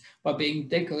systems by being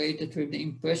decorated with the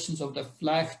impressions of the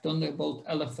flag, thunderbolt,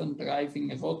 elephant,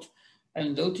 driving rod,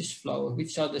 and lotus flower,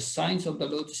 which are the signs of the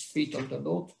lotus feet of the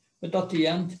Lord. But at the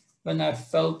end, when I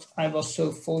felt I was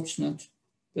so fortunate,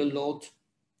 the Lord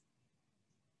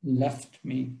left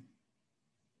me.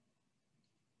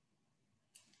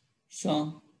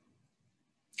 So,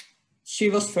 she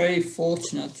was very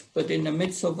fortunate, but in the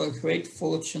midst of her great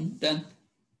fortune, then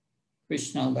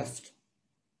Krishna left.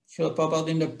 Srila Prabhupada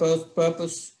in the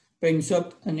purpose brings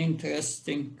up an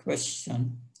interesting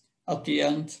question. At the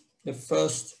end, the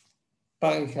first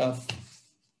paragraph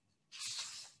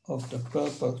of the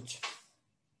purport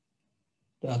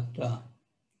that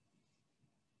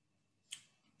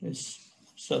is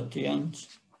at the end.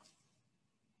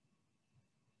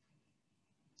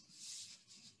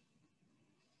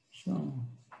 So,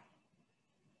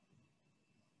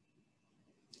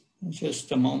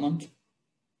 just a moment,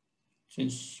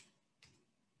 since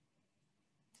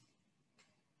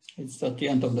it's at the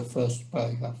end of the first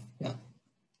paragraph, yeah.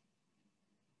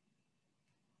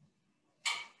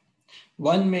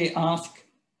 One may ask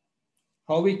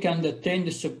how we can attain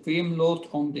the Supreme Lord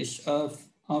on this earth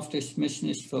after his mission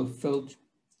is fulfilled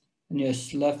and he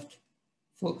has left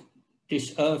for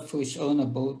this earth for his own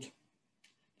abode.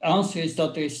 The answer is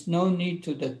that there is no need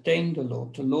to detain the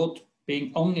Lord. The Lord,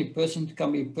 being omnipresent,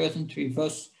 can be present with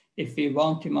us if we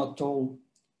want him at all.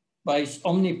 By his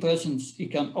omnipresence, he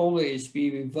can always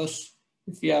be with us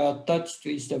if we are attached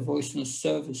to his devotional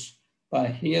service by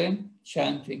hearing,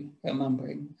 chanting,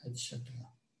 remembering, etc.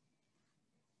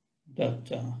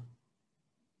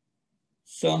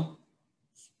 So,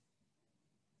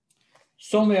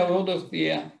 somewhere or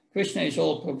other, Krishna is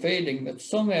all pervading, but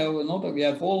somewhere or another we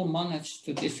have all managed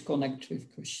to disconnect with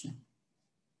Krishna.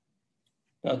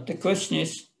 But the question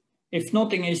is, if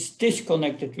nothing is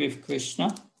disconnected with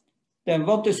Krishna, then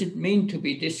what does it mean to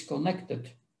be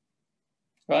disconnected?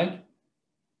 Right?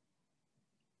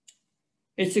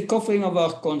 It's a covering of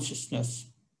our consciousness.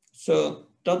 So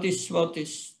that is what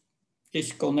is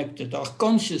disconnected. Our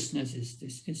consciousness is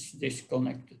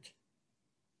disconnected.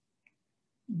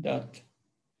 That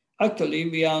actually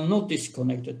we are not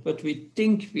disconnected, but we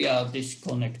think we are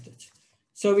disconnected.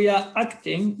 So we are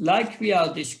acting like we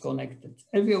are disconnected.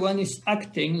 Everyone is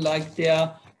acting like they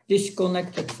are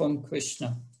disconnected from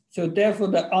Krishna. So therefore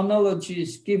the analogy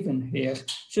is given here,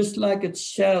 just like a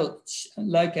shell,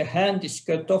 like a hand is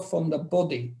cut off from the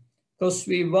body, because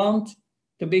we want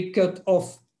to be cut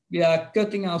off. We are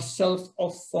cutting ourselves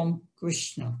off from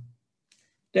Krishna.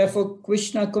 Therefore,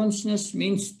 Krishna consciousness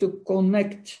means to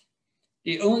connect.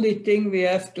 The only thing we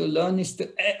have to learn is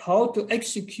how to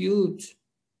execute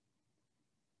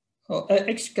or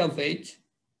excavate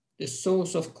the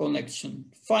source of connection.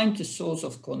 Find the source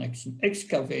of connection.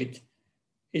 Excavate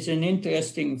is an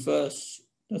interesting verse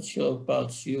that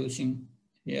Schilapad's using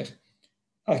here.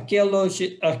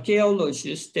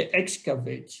 Archaeologists, they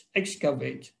excavate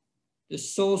the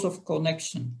source of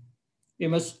connection. We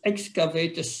must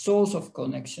excavate the source of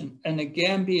connection and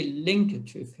again be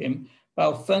linked with him by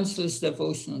offenseless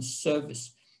devotional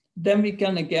service. Then we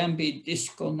can again be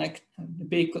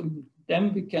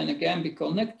then we can again be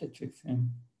connected with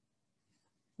him.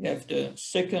 We have the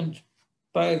second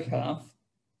paragraph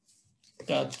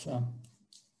that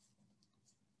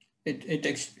it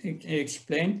explains.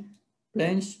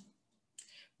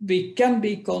 We can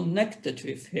be connected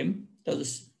with him. That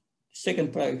is the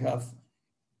second paragraph,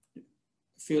 a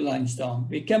few lines down.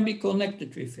 We can be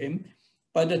connected with him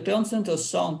by the transcendental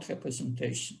sound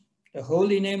representation. The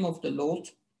holy name of the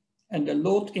Lord and the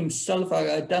Lord himself are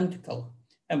identical.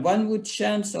 And one who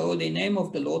chants the holy name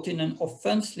of the Lord in an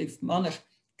offensive manner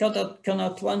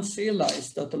cannot once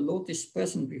realize that the Lord is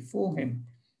present before him.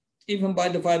 Even by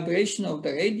the vibration of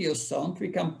the radio sound, we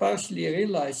can partially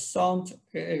realize sound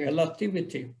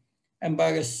relativity. And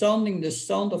by resounding the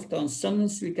sound of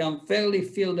transcendence, we can fairly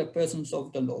feel the presence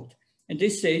of the Lord. In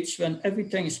this age, when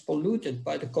everything is polluted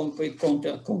by the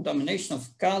contamination of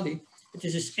Kali, it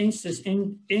is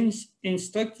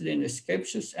instructed in the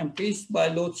scriptures and preached by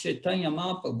Lord Chaitanya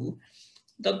Mahaprabhu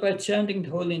that by chanting the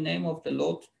holy name of the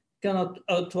Lord, cannot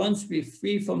at once be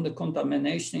free from the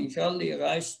contamination and gradually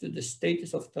rise to the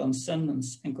status of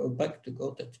transcendence and go back to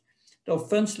Godhead. The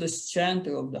offenseless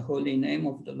chanter of the holy name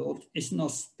of the Lord is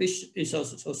as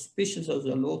auspicious as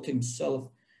the Lord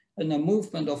himself, and a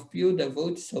movement of pure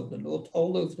devotees of the Lord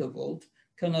all over the world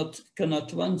cannot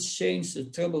once change the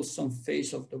troublesome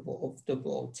face of the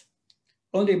world.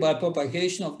 Only by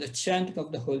propagation of the chanting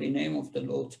of the holy name of the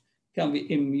Lord can we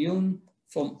immune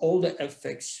from all the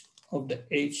effects of the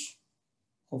age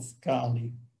of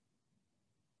Kali.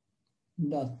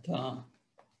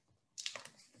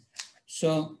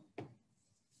 So,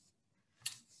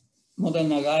 Mother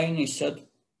Narayani said,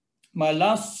 my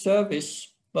last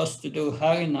service was to do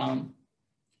Harinam.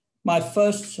 My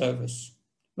first service,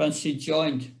 when she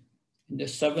joined in the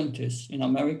 70s in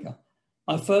America,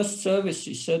 my first service,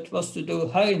 she said, was to do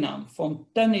Harinam from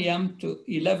 10 a.m. to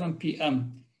 11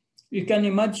 p.m. You can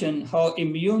imagine how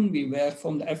immune we were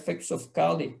from the effects of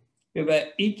Kali. We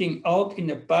were eating out in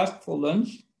the park for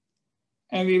lunch,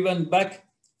 and we went back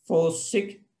for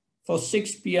 6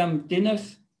 p.m. dinner,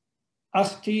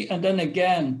 Arti, and then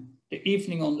again the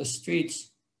evening on the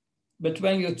streets. But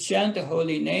when you chant the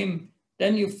holy name,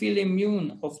 then you feel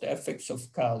immune of the effects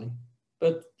of Kali.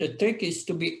 But the trick is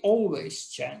to be always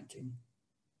chanting.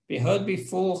 We heard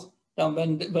before that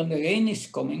when the rain is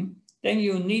coming, then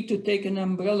you need to take an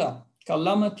umbrella.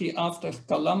 Calamity after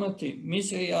calamity,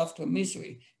 misery after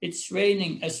misery. It's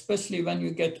raining, especially when you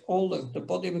get older. The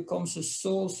body becomes a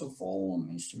source of all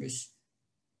miseries.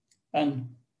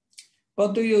 And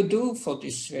what do you do for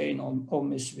this rain or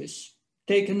miseries?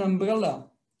 Take an umbrella.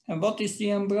 And what is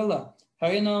the umbrella?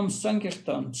 Harinam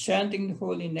Sankirtan, chanting the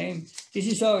holy name. This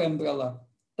is our umbrella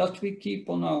that we keep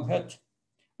on our head.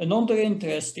 Another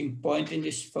interesting point in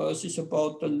this verse is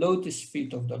about the lotus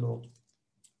feet of the Lord.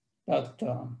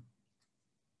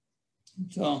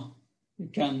 So we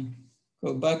can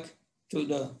go back to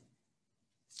the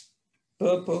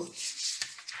purport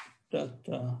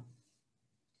that,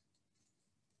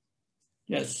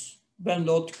 yes, when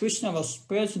Lord Krishna was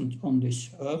present on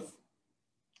this earth,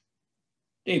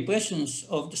 the impressions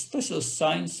of the special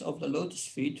signs of the lotus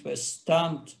feet were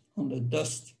stamped on the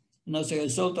dust. And as a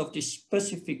result of this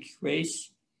specific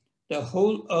grace, the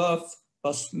whole earth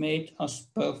was made as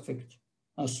perfect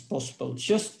as possible.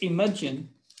 Just imagine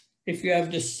if you have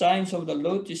the signs of the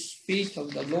lotus feet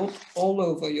of the Lord all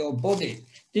over your body.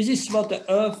 This is what the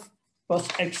earth was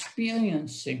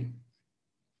experiencing.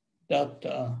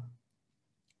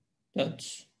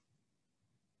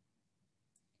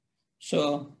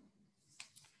 So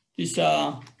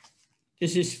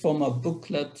this is from a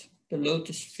booklet, The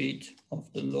Lotus Feet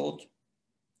of the Lord.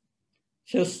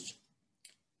 Just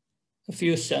a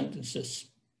few sentences.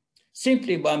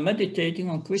 Simply by meditating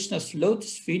on Krishna's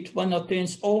lotus feet, one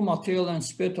attains all material and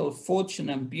spiritual fortune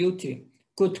and beauty,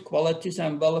 good qualities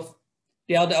and wealth.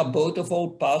 They are the abode of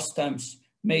all pastimes.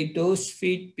 May those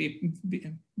feet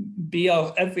be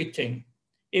our everything.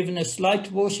 Even a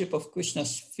slight worship of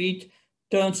Krishna's feet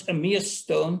turns a mere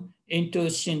stone into a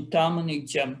Chintamani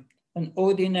gem, an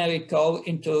ordinary cow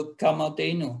into a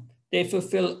Kamadhenu. They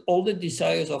fulfill all the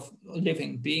desires of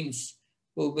living beings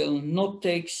who will not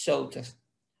take shelter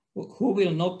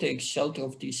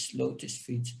of these lotus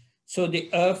feet. So the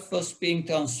earth was being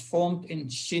transformed in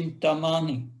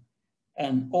Chintamani,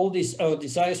 And all these our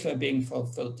desires were being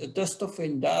fulfilled. The dust of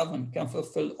Vrindavan can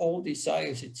fulfill all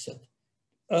desires, it said.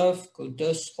 Earth could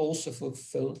thus also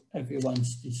fulfill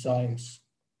everyone's desires.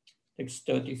 Text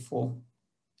 34.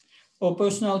 O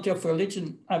personality of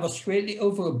religion, I was greatly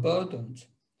overburdened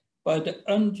by the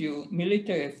undue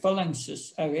military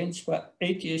phalanxes arranged by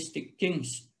atheistic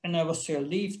kings, and I was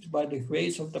relieved by the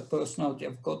grace of the personality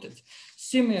of Godhead.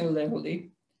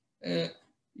 Similarly,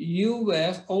 you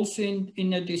were also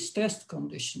in a distressed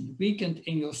condition, weakened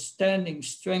in your standing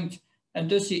strength, and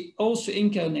thus he also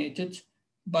incarnated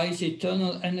by his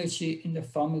eternal energy in the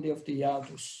family of the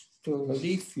Yadus to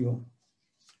relieve you.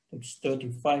 Text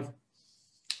 35.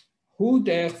 Who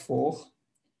therefore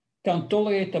can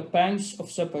tolerate the pangs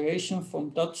of separation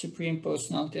from that supreme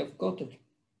personality of Godhead?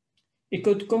 He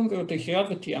could conquer the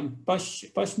gravity and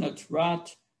passionate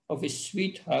wrath of his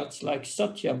sweethearts like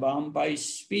Satyabham by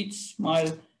his sweet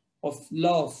smile of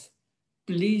love,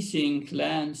 pleasing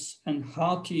glance, and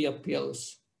hearty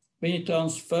appeals. When he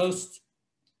transfers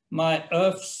my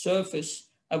earth's surface,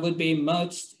 I would be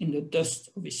immersed in the dust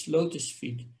of his lotus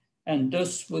feet, and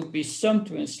thus would be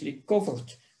sumptuously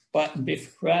covered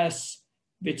with grass,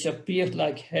 which appeared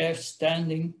like hair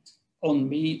standing on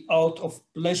me out of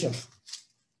pleasure.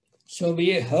 So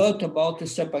we heard about the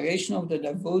separation of the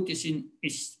devotees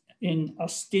in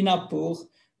Hastinapur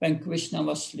when Krishna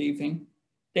was leaving.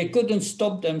 They couldn't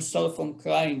stop themselves from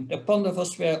crying. The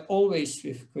Pandavas were always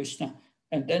with Krishna,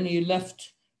 and then he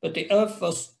left, but the earth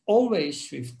was always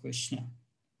with Krishna.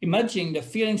 Imagine the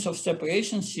feelings of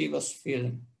separation she was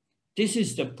feeling. This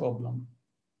is the problem.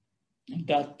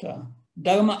 That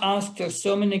Dharma asked her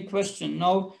so many questions.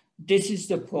 Now, this is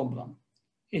the problem.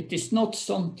 It is not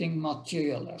something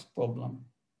material problem.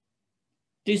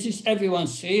 This is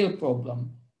everyone's real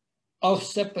problem. Our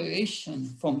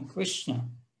separation from Krishna.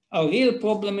 Our real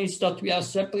problem is that we are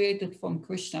separated from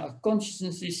Krishna. Our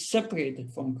consciousness is separated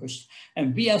from Krishna.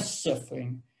 And we are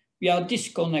suffering. We are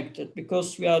disconnected.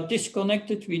 Because we are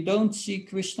disconnected, we don't see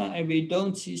Krishna and we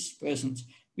don't see his presence.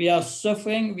 We are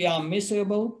suffering, we are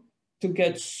miserable. To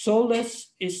get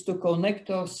solace is to connect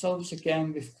ourselves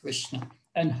again with Krishna.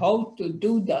 And how to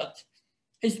do that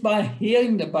is by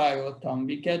hearing the Bhagavatam.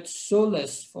 We get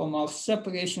solace from our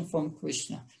separation from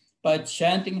Krishna. By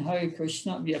chanting Hare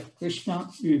Krishna, we have Krishna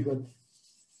Ugat.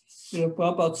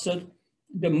 Prabhupada said,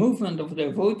 the movement of the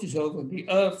devotees over the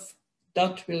earth,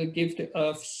 that will give the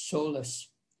earth solace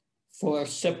for our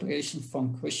separation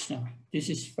from Krishna. This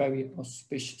is very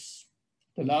auspicious.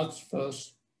 The last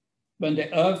verse, when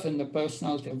the earth and the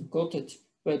personality of Godhead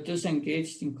were thus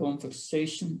engaged in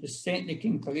conversation, the saintly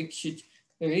King Parikshit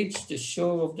reached the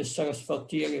shore of the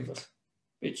Saraswati River,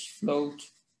 which flowed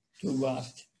toward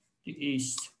the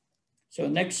east. So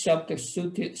next chapter,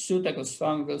 Sutta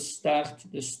Goswami will start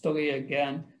the story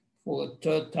again for a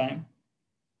third time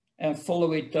and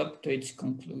follow it up to its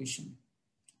conclusion.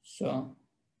 So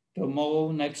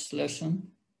tomorrow, next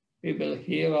lesson, we will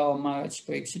hear how Maharaj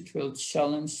Parikshit will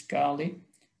challenge Kali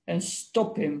and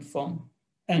stop him from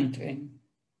entering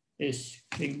his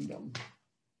kingdom.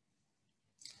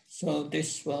 So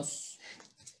this was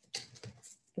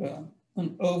an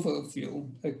overview,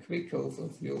 a quick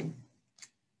overview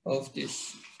of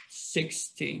this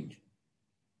 16th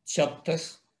chapter.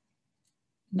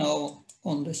 Now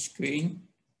on the screen,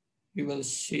 you will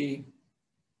see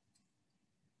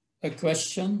a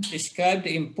question. Describe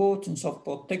the importance of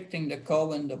protecting the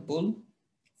cow and the bull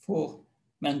for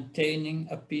maintaining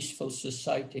a peaceful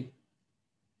society.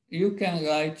 You can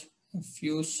write a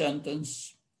few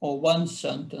sentences or one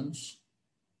sentence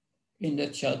in the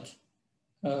chat,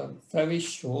 very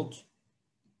short.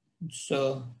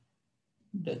 So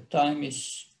the time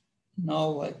is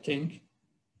now, I think,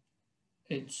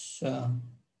 it's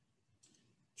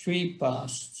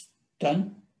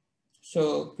 10:03.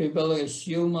 So we will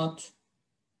resume at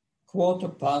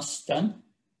 10:15.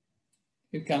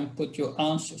 You can put your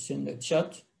answers in the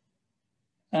chat.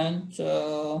 And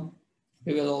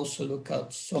we will also look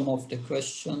at some of the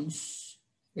questions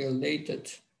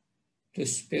related to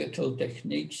spiritual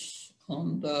techniques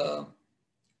in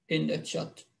the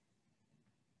chat.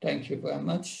 Thank you very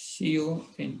much. See you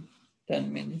in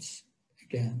 10 minutes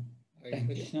again.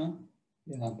 Thank you.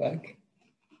 We are back.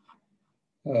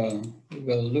 We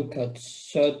will look at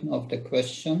certain of the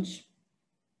questions.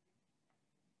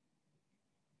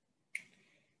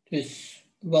 This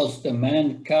was the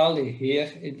man Kali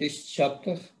here in this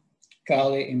chapter,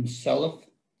 Kali himself,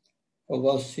 or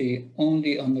was he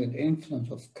only under the influence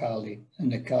of Kali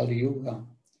and the Kali Yuga?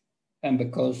 And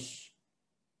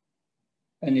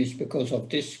it's because of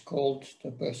this called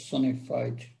the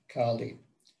personified Kali.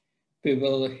 We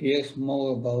will hear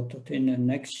more about it in the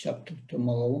next chapter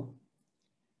tomorrow.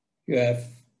 You have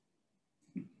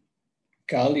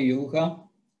Kali Yuga,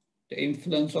 the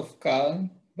influence of Kali,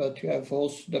 but you have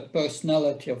also the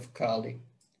personality of Kali.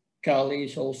 Kali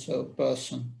is also a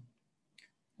person,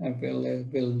 and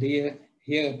we'll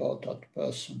hear about that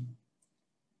person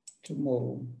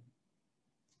tomorrow.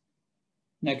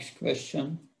 Next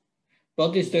question.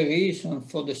 What is the reason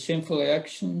for the sinful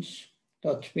reactions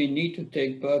that we need to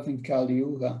take birth in Kali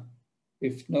Yuga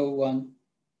with no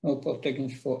protection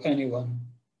for anyone?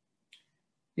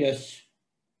 Yes,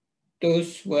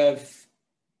 those who have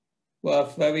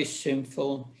very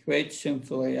sinful, great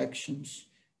sinful reactions,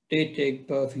 they take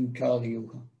birth in Kali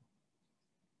Yuga.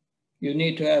 You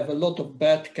need to have a lot of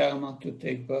bad karma to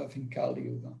take birth in Kali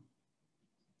Yuga.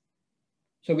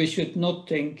 So we should not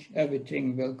think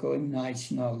everything will go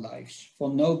nice in our lives.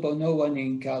 For no one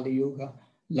in Kali Yuga,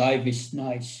 life is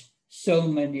nice. So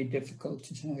many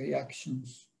difficulties and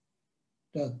reactions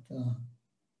that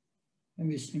and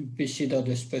we see that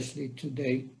especially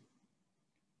today.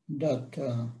 That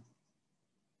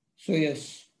so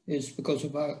yes, it's because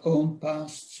of our own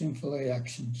past sinful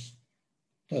reactions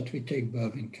that we take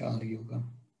birth in Kali Yuga.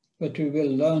 But we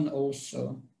will learn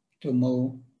also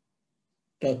tomorrow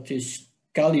that this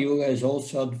Kali Yuga has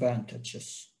also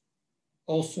advantages.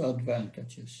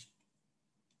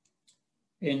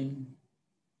 In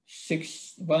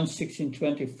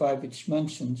 1625, it's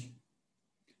mentioned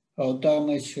how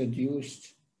Dharma is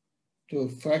reduced to a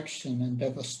fraction and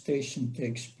devastation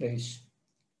takes place.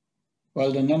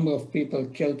 While the number of people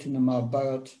killed in the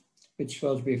Mahabharata, which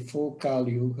was before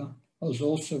Kali Yuga, was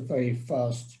also very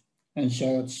fast, and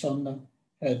Jarasandha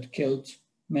had killed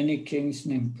many kings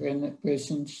and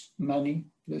imprisons, many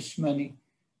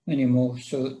more.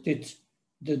 So did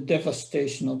the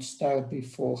devastation not start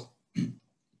before?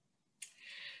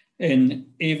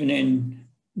 And even in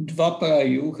Dvapara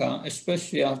Yuga,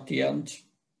 especially at the end,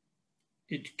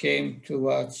 it came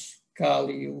towards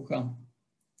Kali Yuga.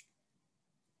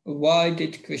 Why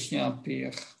did Krishna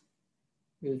appear?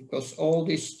 Because all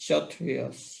these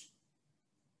Kshatriyas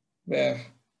were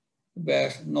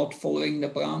not following the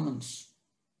Brahmins.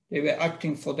 They were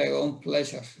acting for their own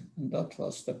pleasure, and that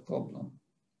was the problem.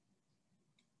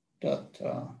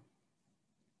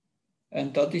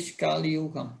 And that is Kali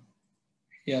Yuga.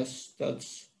 Yes,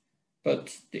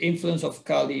 but the influence of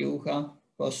Kali Yuga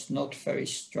was not very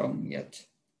strong yet,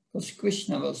 because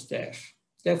Krishna was there.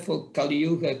 Therefore, Kali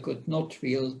Yuga could not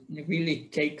really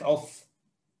take off,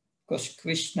 because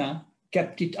Krishna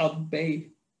kept it at bay.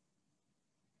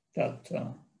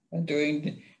 And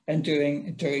during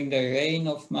the reign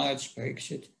of Maharaj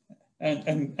Parikshit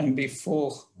and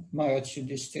before Maharaj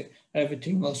Yudhishthira,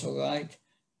 everything was all right.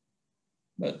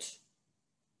 But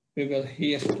we will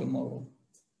hear tomorrow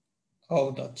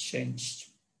how that changed.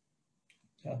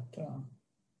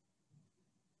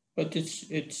 But it's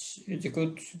a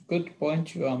good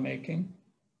point you are making.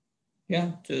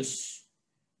 Yeah,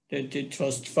 it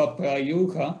was Dvapara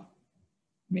Yuga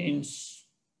means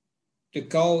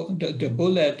the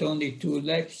bull had only 2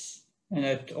 legs and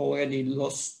had already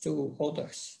lost 2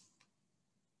 others.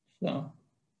 So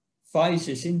vice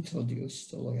is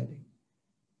introduced already.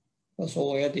 Was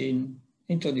already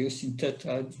introduced in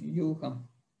Tetra Yuga.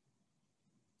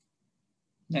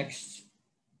 Next,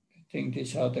 I think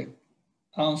these are the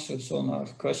answers on our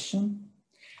question.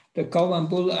 The cow and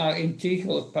bull are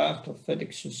integral part of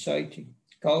Vedic society.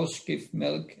 Cows give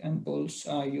milk and bulls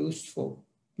are used for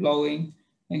plowing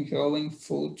and growing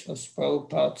food. As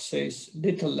Prabhupada says,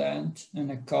 little land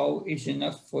and a cow is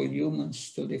enough for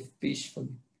humans to live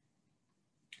peacefully.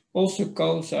 Also,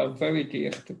 cows are very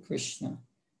dear to Krishna,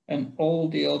 and all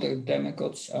the other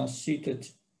demigods are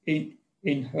seated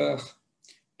in her.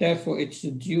 Therefore, it's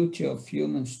the duty of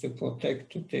humans to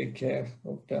protect, to take care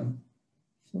of them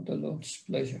for the Lord's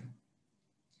pleasure.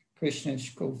 Krishna is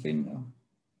Govinda.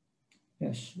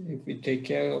 Yes, if we take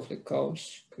care of the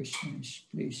cows, Krishna is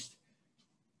pleased,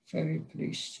 very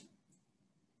pleased.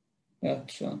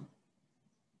 That's a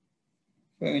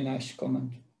very nice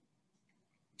comment.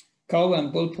 Cow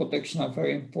and bull protection are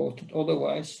very important.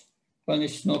 Otherwise, one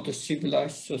is not a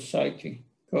civilized society.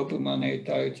 Gopumane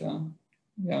Daita,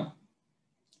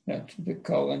 that the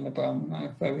cow and the Brahman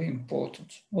are very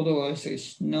important. Otherwise, there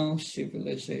is no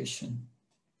civilization.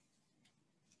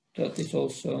 That is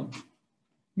also an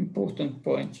important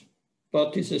point.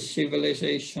 What is a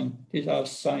civilization? These are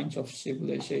signs of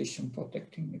civilization,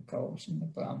 protecting the cows and the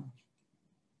Brahmans.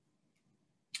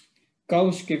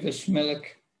 Cows give us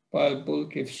milk, while bull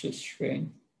gives us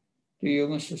grain. The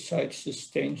human society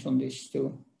sustains on these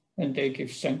 2, and they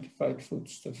give sanctified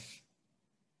foodstuff.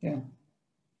 Yeah.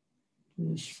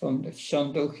 This is from the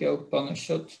Chandogya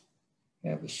Upanishad. We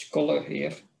have a scholar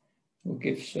here who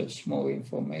gives us more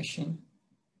information.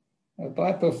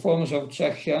 By performance of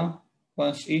jhaya,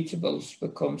 one's eatables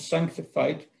become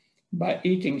sanctified. By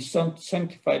eating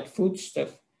sanctified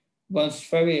foodstuff, one's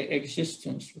very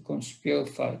existence becomes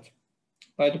purified.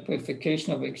 By the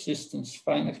purification of existence,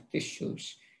 finer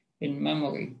tissues in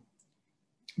memory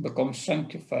become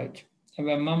sanctified. And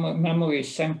when memory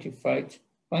is sanctified,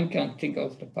 one can think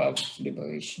of the path of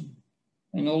liberation.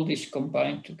 And all these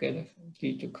combined together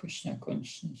lead to Krishna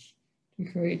consciousness, the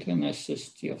greater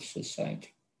necessity of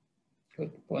society.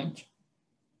 Good point.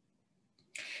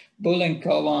 Bull and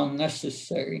cow are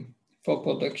necessary for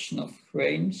production of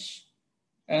grains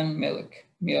and milk,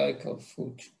 miracle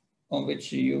food, on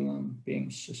which the human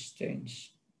being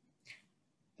sustains.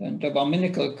 Then the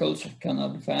Brahminical culture can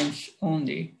advance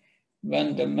only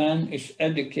when the man is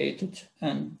educated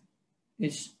and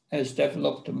has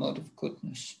developed the mode of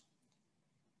goodness.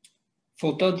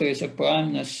 For that there is a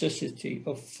prime necessity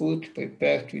of food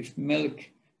prepared with milk,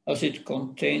 as it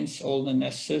contains all the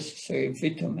necessary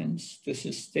vitamins to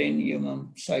sustain human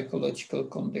psychological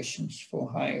conditions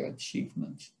for higher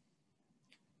achievement.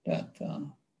 That,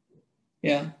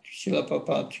 Srila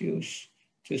Prabhupada used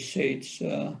to say it's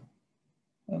a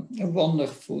wonder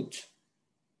food,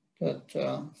 that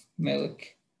milk.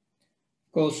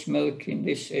 Of course, milk in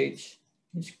this age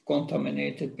is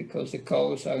contaminated because the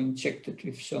cows are injected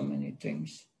with so many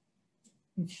things.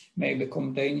 It may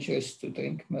become dangerous to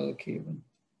drink milk even.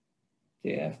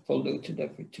 They have polluted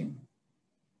everything.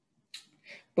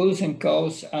 Bulls and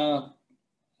cows are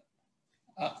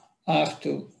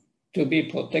to be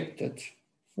protected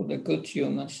for the good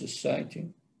human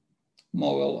society.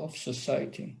 Moral of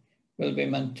society will be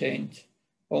maintained.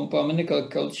 Our Brahminical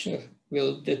culture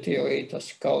will deteriorate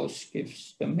as cows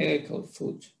gives the miracle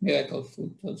food,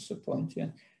 that's the point, yeah.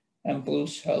 And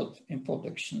bulls help in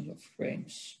production of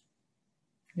grains.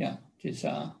 Yeah, these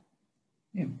are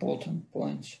important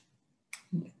points.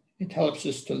 It helps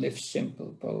us to live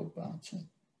simple, Prabhupada.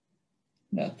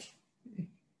 That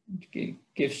it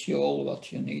gives you all what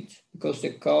you need, because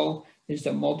the cow is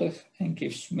the mother and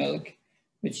gives milk,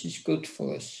 which is good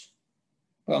for us.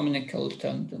 Brahminical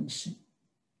tendency.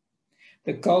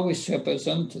 The cow is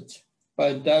represented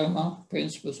by Dharma,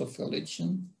 principles of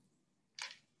religion,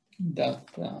 that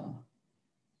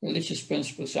religious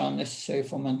principles are necessary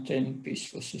for maintaining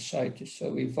peaceful society.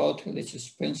 So without religious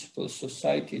principles,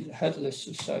 society, the headless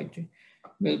society,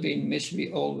 will be in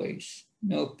misery always.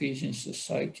 No peace in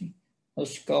society.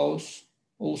 As cows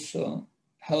also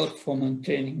help for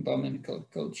maintaining Brahminical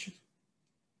culture.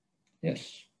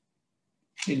 Yes.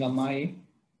 Nilamai,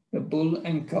 the bull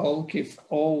and cow give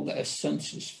all the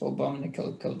essences for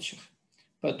Brahminical culture,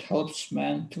 but helps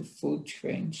man to food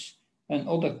grains and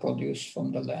other produce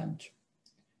from the land.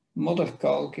 Mother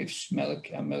cow gives milk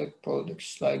and milk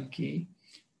products like ghee,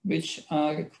 which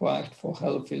are required for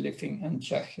healthy living and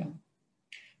jhaya.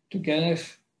 Together,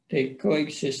 they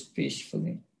coexist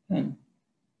peacefully and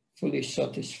fully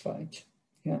satisfied.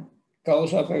 Yeah.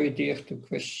 Cows are very dear to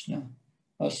Krishna,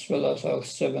 as well as our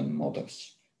 7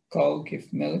 mothers. Cow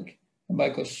give milk, and by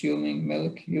consuming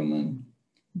milk, human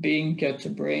being get the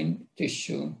brain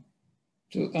tissue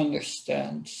to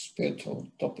understand spiritual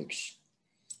topics.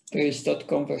 There is that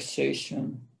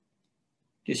conversation,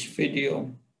 this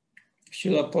video.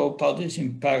 Srila Prabhupada is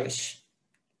in Paris,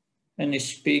 and he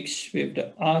speaks with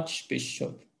the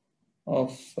Archbishop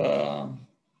of the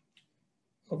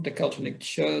Catholic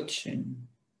Church in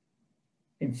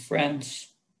France.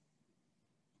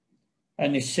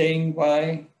 And he's saying,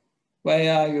 why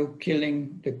are you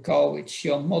killing the cow? It's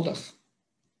your mother.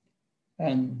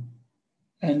 And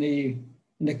the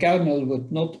cardinal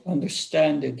would not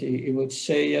understand it. He would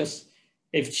say, yes,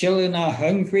 if children are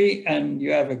hungry and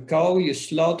you have a cow, you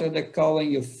slaughter the cow and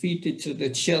you feed it to the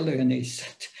children, he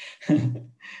said.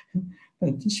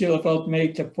 But Srila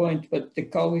made the point, but the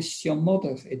cow is your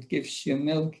mother. It gives you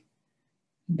milk.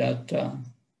 But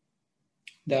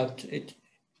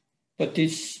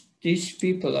these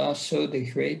people are so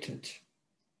degraded.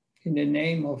 In the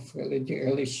name of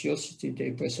religiosity,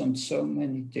 they present so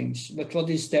many things. But what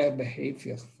is their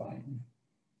behavior? Fine.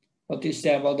 What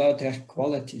are their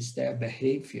qualities, their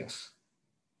behavior?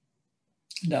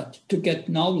 That to get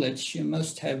knowledge, you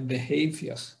must have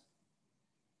behavior.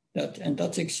 And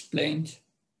that's explained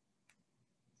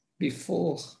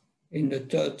before in the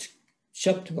 3rd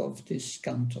chapter of this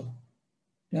canto.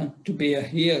 Yeah, to be a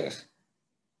hearer,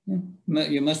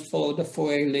 you must follow the 4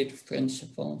 relative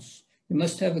principles. You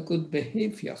must have a good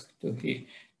behavior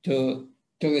to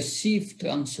receive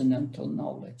transcendental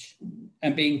knowledge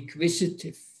and be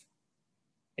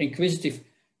inquisitive.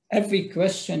 Every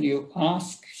question you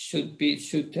ask should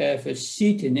have a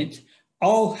seed in it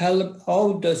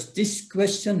how does this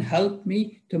question help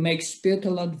me to make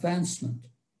spiritual advancement?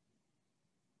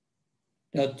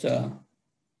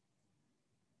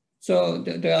 So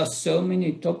there are so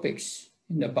many topics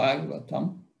in the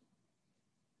Bhagavatam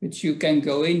which you can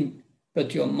go in,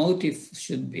 but your motive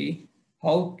should be,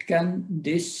 how can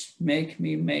this make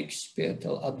me make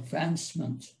spiritual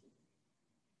advancement?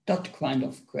 That kind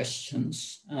of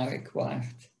questions are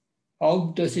required.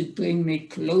 How does it bring me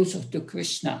closer to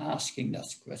Krishna, asking that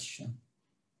question?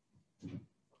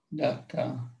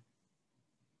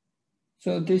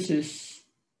 So this is,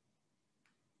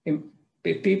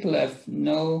 people have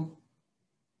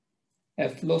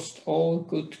lost all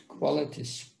good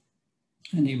qualities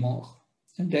anymore,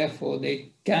 and therefore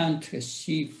they can't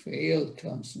receive real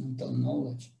transcendental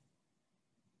knowledge,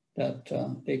 that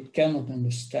they cannot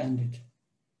understand it,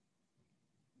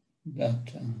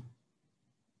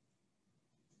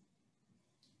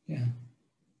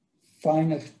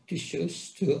 finer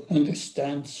tissues to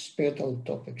understand spiritual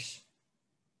topics.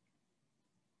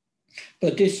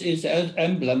 But this is an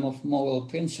emblem of moral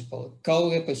principle. Cow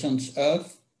represents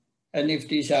earth, and if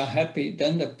these are happy,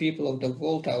 then the people of the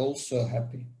world are also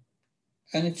happy.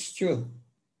 And it's true.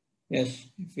 Yes,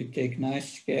 if we take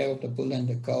nice care of the bull and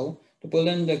the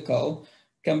cow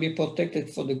can be protected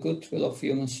for the goodwill of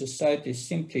human society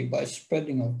simply by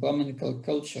spreading of Brahminical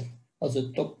culture as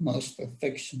the topmost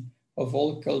perfection of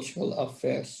all cultural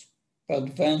affairs. For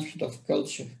advancement of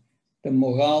culture, the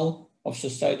morale of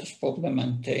society is properly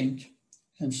maintained,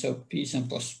 and so peace and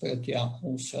prosperity are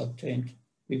also attained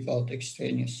without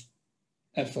extraneous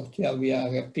effort. Yeah, we are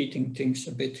repeating things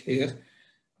a bit here,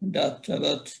 but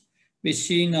we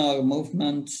see in our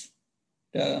movement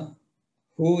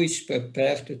who is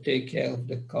prepared to take care of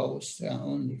the cows. There are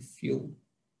only few.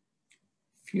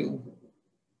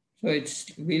 So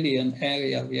it's really an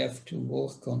area we have to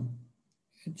work on.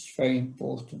 It's very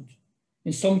important.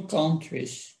 In some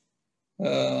countries,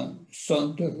 there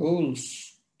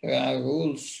are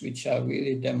rules which are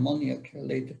really demoniac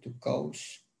related to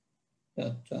cows.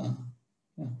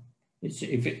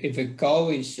 If a cow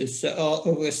is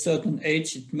over a certain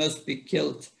age, it must be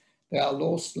killed. There are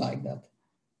laws like that.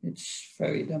 It's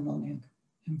very demonic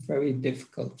and very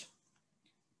difficult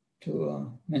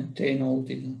to maintain all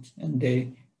these.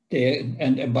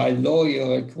 And by law,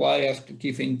 you're required to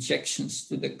give injections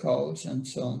to the cows and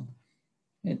so on.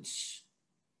 It's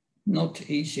not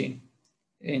easy.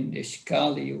 In this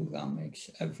Kali Yuga makes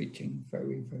everything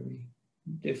very, very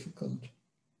difficult.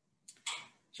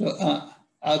 So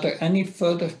are there any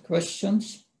further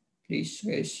questions? Please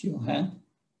raise your hand.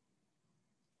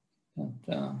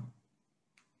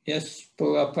 Yes,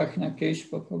 Pura Prajnakesh,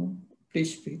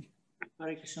 please speak.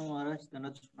 Hare Krishna Maharaj,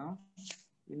 Dhanachana.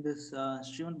 In this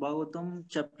Srimad Bhagavatam,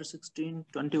 chapter 16,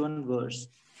 21 verse,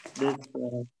 this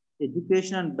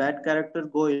education and bad character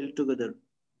go ill together.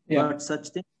 Yeah. But such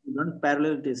things run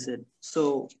parallel, it is said.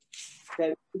 So,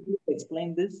 can you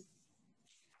explain this?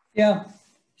 Yeah,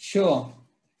 sure.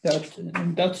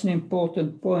 That's an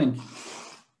important point,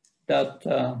 that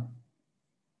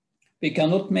we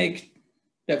cannot make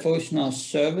devotional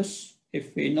service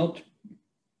if we not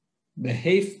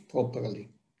behave properly.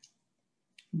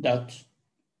 That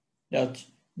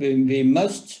we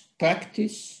must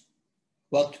practice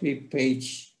what we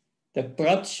preach. The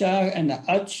prachar and the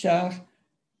achar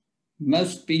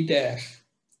must be there.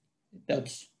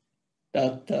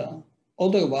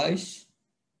 Otherwise,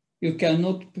 you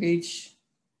cannot preach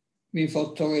with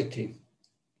authority.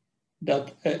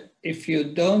 That if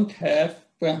you don't have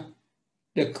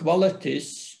the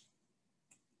qualities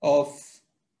of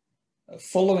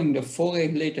following the four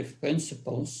regulative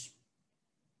principles,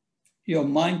 your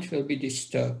mind will be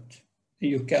disturbed.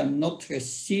 You cannot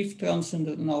receive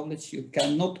transcendental knowledge. You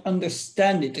cannot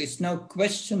understand it. There is no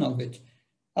question of it.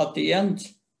 At the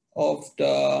end of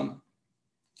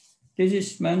this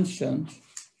is mentioned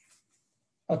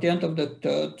at the end of the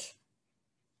third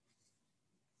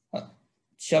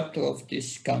chapter of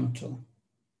this canto.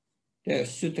 There,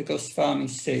 Sutta Goswami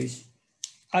says,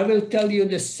 I will tell you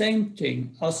the same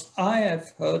thing as I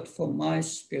have heard from my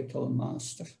spiritual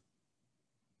master.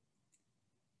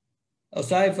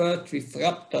 As I've heard with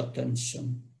rapt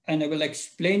attention, and I will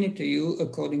explain it to you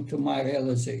according to my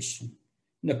realization.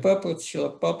 The purport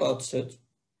Srila Prabhupada said,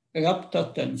 rapt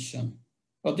attention.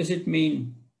 What does it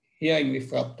mean, hearing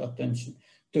with rapt attention?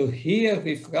 To hear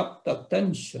with rapt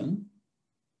attention,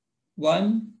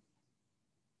 one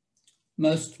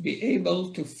must be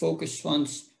able to focus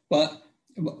one's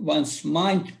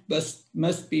mind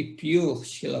must be pure,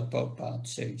 Srila Prabhupada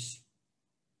says.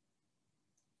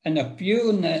 And a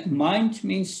pure mind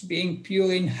means being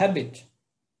pure in habit.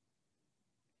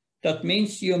 That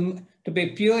means To be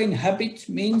pure in habit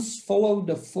means follow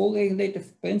the four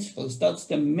regulative principles. That's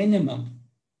the minimum.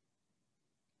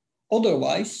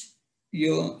 Otherwise,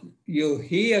 you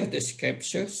hear the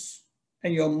scriptures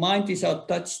and your mind is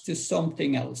attached to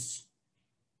something else.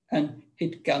 And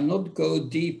it cannot go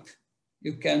deep.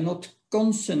 You cannot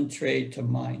concentrate the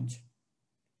mind.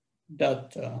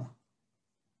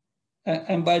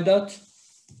 And by that,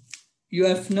 you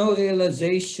have no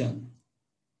realization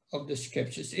of the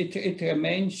scriptures. It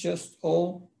remains just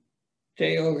all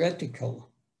theoretical.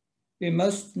 We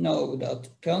must know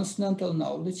that transcendental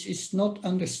knowledge is not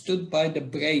understood by the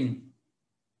brain.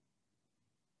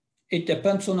 It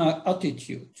depends on our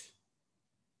attitude.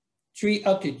 3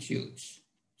 attitudes: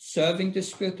 serving the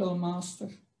spiritual master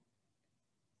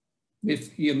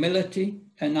with humility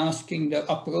and asking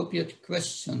the appropriate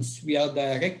questions. We are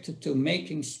directed to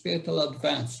making spiritual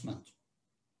advancement.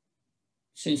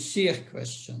 Sincere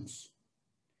questions.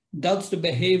 That's the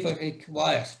behavior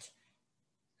required.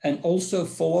 And also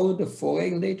follow the 4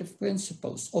 regulative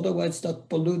principles. Otherwise, that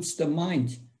pollutes the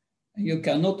mind. You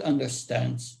cannot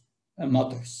understand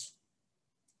others.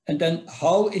 And then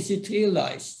how is it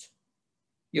realized?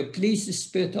 You please the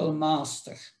spiritual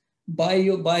master by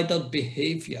that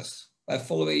behavior, by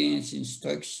following his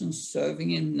instructions,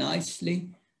 serving him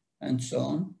nicely, and so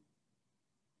on.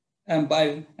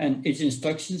 And his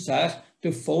instructions are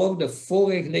to follow the 4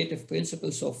 regulative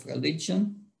principles of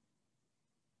religion,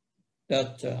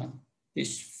 that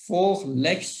these 4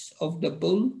 legs of the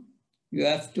bull, you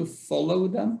have to follow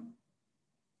them.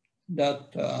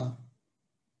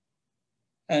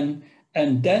 And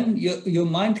then your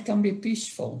mind can be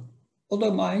peaceful.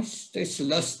 Otherwise, there's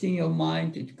lust in your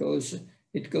mind. It goes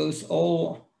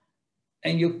all,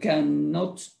 and you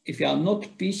cannot. If you are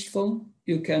not peaceful,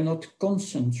 you cannot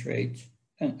concentrate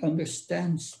and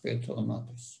understand spiritual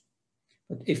matters.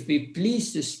 But if we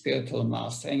please the spiritual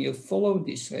master and you follow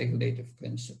these regulative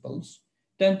principles,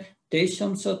 then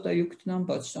Tesham Sata Yuktanam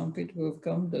Bhatsam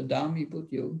Pitvrukam Dadami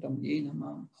Buddhyogam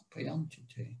Yenamam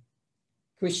Apayantite.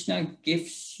 Krishna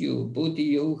gives you Buddhi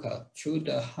Yoga through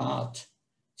the heart.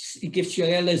 It gives you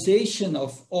a realization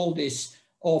of all this,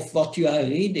 of what you are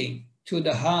reading through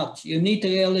the heart. You need a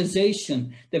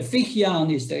realization. The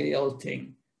Vijnan is the real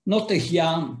thing, not the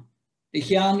Jnana. The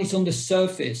Jnana is on the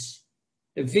surface.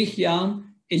 The Vijnan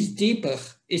is deeper,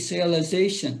 is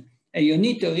realization. And you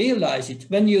need to realize it.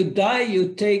 When you die,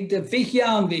 you take the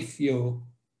Vijnan with you,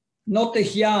 not the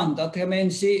Jnana that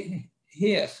remains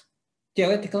here.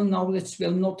 Theoretical knowledge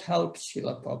will not help,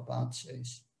 Srila Prabhupada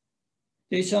says.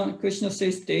 Krishna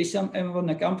says, Desam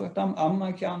Emvanagampatam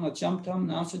Amma Jnana Jamtam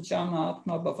Nasa Jama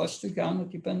Atma Bhavashtu Jnana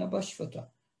Dipena Bhashvata.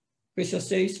 Krishna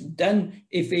says, then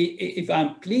if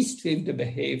I'm pleased with the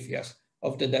behavior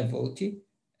of the devotee,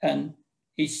 and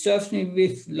he serves me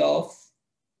with love,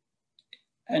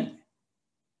 and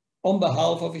on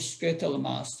behalf of his spiritual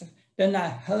master, then I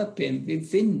help him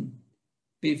within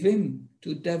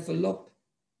to develop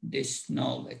this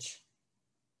knowledge.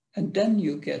 And then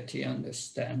you get the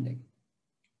understanding.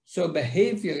 So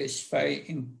behavior is very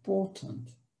important.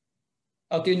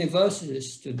 At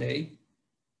universities today,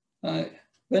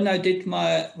 when I did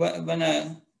my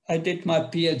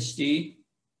PhD,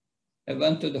 I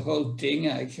went to the whole thing,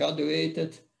 I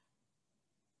graduated,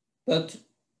 but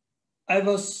I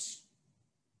was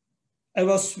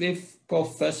with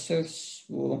professors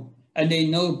and they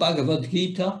know Bhagavad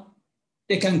Gita.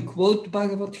 They can quote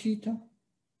Bhagavad Gita,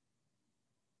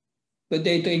 but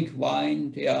they drink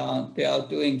wine. They are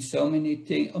doing so many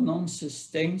nonsense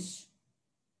things,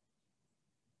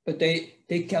 but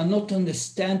they cannot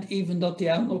understand even that they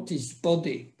are not his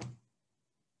body.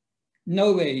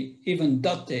 No way, even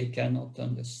that they cannot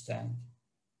understand.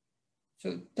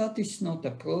 So that is not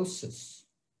the process.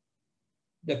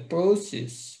 The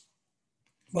process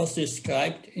was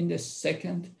described in the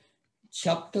 2nd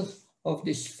chapter of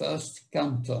this first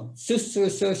canto.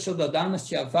 Susruso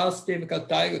Dadanasya Vasdevika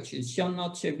Tairochi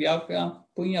Syanatse Vyavra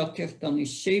Punyakirtani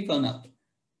Sevanat.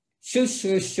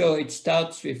 Susruso, it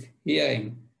starts with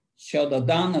hearing.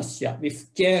 Shadadanasya,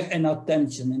 with care and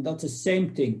attention, and that's the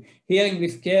same thing. Hearing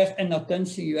with care and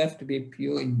attention, you have to be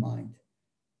pure in mind.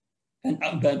 And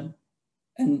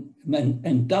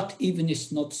that even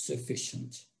is not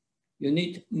sufficient. You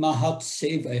need Mahat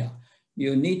Sevaya.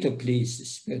 You need to please the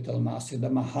spiritual master, the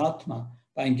Mahatma,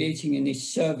 by engaging in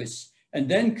his service. And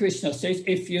then Krishna says,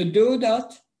 if you do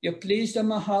that, you please the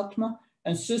Mahatma,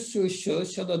 and Susrusho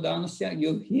Shadadanasya,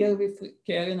 you hear with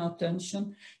care and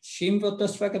attention. Shimvata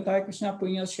Svagatai Krishna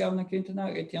Punya Shavana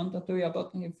Kintana Rityanta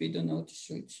Toyabatni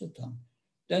Vidunoti.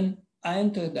 Then I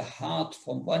enter the heart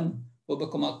from one who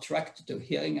become attracted to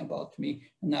hearing about me,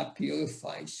 and I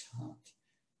purify his heart.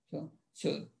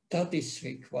 So that is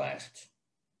required.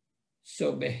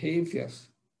 So behavior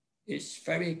is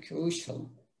very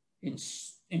crucial in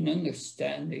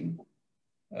understanding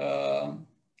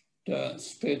the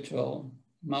spiritual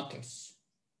matters.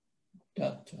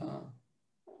 That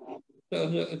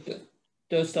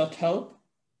does that help?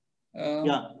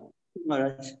 Yeah,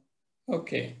 Maharaj.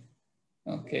 Okay.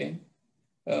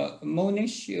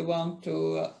 Monish, you want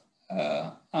to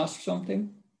ask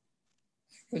something?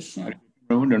 Krishna?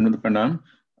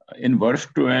 In verse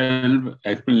 12,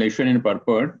 explanation in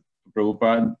purport,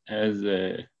 Prabhupada has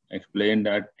explained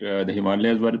that the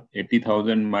Himalayas were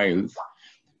 80,000 miles.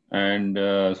 And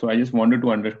so I just wanted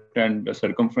to understand the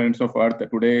circumference of Earth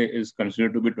today is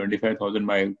considered to be 25,000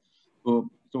 miles.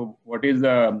 So what is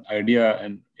the idea,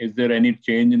 and is there any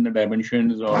change in the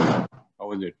dimensions, or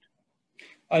how is it?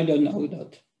 I don't know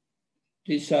that.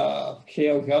 These are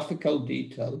geographical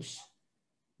details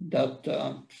that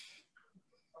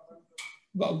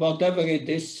whatever it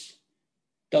is,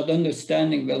 that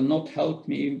understanding will not help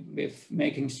me with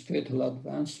making spiritual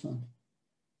advancement.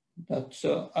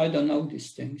 I don't know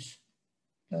these things.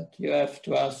 That you have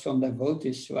to ask some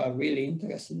devotees who are really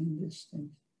interested in these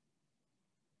things.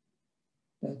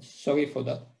 Sorry for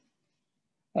that.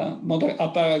 Mother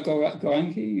Apara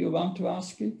Gorangi, you want to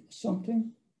ask it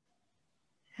something?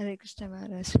 Hare Krishna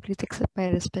Maharaj, please accept my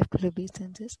respectful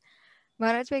obeisances.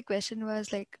 Maharaj, my question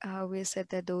was like how we said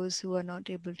that those who are not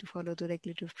able to follow the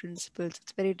regulative principles,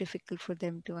 it's very difficult for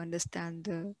them to understand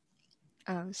the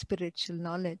spiritual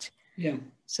knowledge. Yeah.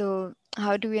 So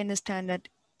how do we understand that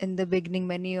in the beginning,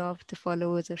 many of the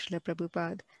followers of Srila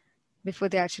Prabhupada, before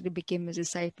they actually became his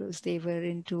disciples, they were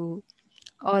into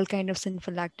all kind of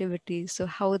sinful activities. So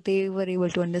how they were able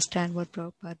to understand what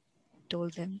Prabhupada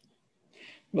told them?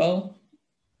 Well,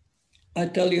 I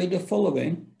tell you the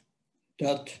following,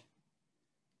 that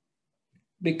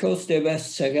because they were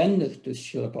surrendered to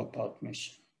Srila Prabhupada's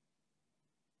mission.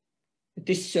 It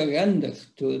is surrender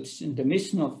to the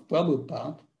mission of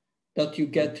Prabhupada that you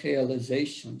get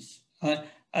realizations.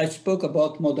 I spoke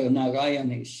about Mother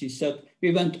Narayani. She said,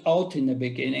 we went out in the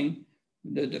beginning,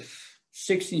 the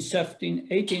 16, 17,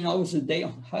 18 hours a day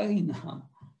on Harinam.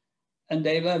 And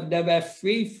they were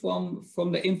free from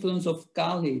the influence of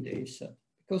Kali, they said,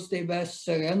 because they were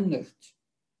surrendered.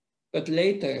 But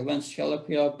later, when Srila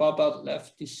Prabhupada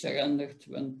left, he surrendered,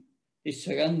 when the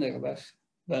surrender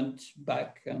went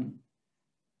back and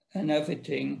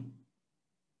everything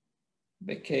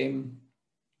became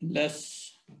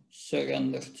less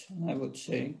surrendered, I would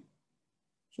say.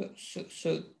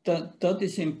 So that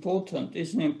is important,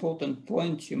 is an important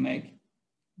point you make,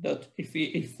 that if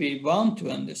we want to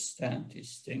understand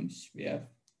these things, we have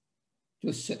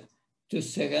to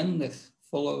surrender,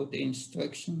 follow the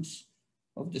instructions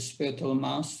of the spiritual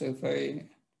master very,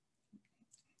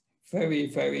 very,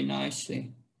 very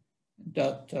nicely.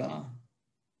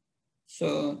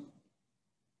 So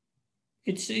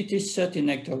it is said in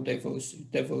Act of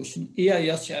Devotion. Ia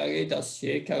yasya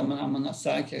redasye karmanamana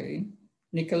sakari,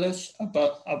 Nicholas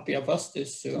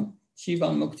abhyavastesu,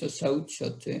 Shivan mukta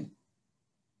sauchate.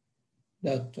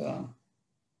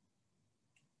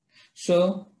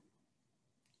 So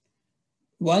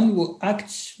one who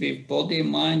acts with body,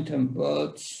 mind, and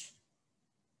words,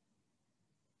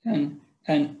 and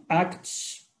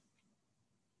acts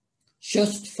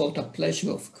just for the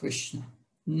pleasure of Krishna,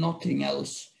 nothing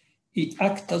else. He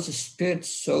acts as a spirit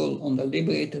soul on the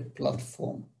liberated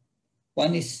platform.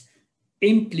 One is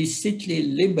implicitly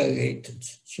liberated,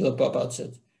 Srila Prabhupada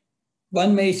said.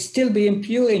 One may still be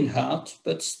impure in heart,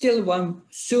 but still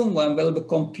soon one will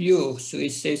become pure. So he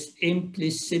says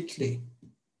implicitly.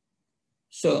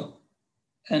 So,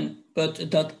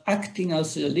 but that acting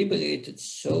as a liberated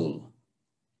soul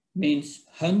means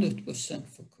 100%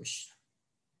 for Krishna.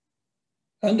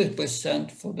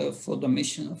 100% for the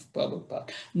mission of Prabhupada.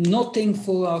 Nothing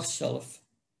for ourselves.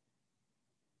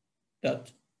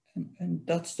 And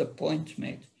that's the point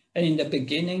made. And in the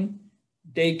beginning,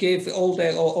 they gave all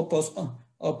their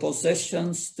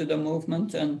possessions to the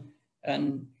movement,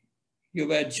 and you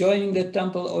were joining the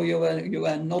temple or you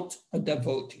were not a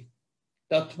devotee.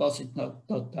 That was it not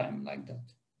that time like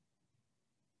that.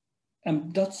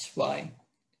 And that's why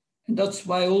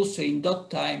also in that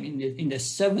time, in the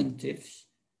 70s,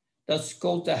 that's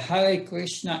called the Hare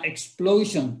Krishna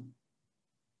explosion.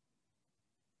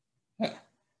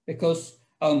 Because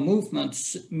our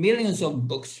movements, millions of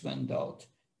books went out,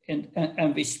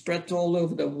 and we spread all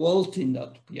over the world in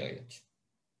that period.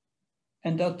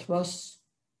 And that was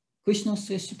Krishna's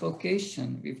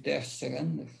reciprocation with their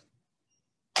surrender.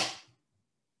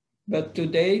 But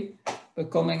today,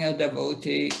 becoming a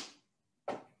devotee,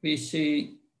 we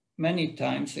see many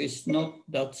times it's not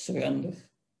that surrender.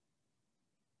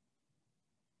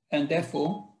 and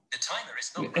therefore, The timer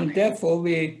is not and running. therefore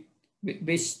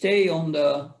we stay on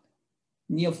the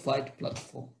neophyte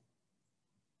platform.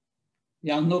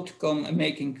 We are not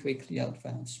making quickly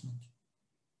advancement.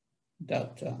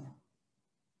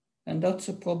 And that's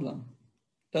a problem.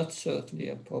 That's certainly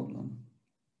a problem.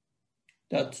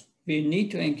 That we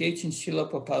need to engage in Srila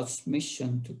Prabhupada's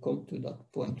mission to come to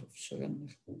that point of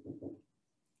surrender.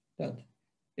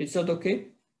 Is that okay?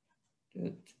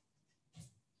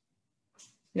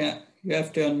 Yeah, you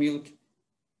have to unmute.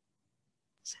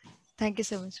 Thank you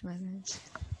so much, Maharaj.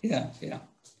 Yeah.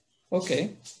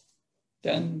 Okay.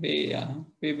 Then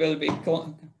we will be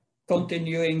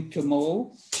continuing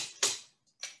tomorrow.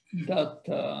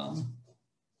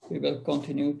 We will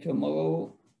continue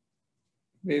tomorrow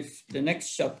with the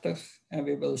next chapter, and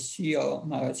we will see how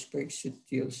Maharaj Pariksit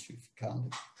deals with Kali.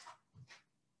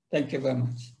 Thank you very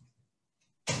much.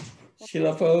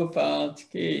 Srila Prabhupada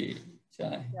ki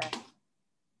jai.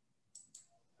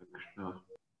 Yeah.